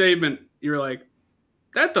that statement? You're like,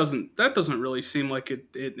 that doesn't really seem like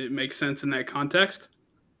it makes sense in that context.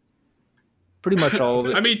 Pretty much all of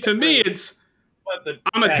it. I mean, to me, it's But the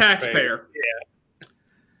I'm a taxpayer.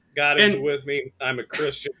 God is And- with me. I'm a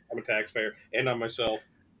Christian. I'm a taxpayer, and I'm myself.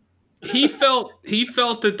 He felt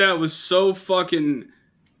that was so fucking,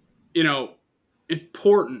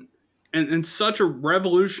 important and such a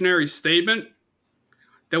revolutionary statement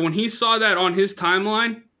that when he saw that on his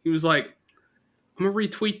timeline, he was like, I'm gonna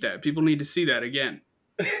retweet that. People need to see that again.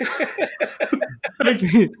 He's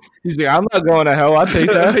like, I'm not going to hell. I pay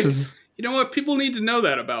taxes. You know what? People need to know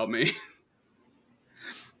that about me.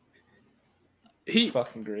 It's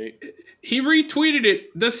fucking great. He retweeted it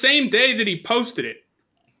the same day that he posted it.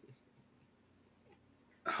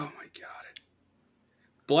 Oh my god.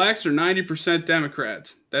 Blacks are 90%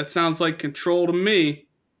 Democrats. That sounds like control to me.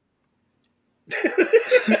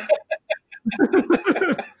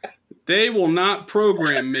 They will not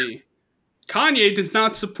program me. Kanye does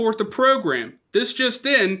not support the program. This just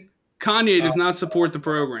in, Kanye does not support the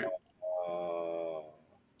program.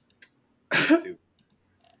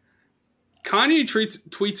 Kanye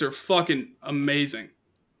tweets are fucking amazing.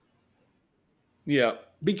 Yeah.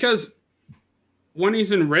 Because when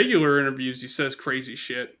he's in regular interviews, he says crazy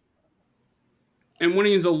shit. And when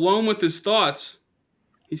he's alone with his thoughts,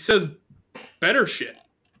 he says better shit.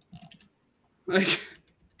 Like,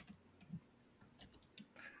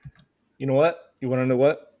 You know what? You want to know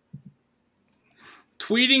what?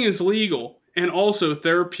 tweeting is legal and also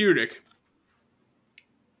therapeutic.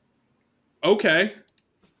 Okay.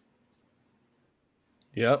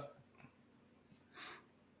 Yep.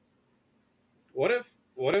 What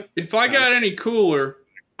If I got any cooler,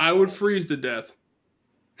 I would freeze to death.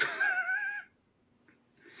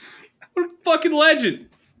 What a fucking legend.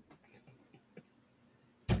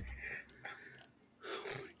 Oh my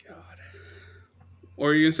god. What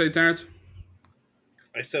are you going to say, Terrence?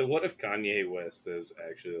 I said, what if Kanye West is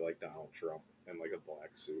actually like Donald Trump in like a black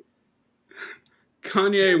suit?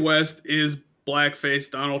 Kanye West is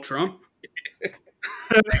blackface Donald Trump.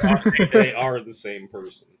 They are the same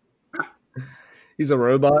person. He's a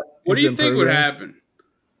robot. What do He's you been think would programmed. happen?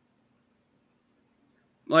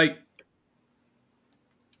 Like,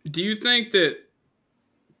 do you think that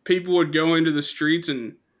people would go into the streets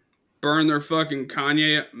and burn their fucking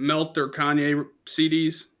melt their Kanye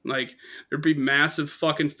CDs? Like, there'd be massive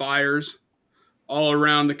fucking fires all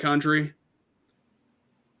around the country.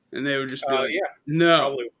 And they would just be like, Yeah,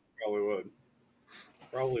 no. Probably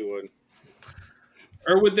would.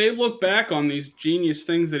 Or would they look back on these genius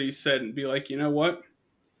things that he said and be like, you know what?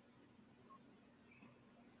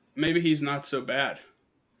 Maybe he's not so bad.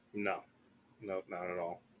 No, not at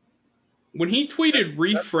all. When he tweeted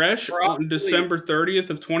refresh probably- on December 30th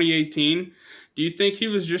of 2018, do you think he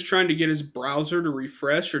was just trying to get his browser to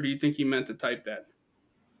refresh, or do you think he meant to type that?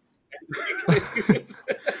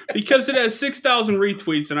 Because it has 6,000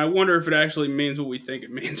 retweets, and I wonder if it actually means what we think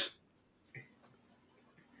it means.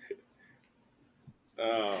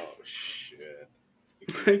 Oh, shit.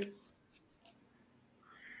 Like,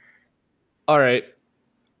 All right.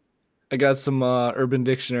 I got some Urban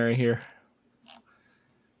Dictionary here,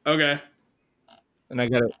 okay. and I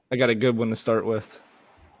got a good one to start with.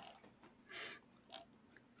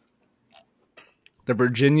 The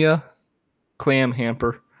Virginia clam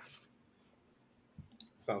hamper.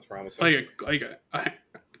 Sounds promising. Like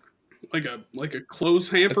a clothes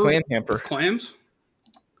hamper. A clam hamper. Of clams.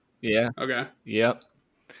 Yeah. Okay. Yep.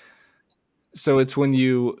 So it's when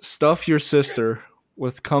you stuff your sister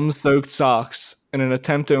with cum-soaked socks in an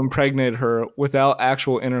attempt to impregnate her without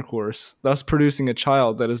actual intercourse, thus producing a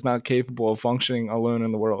child that is not capable of functioning alone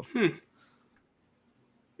in the world. Did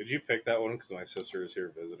you pick that one because my sister is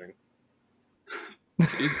here visiting?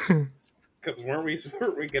 Because weren't we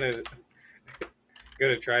gonna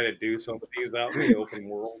try to do some of these out in the open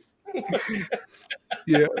world?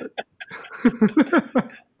 Yeah.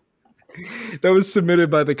 That was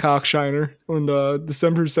submitted by the Cockshiner on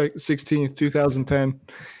December 16th, 2010.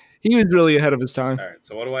 He was really ahead of his time. All right,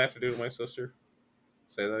 so what do I have to do to my sister?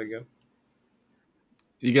 Say that again.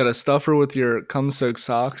 You got to stuff her with your cum-soaked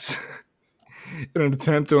socks in an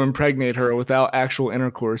attempt to impregnate her without actual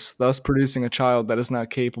intercourse, thus producing a child that is not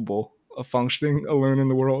capable of functioning alone in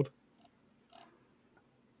the world.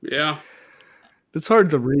 Yeah. It's hard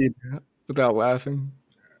to read without laughing.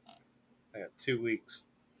 I got 2 weeks.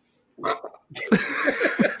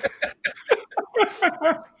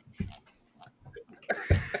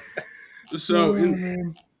 So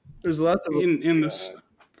there's lots of in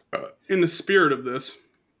the spirit of this,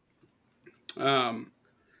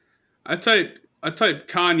 I typed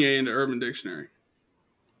Kanye into Urban Dictionary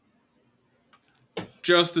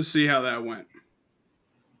just to see how that went.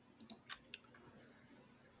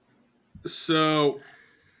 So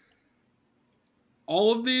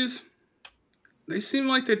all of these, they seem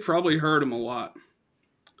like they'd probably heard him a lot.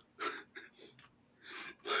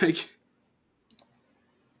 Like,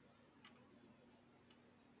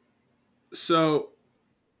 so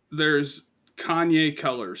there's Kanye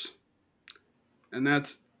Colors, and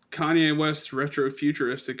that's Kanye West's retro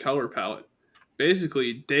futuristic color palette.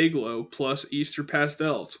 Basically, Dayglow plus Easter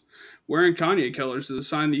pastels. Wearing Kanye colors is a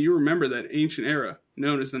sign that you remember that ancient era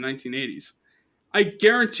known as the 1980s. I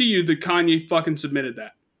guarantee you that Kanye fucking submitted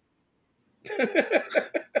that.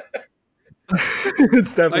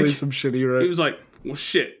 It's definitely Like, some shitty, right? He was like, well,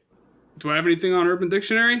 shit. Do I have anything on Urban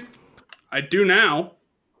Dictionary? I do now.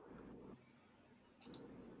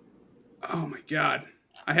 Oh my god.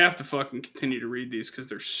 I have to fucking continue to read these because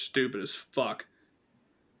they're stupid as fuck.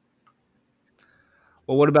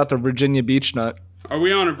 Well, what about the Virginia beach nut? Are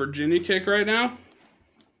we on a Virginia kick right now?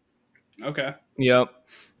 Okay. Yep.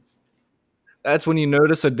 That's when you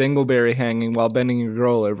notice a dingleberry hanging while bending your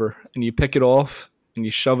girl over, and you pick it off and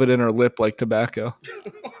you shove it in her lip like tobacco.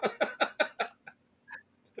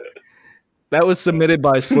 That was submitted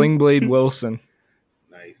by Slingblade Wilson.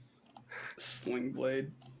 Nice. Sling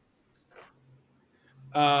Blade.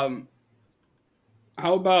 How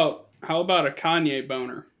about a Kanye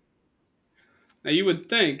boner? Now you would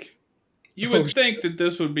think that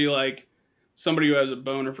this would be like somebody who has a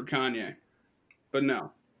boner for Kanye, but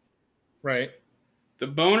no. Right. The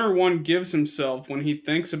boner one gives himself when he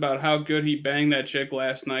thinks about how good he banged that chick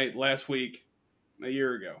last week, a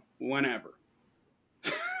year ago, whenever.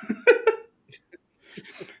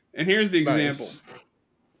 And here's the example. Nice.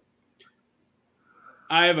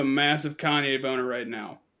 I have a massive Kanye boner right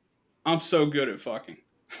now. I'm so good at fucking.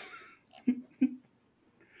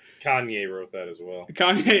 Kanye wrote that as well.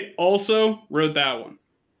 Kanye also wrote that one.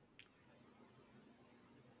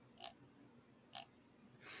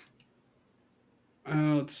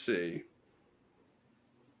 Let's see.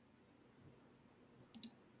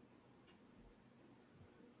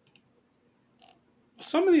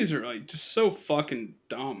 Some of these are like just so fucking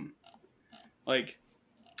dumb. Like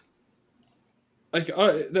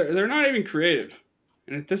they're not even creative,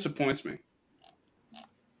 and it disappoints me.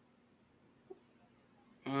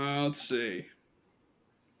 Let's see.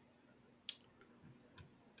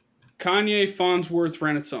 Kanye Farnsworth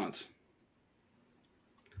Renaissance.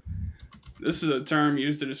 This is a term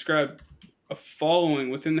used to describe a following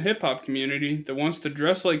within the hip-hop community that wants to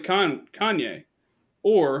dress like Kanye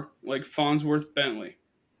or like Farnsworth Bentley.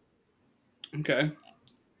 Okay.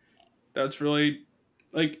 That's really,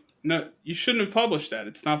 like, no, you shouldn't have published that.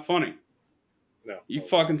 It's not funny. No. You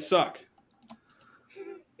fucking suck.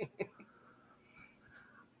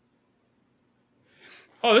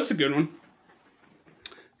 Oh, this is a good one.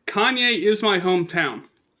 Kanye is my hometown.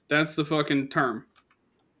 That's the fucking term.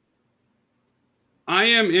 I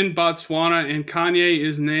am in Botswana, and Kanye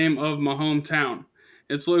is name of my hometown.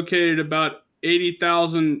 It's located about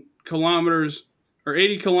 80,000 kilometers or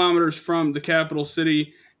 80 kilometers from the capital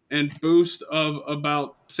city and boasts of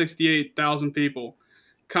about 68,000 people.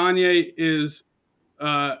 Kanye is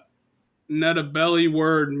Netabeli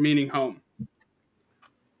word meaning home.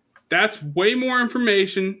 That's way more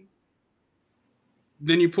information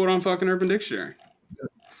than you put on fucking Urban Dictionary.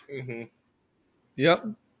 Mm-hmm. Yep.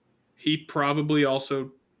 He probably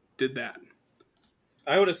also did that.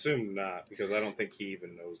 I would assume not, because I don't think he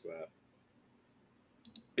even knows that.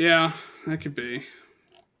 Yeah, that could be.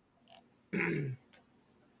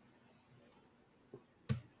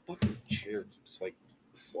 Fucking chair keeps like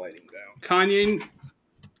sliding down. Kanye.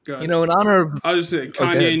 You know, in honor of I'll just say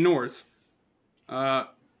Kanye North.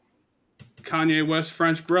 Kanye West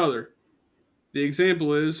French brother. The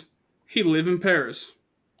example is he lived in Paris.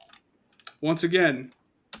 Once again,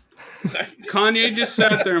 Kanye just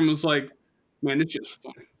sat there and was like, man, it's just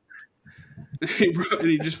funny. And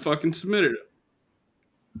he just fucking submitted it.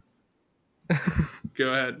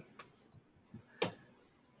 Go ahead.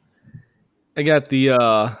 I got the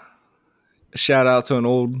shout out to an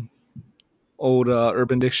old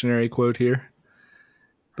Urban Dictionary quote here.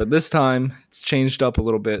 but this time it's changed up a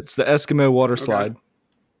little bit. It's the Eskimo water Okay. slide.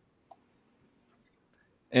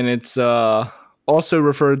 And it's also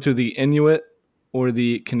referred to the Inuit or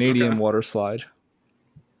the Canadian Okay. water slide.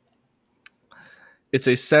 It's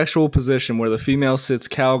a sexual position where the female sits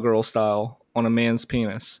cowgirl style on a man's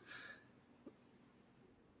penis.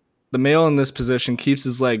 The male in this position keeps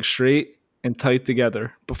his legs straight and tight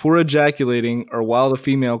together. Before ejaculating or while the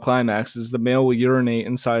female climaxes, the male will urinate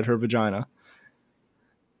inside her vagina.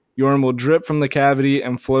 Urine will drip from the cavity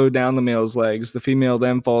and flow down the male's legs. The female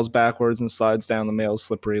then falls backwards and slides down the male's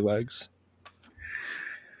slippery legs.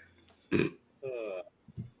 That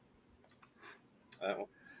one.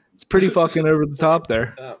 It's pretty fucking over the top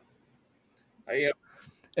there.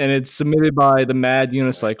 And it's submitted by the Mad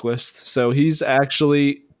Unicyclist. So he's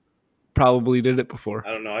actually probably did it before.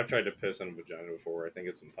 I don't know. I've tried to piss in a vagina before. I think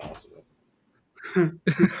it's impossible.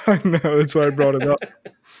 I know, that's why I brought it up.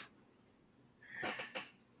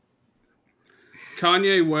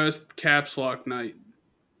 Kanye West caps lock night.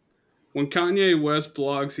 When Kanye West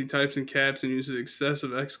blogs, he types in caps and uses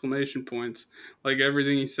excessive exclamation points, like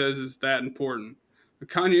everything he says is that important. A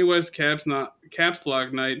Kanye West caps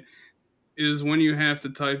lock night is when you have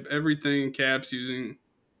to type everything in caps using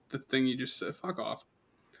the thing you just said. Fuck off.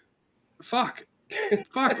 Fuck.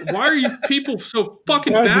 Fuck. Why are you people so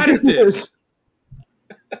fucking bad at this?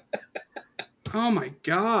 Oh my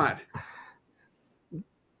god.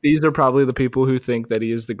 These are probably the people who think that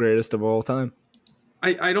he is the greatest of all time.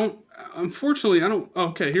 I don't, unfortunately, I don't.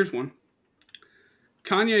 Okay, here's one.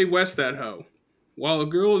 Kanye West that hoe. While a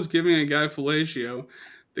girl is giving a guy fellatio,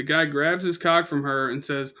 the guy grabs his cock from her and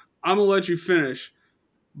says, I'm gonna let you finish,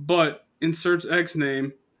 but inserts X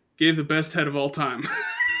name, gave the best head of all time.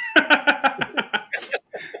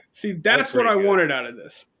 See, that's what I wanted out of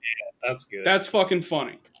this. Yeah, that's good. That's fucking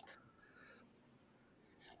funny.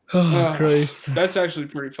 Oh, Christ. That's actually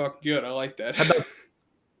pretty fucking good. I like that. How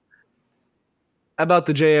about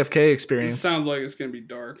the JFK experience? It sounds like it's going to be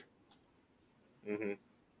dark. Mm-hmm.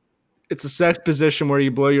 It's a sex position where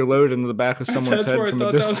you blow your load into the back of someone's head from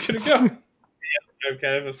a distance. That's where I thought that was going to go. Yeah, I've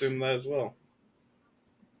kind of assumed that as well.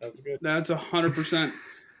 That's good. That's 100%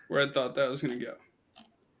 where I thought that was going to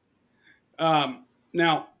go.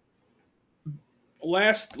 Now,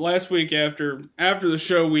 last week after the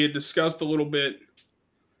show, we had discussed a little bit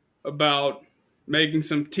about making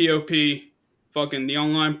some TOP, fucking the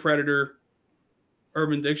online predator,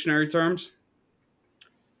 Urban Dictionary terms.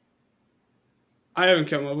 I haven't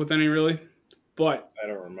come up with any really, but I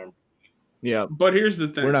don't remember. Yeah, but here's the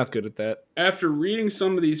thing: we're not good at that. After reading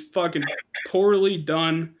some of these fucking poorly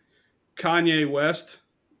done Kanye West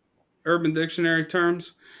Urban Dictionary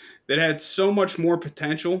terms that had so much more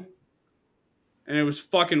potential, and it was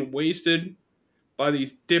fucking wasted by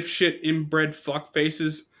these dipshit inbred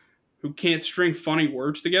fuckfaces who can't string funny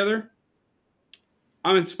words together,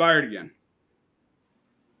 I'm inspired again.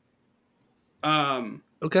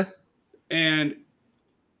 Okay. And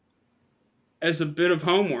as a bit of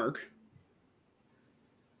homework,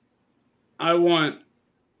 I want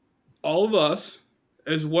all of us,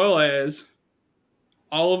 as well as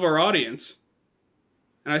all of our audience,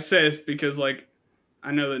 and I say this because, like,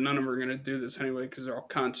 I know that none of them are going to do this anyway because they're all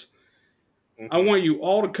cunts. I want you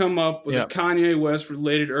all to come up with a Kanye West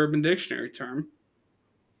related Urban Dictionary term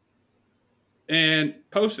and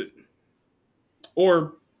post it.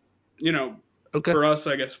 Or, you know, for us,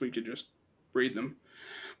 I guess we could just read them.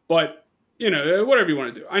 But, you know, whatever you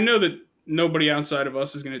want to do. I know that nobody outside of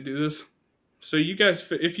us is going to do this. So you guys,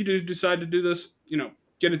 if you do decide to do this, you know,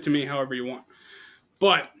 get it to me however you want.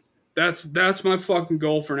 But that's my fucking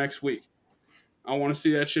goal for next week. I want to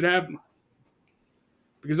see that shit happen.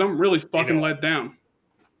 Because I'm really fucking let down.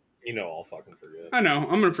 You know I'll fucking forget. I know.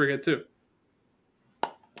 I'm going to forget too.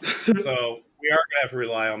 So we are going to have to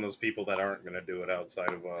rely on those people that aren't going to do it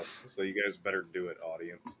outside of us. So you guys better do it,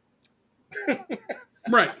 audience.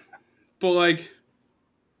 Right. But, like,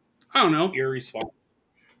 I don't know. You're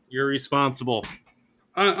responsible.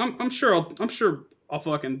 I'm sure I'll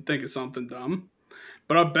fucking think of something dumb.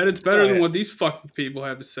 But I bet it's better than what these fucking people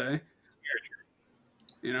have to say.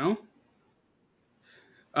 You know?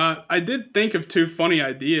 I did think of 2 funny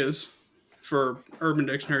ideas for Urban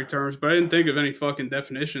Dictionary terms, but I didn't think of any fucking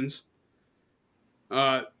definitions.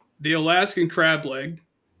 The Alaskan crab leg.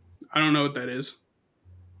 I don't know what that is.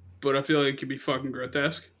 But I feel like it could be fucking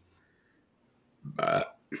grotesque.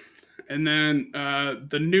 And then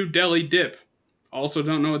the New Delhi dip. Also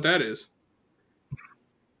don't know what that is.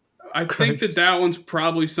 I think that one's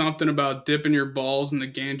probably something about dipping your balls in the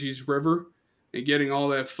Ganges River and getting all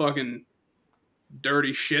that fucking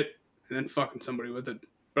dirty shit and then fucking somebody with it.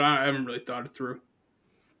 But I haven't really thought it through.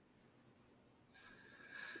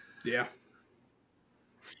 Yeah.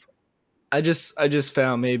 I just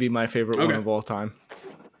found maybe my favorite one Okay. of all time.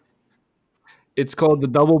 It's called the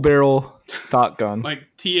double barrel thought gun. Like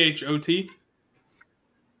THOT.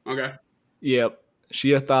 Okay. Yep.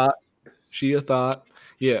 She a thought. She a thought.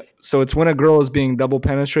 Yeah. So it's when a girl is being double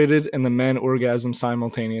penetrated and the men orgasm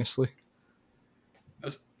simultaneously.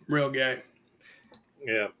 That's real gay.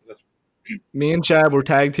 Yeah, that's Me and Chad were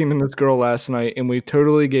tag teaming this girl last night, and we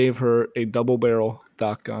totally gave her a double barrel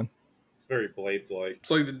thought gun. it's very Blades like. It's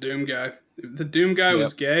like the Doom guy. If the Doom guy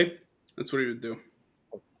was gay, that's what he would do.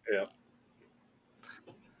 Yeah.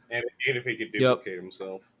 And if he could duplicate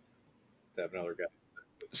himself, to have another guy.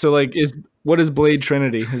 So like, what is Blade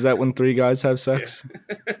Trinity? Is that when 3 guys have sex?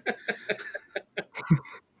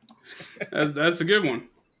 That's a good one.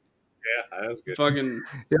 Yeah, that was good. Fucking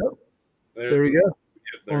Yep. There we go.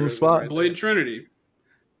 There On the is spot. one right Blade there. Trinity.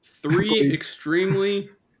 3 Blade. extremely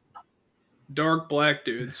dark black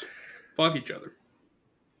dudes fuck each other.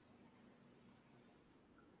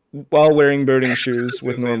 While wearing boating shoes I was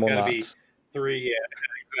with gonna say, it's normal gotta be knots. 3,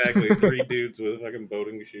 yeah, exactly. 3 dudes with fucking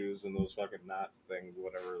boating shoes and those fucking knot things,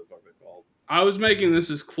 whatever the fuck they're called. I was making this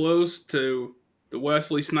as close to the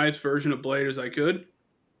Wesley Snipes version of Blade as I could,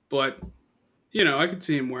 but you know, I could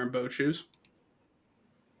see him wearing boat shoes.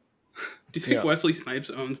 Do you think Yeah. Wesley Snipes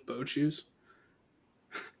owns boat shoes?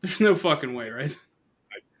 There's no fucking way, right?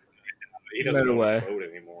 He doesn't No own way. a boat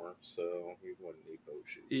anymore, so he wouldn't need boat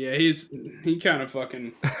shoes. Yeah, he kind of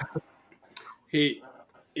fucking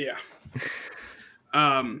yeah.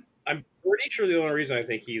 I'm pretty sure the only reason I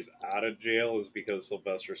think he's out of jail is because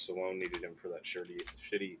Sylvester Stallone needed him for that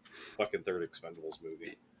shitty fucking third Expendables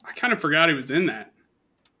movie. I kind of forgot he was in that.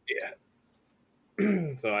 Yeah.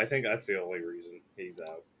 So I think that's the only reason he's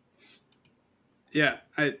out. Yeah,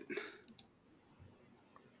 I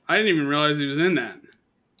didn't even realize he was in that.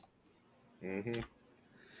 Mm-hmm.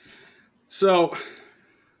 So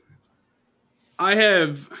I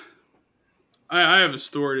have a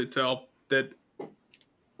story to tell that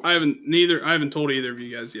I haven't told either of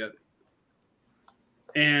you guys yet.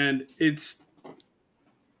 And it's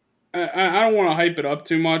I don't want to hype it up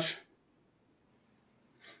too much,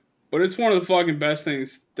 but it's one of the fucking best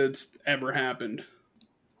things that's ever happened.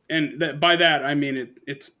 And that by that I mean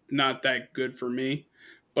it's not that good for me,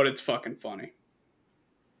 but it's fucking funny.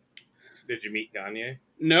 Did you meet Kanye?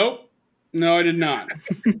 Nope. No, I did not.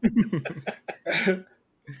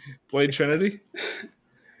 Blade Trinity?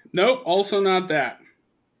 Nope, also not that.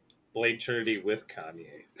 Blade Trinity with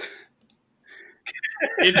Kanye.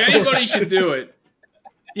 If anybody could do it,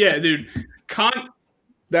 yeah, dude.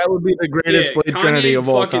 That would be the greatest Blade Kanye Trinity of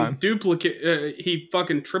all fucking time. he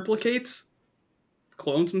fucking triplicates,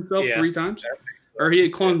 clones himself 3 times, So. or he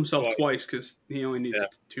cloned himself Well, twice because he only needs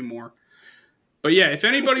 2 more. But yeah, if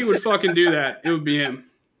anybody would fucking do that, it would be him.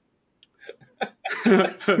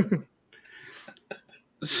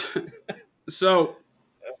 So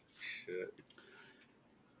shit.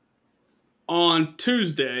 on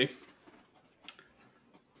Tuesday,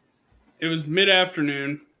 it was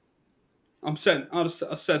mid-afternoon. I'll set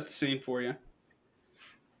the scene for you.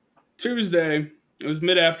 Tuesday, it was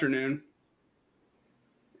mid-afternoon,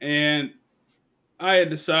 and I had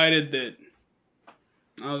decided that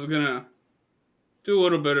I was gonna do a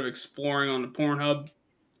little bit of exploring on the Pornhub.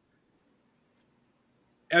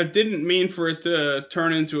 I didn't mean for it to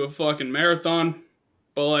turn into a fucking marathon,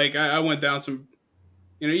 but like I went down some.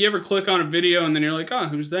 You know, you ever click on a video and then you're like, oh,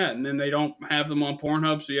 who's that? And then they don't have them on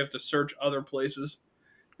Pornhub, so you have to search other places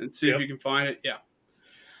and see if you can find it. Yeah.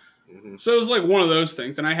 Mm-hmm. So it was like one of those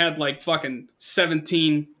things. And I had like fucking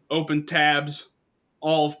 17 open tabs,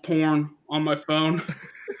 all of porn on my phone.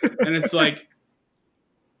 And it's like,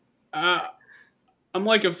 I'm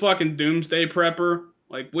like a fucking doomsday prepper.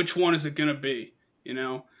 Like, which one is it going to be? You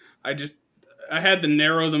know, I had to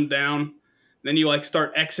narrow them down. Then you like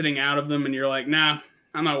start exiting out of them and you're like, nah,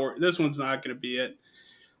 I'm not worried. This one's not going to be it.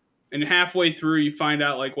 And halfway through, you find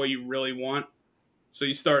out like what you really want. So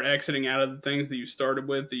you start exiting out of the things that you started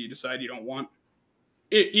with that you decide you don't want.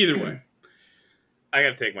 Either way. I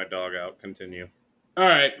gotta take my dog out. Continue. All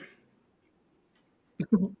right.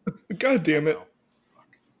 God damn it.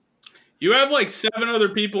 You have like 7 other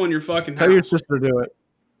people in your fucking Tell your house. sister to do it.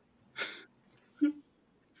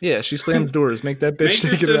 Yeah, she slams doors. Make that bitch Make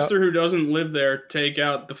your take it out. sister who doesn't live there take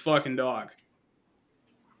out the fucking dog.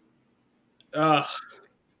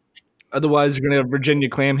 Otherwise, you're gonna have Virginia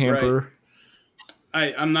clam hamper.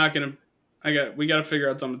 Right. I'm not gonna. We got to figure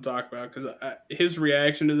out something to talk about because his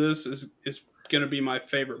reaction to this is gonna be my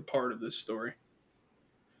favorite part of this story.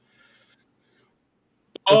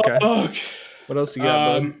 Okay. Oh, What else you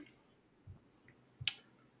got, bud?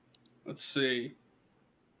 let's see.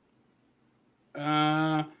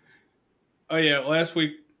 Oh yeah, last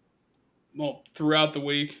week, well, throughout the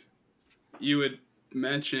week, you had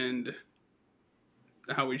mentioned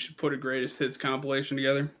how we should put a greatest hits compilation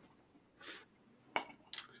together.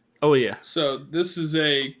 Oh yeah. So this is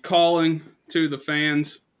a calling to the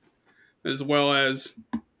fans, as well as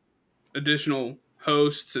additional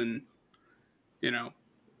hosts and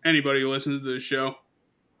anybody who listens to the show.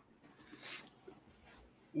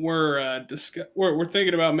 We're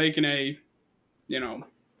thinking about making a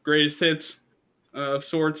greatest hits of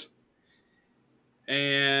sorts,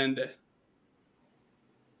 and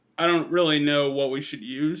I don't really know what we should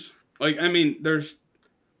use. Like, I mean, there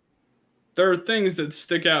are things that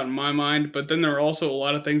stick out in my mind, but then there are also a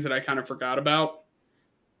lot of things that I kind of forgot about.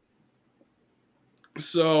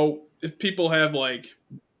 So if people have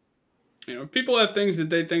people have things that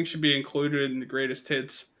they think should be included in the greatest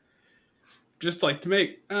hits, just like to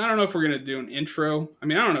make, I don't know if we're going to do an intro. I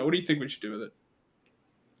mean, I don't know. What do you think we should do with it?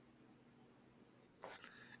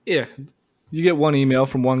 Yeah. You get one email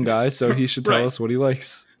from one guy, so he should tell Right. us what he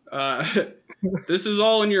likes. This is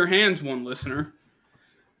all in your hands, one listener.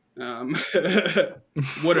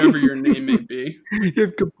 Whatever your name may be. You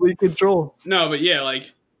have complete control. No, but yeah,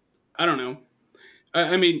 like, I don't know.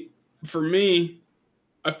 I mean, for me,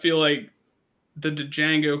 I feel like the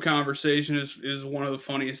Django conversation is one of the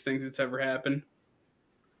funniest things that's ever happened.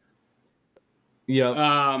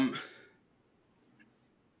 Yeah.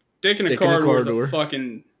 Dick in a car door is a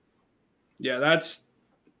fucking, yeah, that's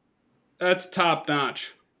top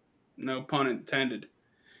notch. No pun intended.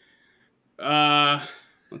 Let's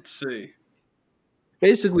see.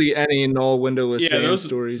 Basically, any Nall windowless van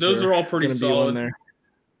stories. Those are all pretty solid. On there.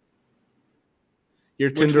 Your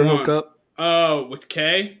Tinder hookup? Oh, with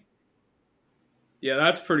K? Yeah,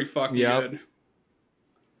 that's pretty fucking good.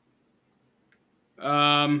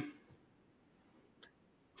 Falling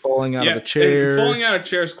out of a chair. Falling out of a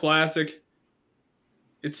chair is classic.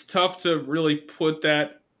 It's tough to really put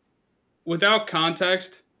that without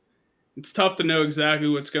context. It's tough to know exactly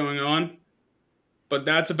what's going on, but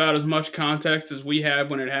that's about as much context as we had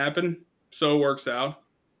when it happened, so it works out.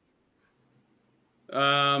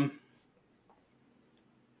 I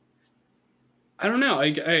don't know.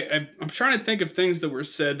 I'm trying to think of things that were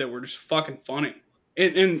said that were just fucking funny,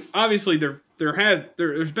 and obviously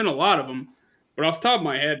there's been a lot of them, but off the top of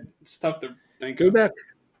my head, it's tough to think. Go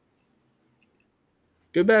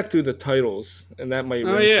back through the titles, and that might.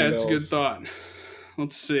 Oh yeah, it's a good thought.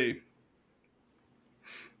 Let's see.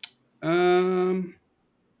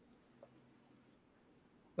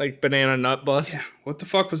 Like Banana Nut Bust. Yeah. What the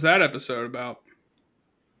fuck was that episode about?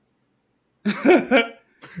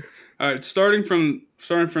 All right, starting from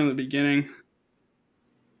the beginning.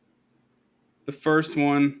 The first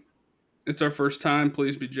one, it's our first time.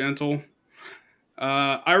 Please be gentle.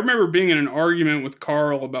 I remember being in an argument with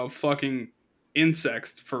Carl about fucking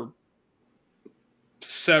insects for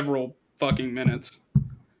several fucking minutes.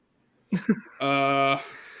 Let's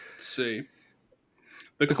see.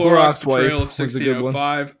 The Clorox Betrayal of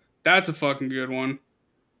 1605. That's a fucking good one.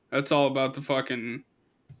 That's all about the fucking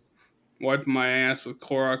wiping my ass with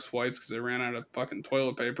Clorox wipes because I ran out of fucking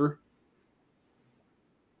toilet paper.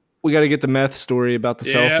 We got to get the meth story about the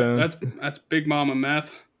cell phone. That's Big Mama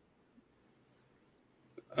Meth.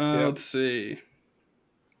 Let's see.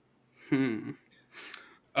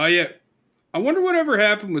 Oh yeah. I wonder whatever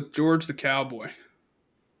happened with George the Cowboy.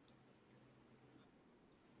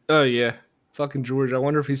 Oh yeah. Fucking George. I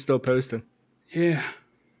wonder if he's still posting. Yeah.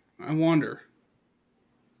 I wonder.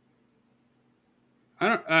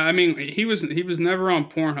 I mean, he was never on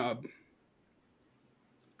Pornhub.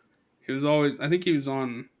 He was always, I think he was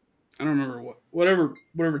on, I don't remember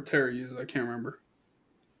whatever Terry uses, I can't remember.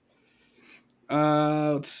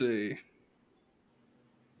 Let's see.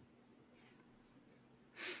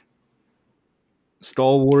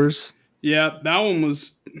 Star Wars. Yeah, that one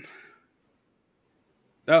was.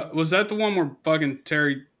 Was that the one where fucking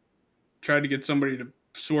Terry tried to get somebody to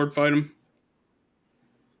sword fight him?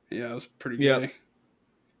 Yeah, it was pretty gay.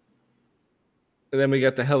 And then we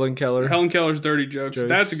got the Helen Keller's dirty jokes.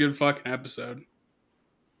 That's a good fucking episode.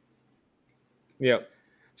 Yep.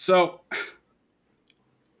 So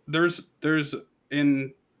there's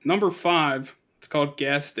in number 5, it's called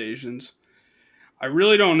gas stations. I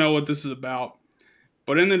really don't know what this is about,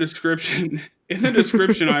 but in the description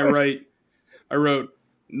I wrote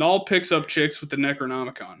Nall picks up chicks with the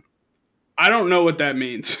Necronomicon. I don't know what that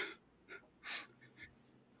means.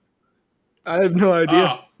 I have no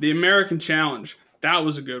idea. The American Challenge. That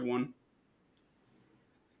was a good one.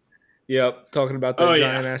 Yep, talking about that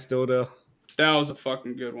giant ass dildo. That was a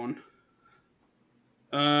fucking good one.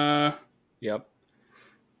 Yep.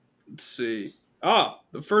 Let's see.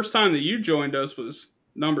 The first time that you joined us was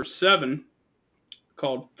number 7,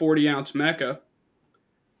 called 40 Ounce Mecca.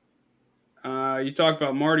 You talked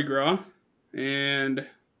about Mardi Gras, and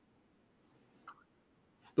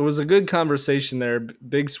There was a good conversation there.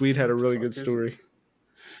 Big Sweet had a really good story.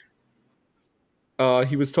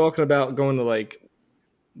 He was talking about going to like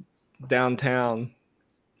downtown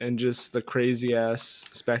and just the crazy ass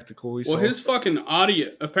spectacle he saw. Well, his fucking audio,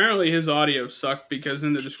 apparently his audio sucked because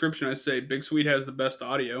in the description I say Big Sweet has the best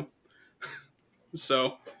audio.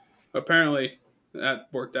 So apparently that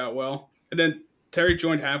worked out well. And then Terry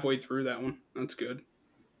joined halfway through that one. That's good.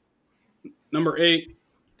 Number 8.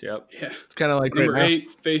 Yep. Yeah. It's kind of like Number right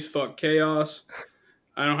 8, Face Fuck Chaos.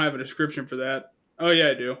 I don't have a description for that. Oh, yeah,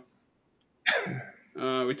 I do.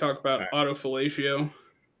 We talk about autofellatio.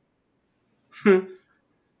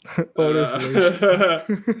 Wide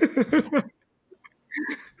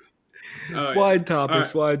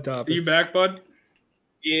topics, right. wide topics. Are you back, bud?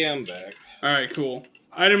 Yeah, I'm back. All right, cool.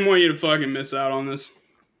 I didn't want you to fucking miss out on this.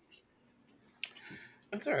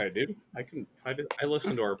 That's all right, dude. I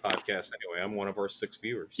listen to our podcast anyway. I'm one of our 6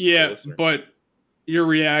 viewers. Yeah, but your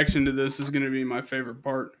reaction to this is going to be my favorite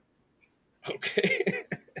part. Okay.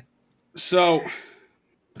 So,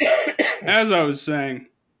 as I was saying,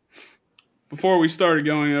 before we started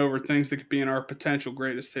going over things that could be in our potential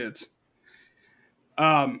greatest hits,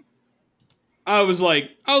 I was like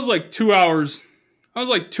 2 hours. I was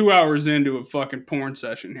like 2 hours into a fucking porn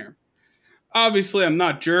session here. Obviously, I'm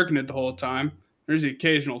not jerking it the whole time. There's the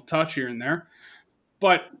occasional touch here and there.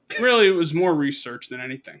 But really, it was more research than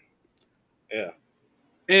anything. Yeah.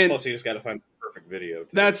 And plus, you just got to find the perfect video. Too.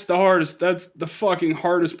 That's the hardest. That's the fucking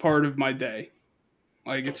hardest part of my day.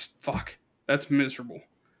 Like, that's miserable.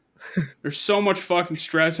 There's so much fucking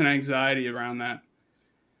stress and anxiety around that.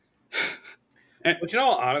 But you know,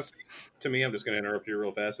 honestly, to me, I'm just going to interrupt you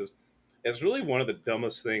real fast. It's really one of the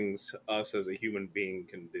dumbest things us as a human being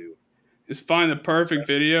can do. Is find the perfect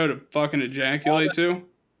video to fucking ejaculate to.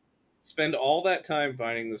 Spend all that time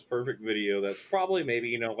finding this perfect video that's probably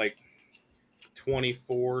maybe, like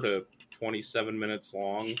 24 to 27 minutes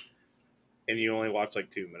long, and you only watch like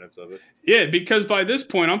 2 minutes of it. Yeah, because by this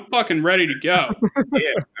point, I'm fucking ready to go.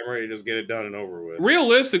 Yeah, I'm ready to just get it done and over with.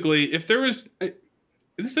 Realistically, if there was...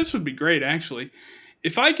 This would be great, actually.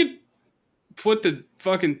 If I could put the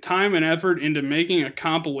fucking time and effort into making a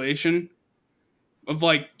compilation of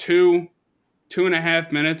like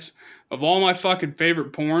 2.5 minutes of all my fucking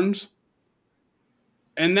favorite porns,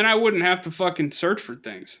 and then I wouldn't have to fucking search for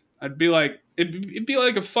things. I'd be like, it'd be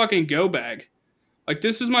like a fucking go bag. Like,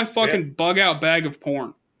 this is my fucking bug out bag of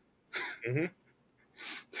porn. Mm-hmm.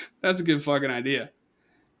 That's a good fucking idea.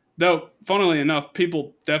 Though, funnily enough,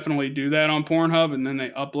 people definitely do that on Pornhub, and then they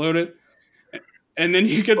upload it. And then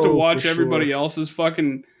you get to watch everybody else's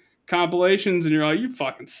fucking compilations, and you're like, you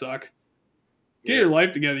fucking suck. Get your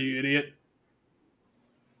life together, you idiot.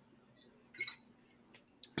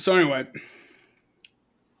 So anyway,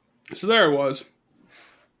 so there it was.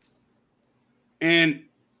 And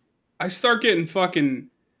I start getting fucking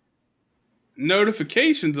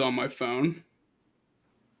notifications on my phone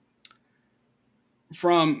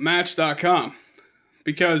from Match.com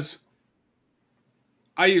because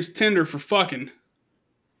I use Tinder for fucking.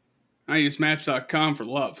 I use Match.com for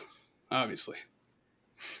love, obviously.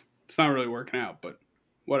 It's not really working out, but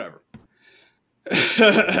whatever.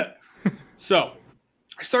 So,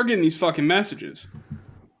 I start getting these fucking messages.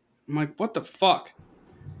 I'm like, what the fuck?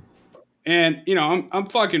 And, I'm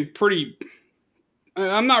fucking pretty...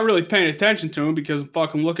 I'm not really paying attention to them because I'm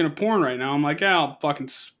fucking looking at porn right now. I'm like, I'll fucking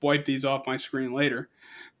swipe these off my screen later.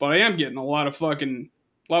 But I am getting a lot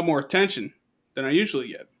more attention than I usually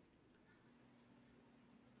get.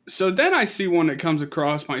 So then I see one that comes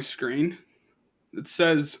across my screen that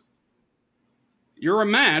says, you're a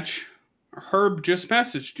match. Herb just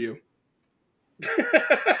messaged you.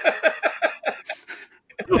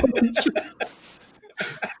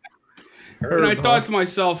 And I thought to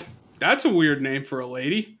myself, that's a weird name for a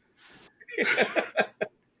lady.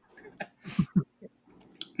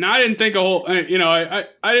 Now, I didn't think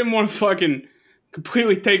I didn't want to fucking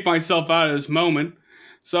completely take myself out of this moment.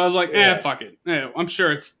 So I was like, fuck it. I'm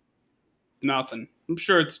sure it's nothing. I'm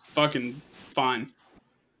sure it's fucking fine.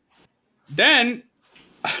 Then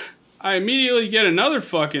I immediately get another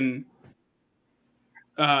fucking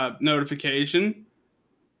notification.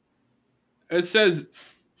 It says,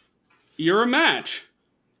 you're a match.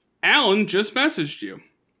 Alan just messaged you.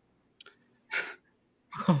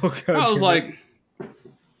 Oh, God, I was like,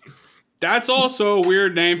 that's also a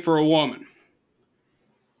weird name for a woman.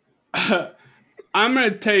 I'm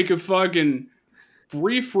going to take a fucking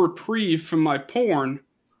brief reprieve from my porn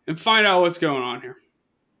and find out what's going on here.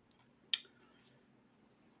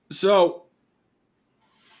 So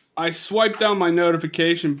I swipe down my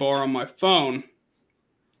notification bar on my phone,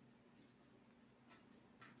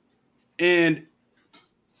 and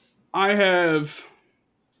I have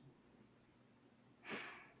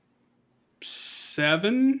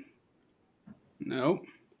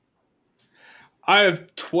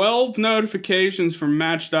 12 notifications from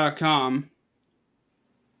Match.com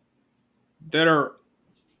that are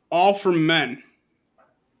all from men.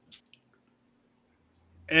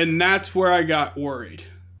 And that's where I got worried.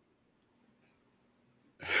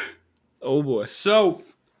 Oh boy. So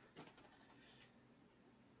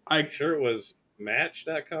I Sure it was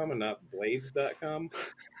Match.com and not Blades.com.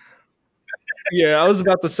 Yeah, I was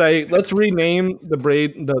about to say, let's rename the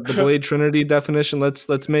Blade Trinity definition.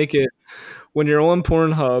 Let's make it when you're on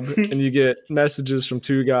Pornhub and you get messages from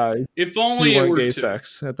two guys if who only it want were gay two.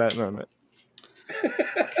 sex at that moment.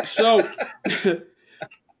 So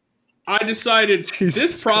I decided Jesus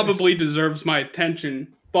this probably deserves my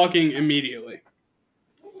attention fucking immediately.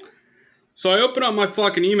 So I open up my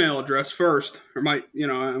fucking email address first, or my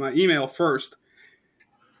email first,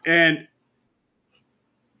 and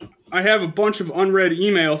I have a bunch of unread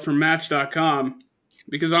emails from Match.com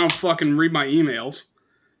because I don't fucking read my emails.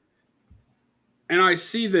 And I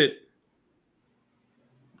see that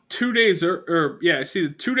 2 days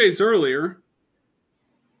earlier,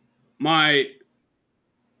 my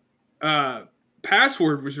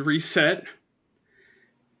password was reset,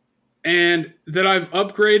 and that I've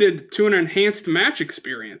upgraded to an enhanced match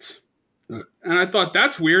experience. And I thought,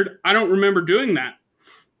 that's weird. I don't remember doing that.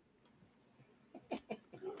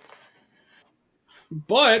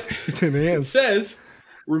 But it says,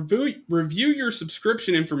 review your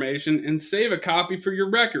subscription information and save a copy for your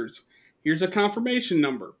records. Here's a confirmation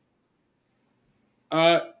number.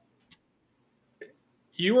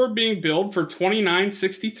 You are being billed for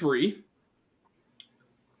 $29.63.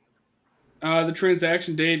 The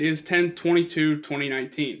transaction date is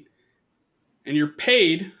 10/22/2019. And you're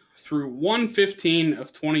paid through 1/15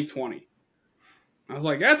 of 2020. I was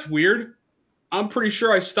like, that's weird. I'm pretty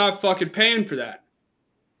sure I stopped fucking paying for that.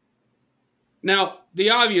 Now,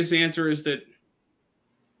 the obvious answer is that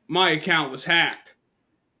my account was hacked.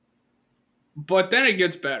 But then it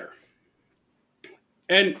gets better.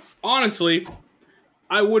 And honestly,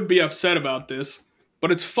 I would be upset about this,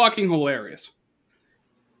 but it's fucking hilarious.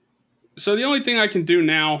 So the only thing I can do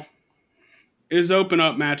now is open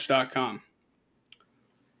up Match.com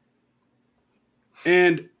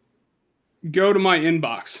and go to my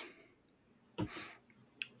inbox,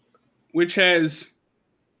 which has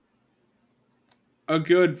a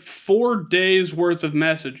good 4 days worth of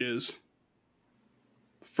messages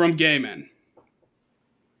from gay men.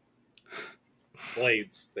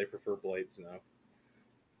 Blades. They prefer Blades now.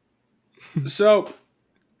 So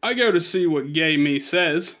I go to see what gay me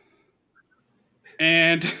says,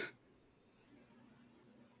 and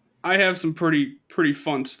I have some pretty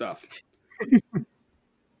fun stuff.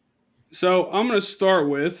 So I'm going to start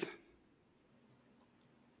with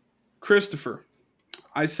Christopher.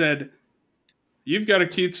 I said, "You've got a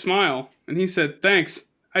cute smile." And he said, "Thanks.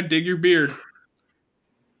 I dig your beard."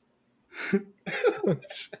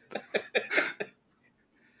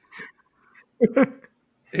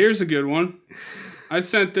 Here's a good one. I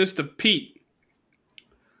sent this to Pete.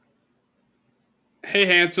 "Hey,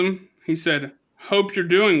 handsome." He said, "Hope you're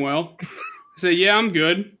doing well." I said, "Yeah, I'm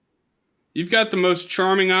good. You've got the most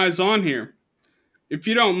charming eyes on here. If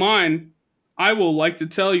you don't mind, I will like to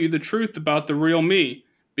tell you the truth about the real me,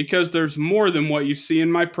 because there's more than what you see in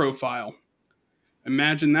my profile."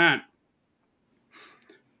 Imagine that.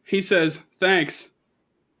 He says, "Thanks.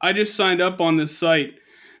 I just signed up on this site.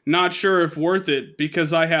 Not sure if worth it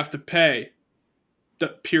because I have to pay.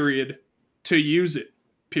 Period. To use it.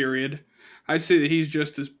 Period." I say that he's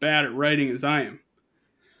just as bad at writing as I am.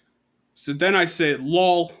 So then I say,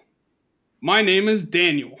 "Lol. My name is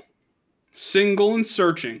Daniel. Single and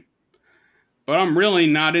searching. But I'm really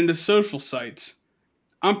not into social sites.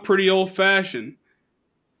 I'm pretty old-fashioned.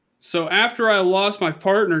 So after I lost my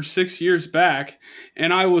partner 6 years back,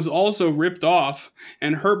 and I was also ripped off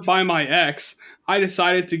and hurt by my ex, I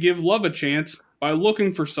decided to give love a chance by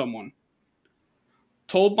looking for someone.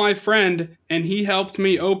 Told my friend, and he helped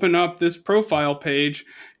me open up this profile page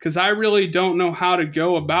because I really don't know how to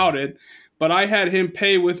go about it, but I had him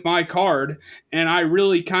pay with my card, and I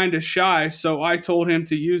really kind of shy, so I told him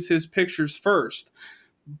to use his pictures first.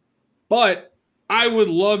 But I would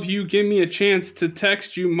love you give me a chance to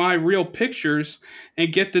text you my real pictures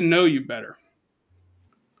and get to know you better."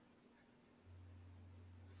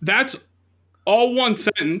 That's all one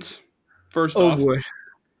sentence, first Oh off. boy.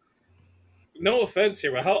 No offense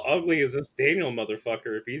here, but how ugly is this Daniel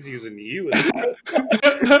motherfucker if he's using you as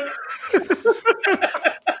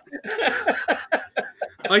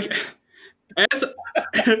Like, as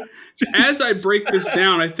as I break this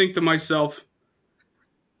down, I think to myself,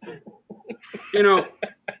 you know,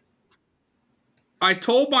 I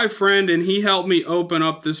told my friend and he helped me open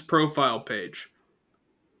up this profile page.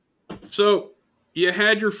 So you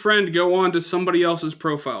had your friend go on to somebody else's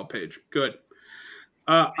profile page. Good.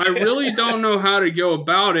 I really don't know how to go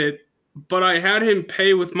about it, but I had him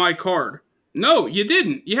pay with my card. No, you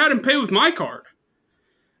didn't. You had him pay with my card.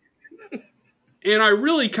 And I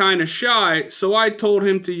really kind of shy, so I told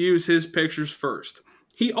him to use his pictures first.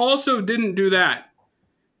 He also didn't do that.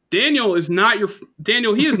 Daniel, he is not your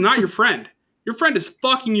friend. Your friend is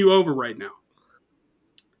fucking you over right now.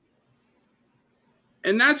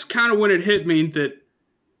 And that's kind of when it hit me that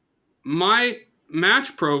my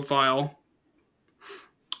match profile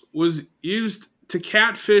was used to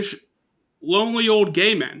catfish lonely old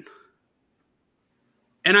gay men.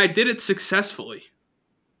 And I did it successfully.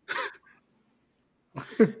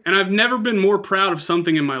 And I've never been more proud of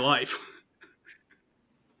something in my life.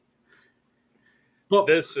 But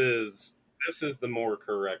this is the more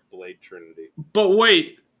correct Blade Trinity. But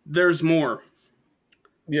wait, there's more.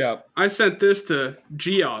 Yeah. I sent this to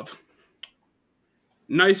Geov.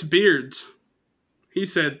 Nice beards. He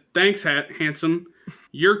said, thanks, handsome.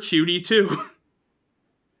 You're cutie too.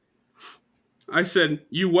 I said,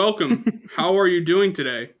 you welcome. How are you doing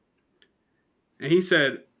today? And he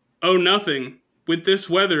said, oh, nothing. With this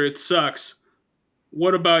weather, it sucks.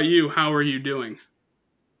 What about you? How are you doing?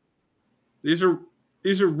 These are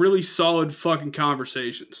really solid fucking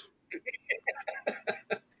conversations.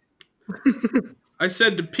 I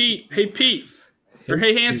said to Pete, hey, Pete. Or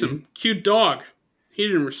hey, handsome, cute dog. He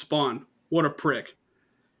didn't respond. What a prick.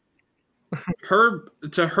 Herb,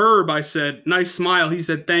 I said, nice smile. He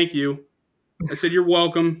said, thank you. I said, you're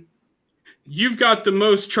welcome. You've got the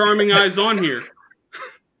most charming eyes on here.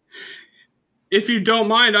 If you don't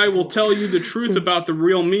mind, I will tell you the truth about the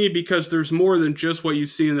real me because there's more than just what you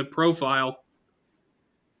see in the profile.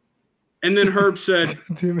 And then Herb said,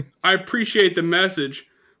 I appreciate the message,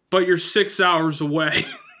 but you're 6 hours away.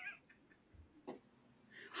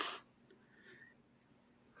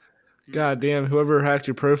 God damn, whoever hacked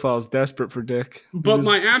your profile is desperate for dick. But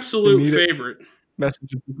my absolute favorite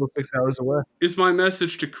message of people 6 hours away is my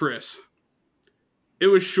message to Chris. It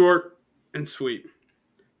was short and sweet.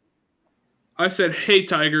 I said, hey,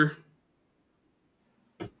 Tiger.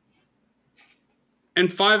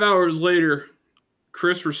 And 5 hours later,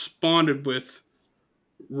 Chris responded with,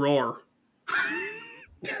 roar.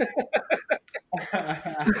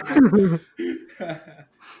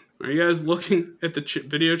 Are you guys looking at the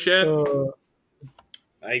video chat?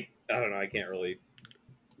 I don't know. I can't really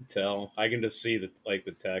tell. I can just see the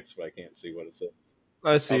text, but I can't see what it says.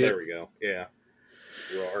 I see. There we go. Yeah.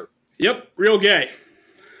 Roar. Yep, real gay.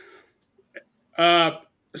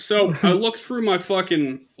 So I looked through my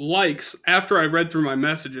fucking likes after I read through my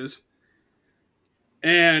messages,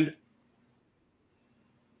 and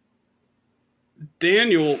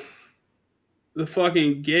Daniel, the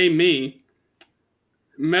fucking gay me,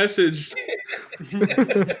 messaged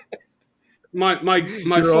my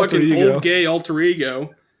fucking old gay alter ego,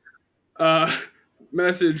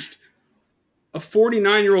 messaged a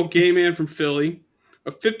 49-year-old gay man from Philly,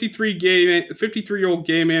 a 53-year-old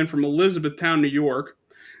gay man from Elizabethtown, New York,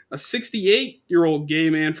 a 68-year-old gay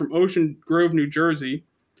man from Ocean Grove, New Jersey.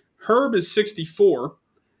 Herb is 64.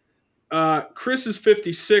 Chris is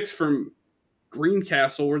 56 from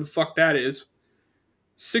Greencastle, where the fuck that is.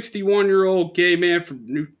 61-year-old gay man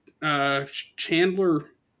from Chandler,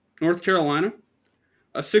 North Carolina.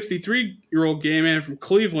 A 63-year-old gay man from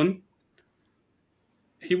Cleveland.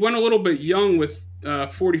 He went a little bit young with a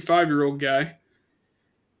 45-year-old guy.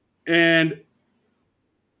 And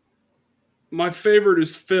my favorite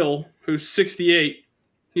is Phil, who's 68.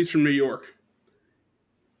 He's from New York.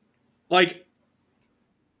 Like,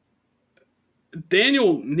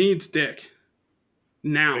 Daniel needs dick.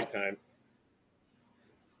 Now. Big time.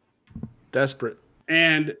 Desperate.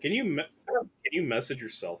 And can you message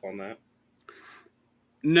yourself on that?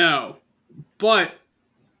 No. But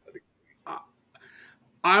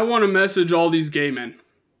I want to message all these gay men.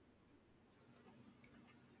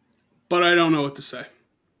 But I don't know what to say.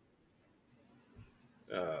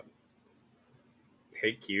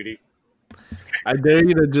 Hey, cutie. I dare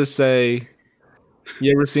you to just say,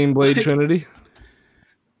 you ever seen Blade Trinity?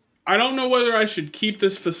 I don't know whether I should keep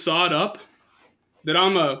this facade up, that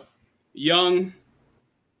I'm a young,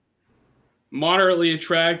 moderately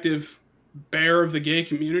attractive bear of the gay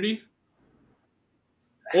community,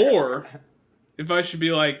 or if I should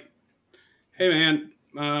be like, hey man,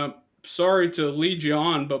 sorry to lead you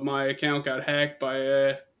on, but my account got hacked by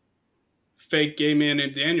a fake gay man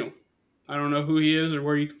named Daniel. I don't know who he is or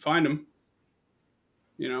where you can find him.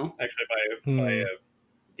 You know? Actually, by a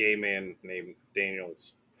gay man named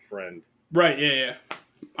Daniel's friend. Right, yeah.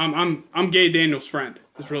 I'm gay Daniel's friend.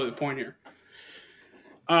 Is really the point here.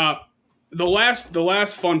 The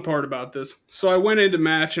last fun part about this. So I went into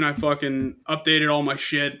match and I fucking updated all my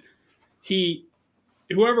shit.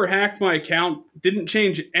 Whoever hacked my account didn't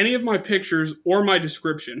change any of my pictures or my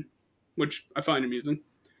description, which I find amusing.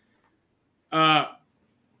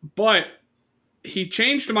 But he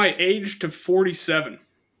changed my age to 47.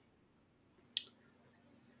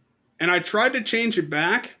 And I tried to change it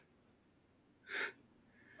back.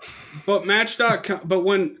 But Match.com, but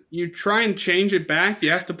when you try and change it back, you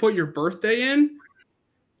have to put your birthday in.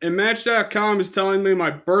 And Match.com is telling me my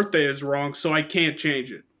birthday is wrong, so I can't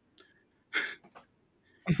change it.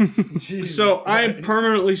 So I am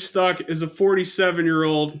permanently stuck as a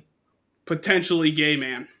 47-year-old, potentially gay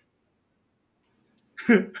man.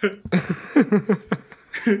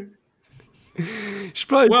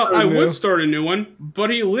 Well, I would start a new one, but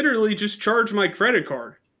he literally just charged my credit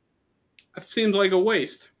card. That seems like a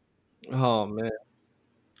waste. Oh man.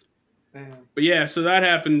 But yeah, so that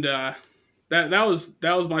happened. That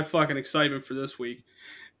was my fucking excitement for this week.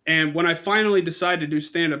 And when I finally decided to do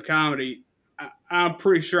stand-up comedy, I'm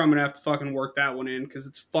pretty sure I'm gonna have to fucking work that one in because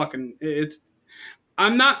it's.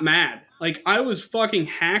 I'm not mad. Like, I was fucking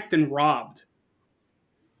hacked and robbed,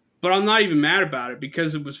 but I'm not even mad about it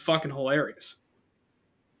because it was fucking hilarious.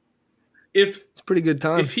 It's a pretty good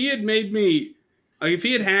time. If he had made me, like, if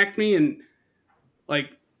he had hacked me and like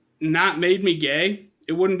not made me gay,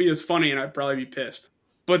 it wouldn't be as funny, and I'd probably be pissed.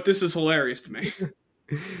 But this is hilarious to me.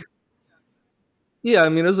 Yeah, I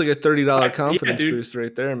mean, it was like a $30 confidence boost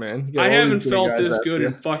right there, man. I haven't felt this good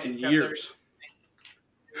in fucking years.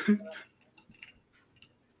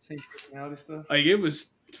 Same personality stuff. Like, it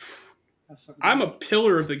was. I'm a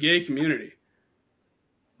pillar of the gay community.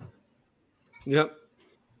 Yep.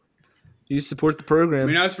 You support the program. I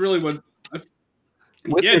mean, that's really what.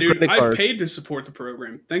 Yeah, dude, I paid to support the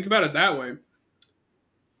program. Think about it that way.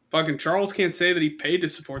 Fucking Charles can't say that he paid to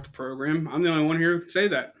support the program. I'm the only one here who can say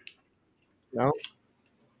that. No.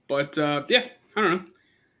 But, yeah, I don't know.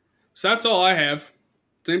 So that's all I have.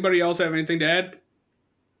 Does anybody else have anything to add?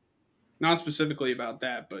 Not specifically about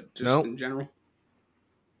that, but just in general.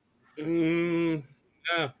 No.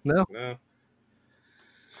 I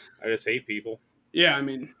just hate people. Yeah, I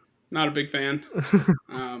mean, not a big fan.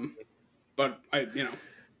 But I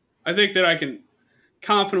think that I can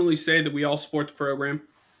confidently say that we all support the program.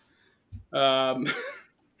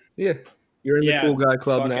 Yeah, you're in the cool guy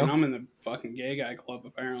club now. I'm in the fucking gay guy club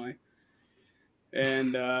apparently.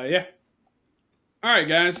 And yeah. All right,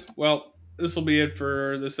 guys. Well, this will be it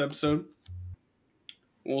for this episode.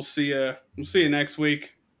 We'll see you. We'll see you next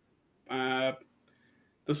week.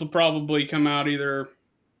 This will probably come out either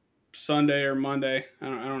Sunday or Monday. I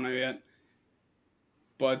don't know yet.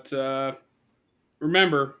 But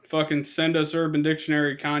remember, fucking send us Urban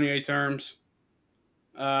Dictionary Kanye terms.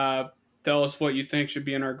 Tell us what you think should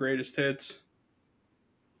be in our greatest hits.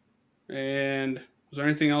 And was there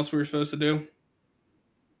anything else we were supposed to do?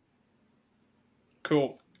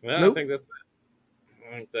 Cool. Well, nope. I think that's it.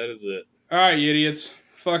 I think that is it. All right, you idiots.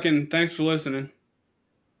 Fucking thanks for listening.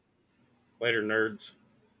 Later, nerds.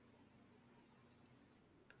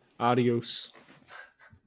 Adios.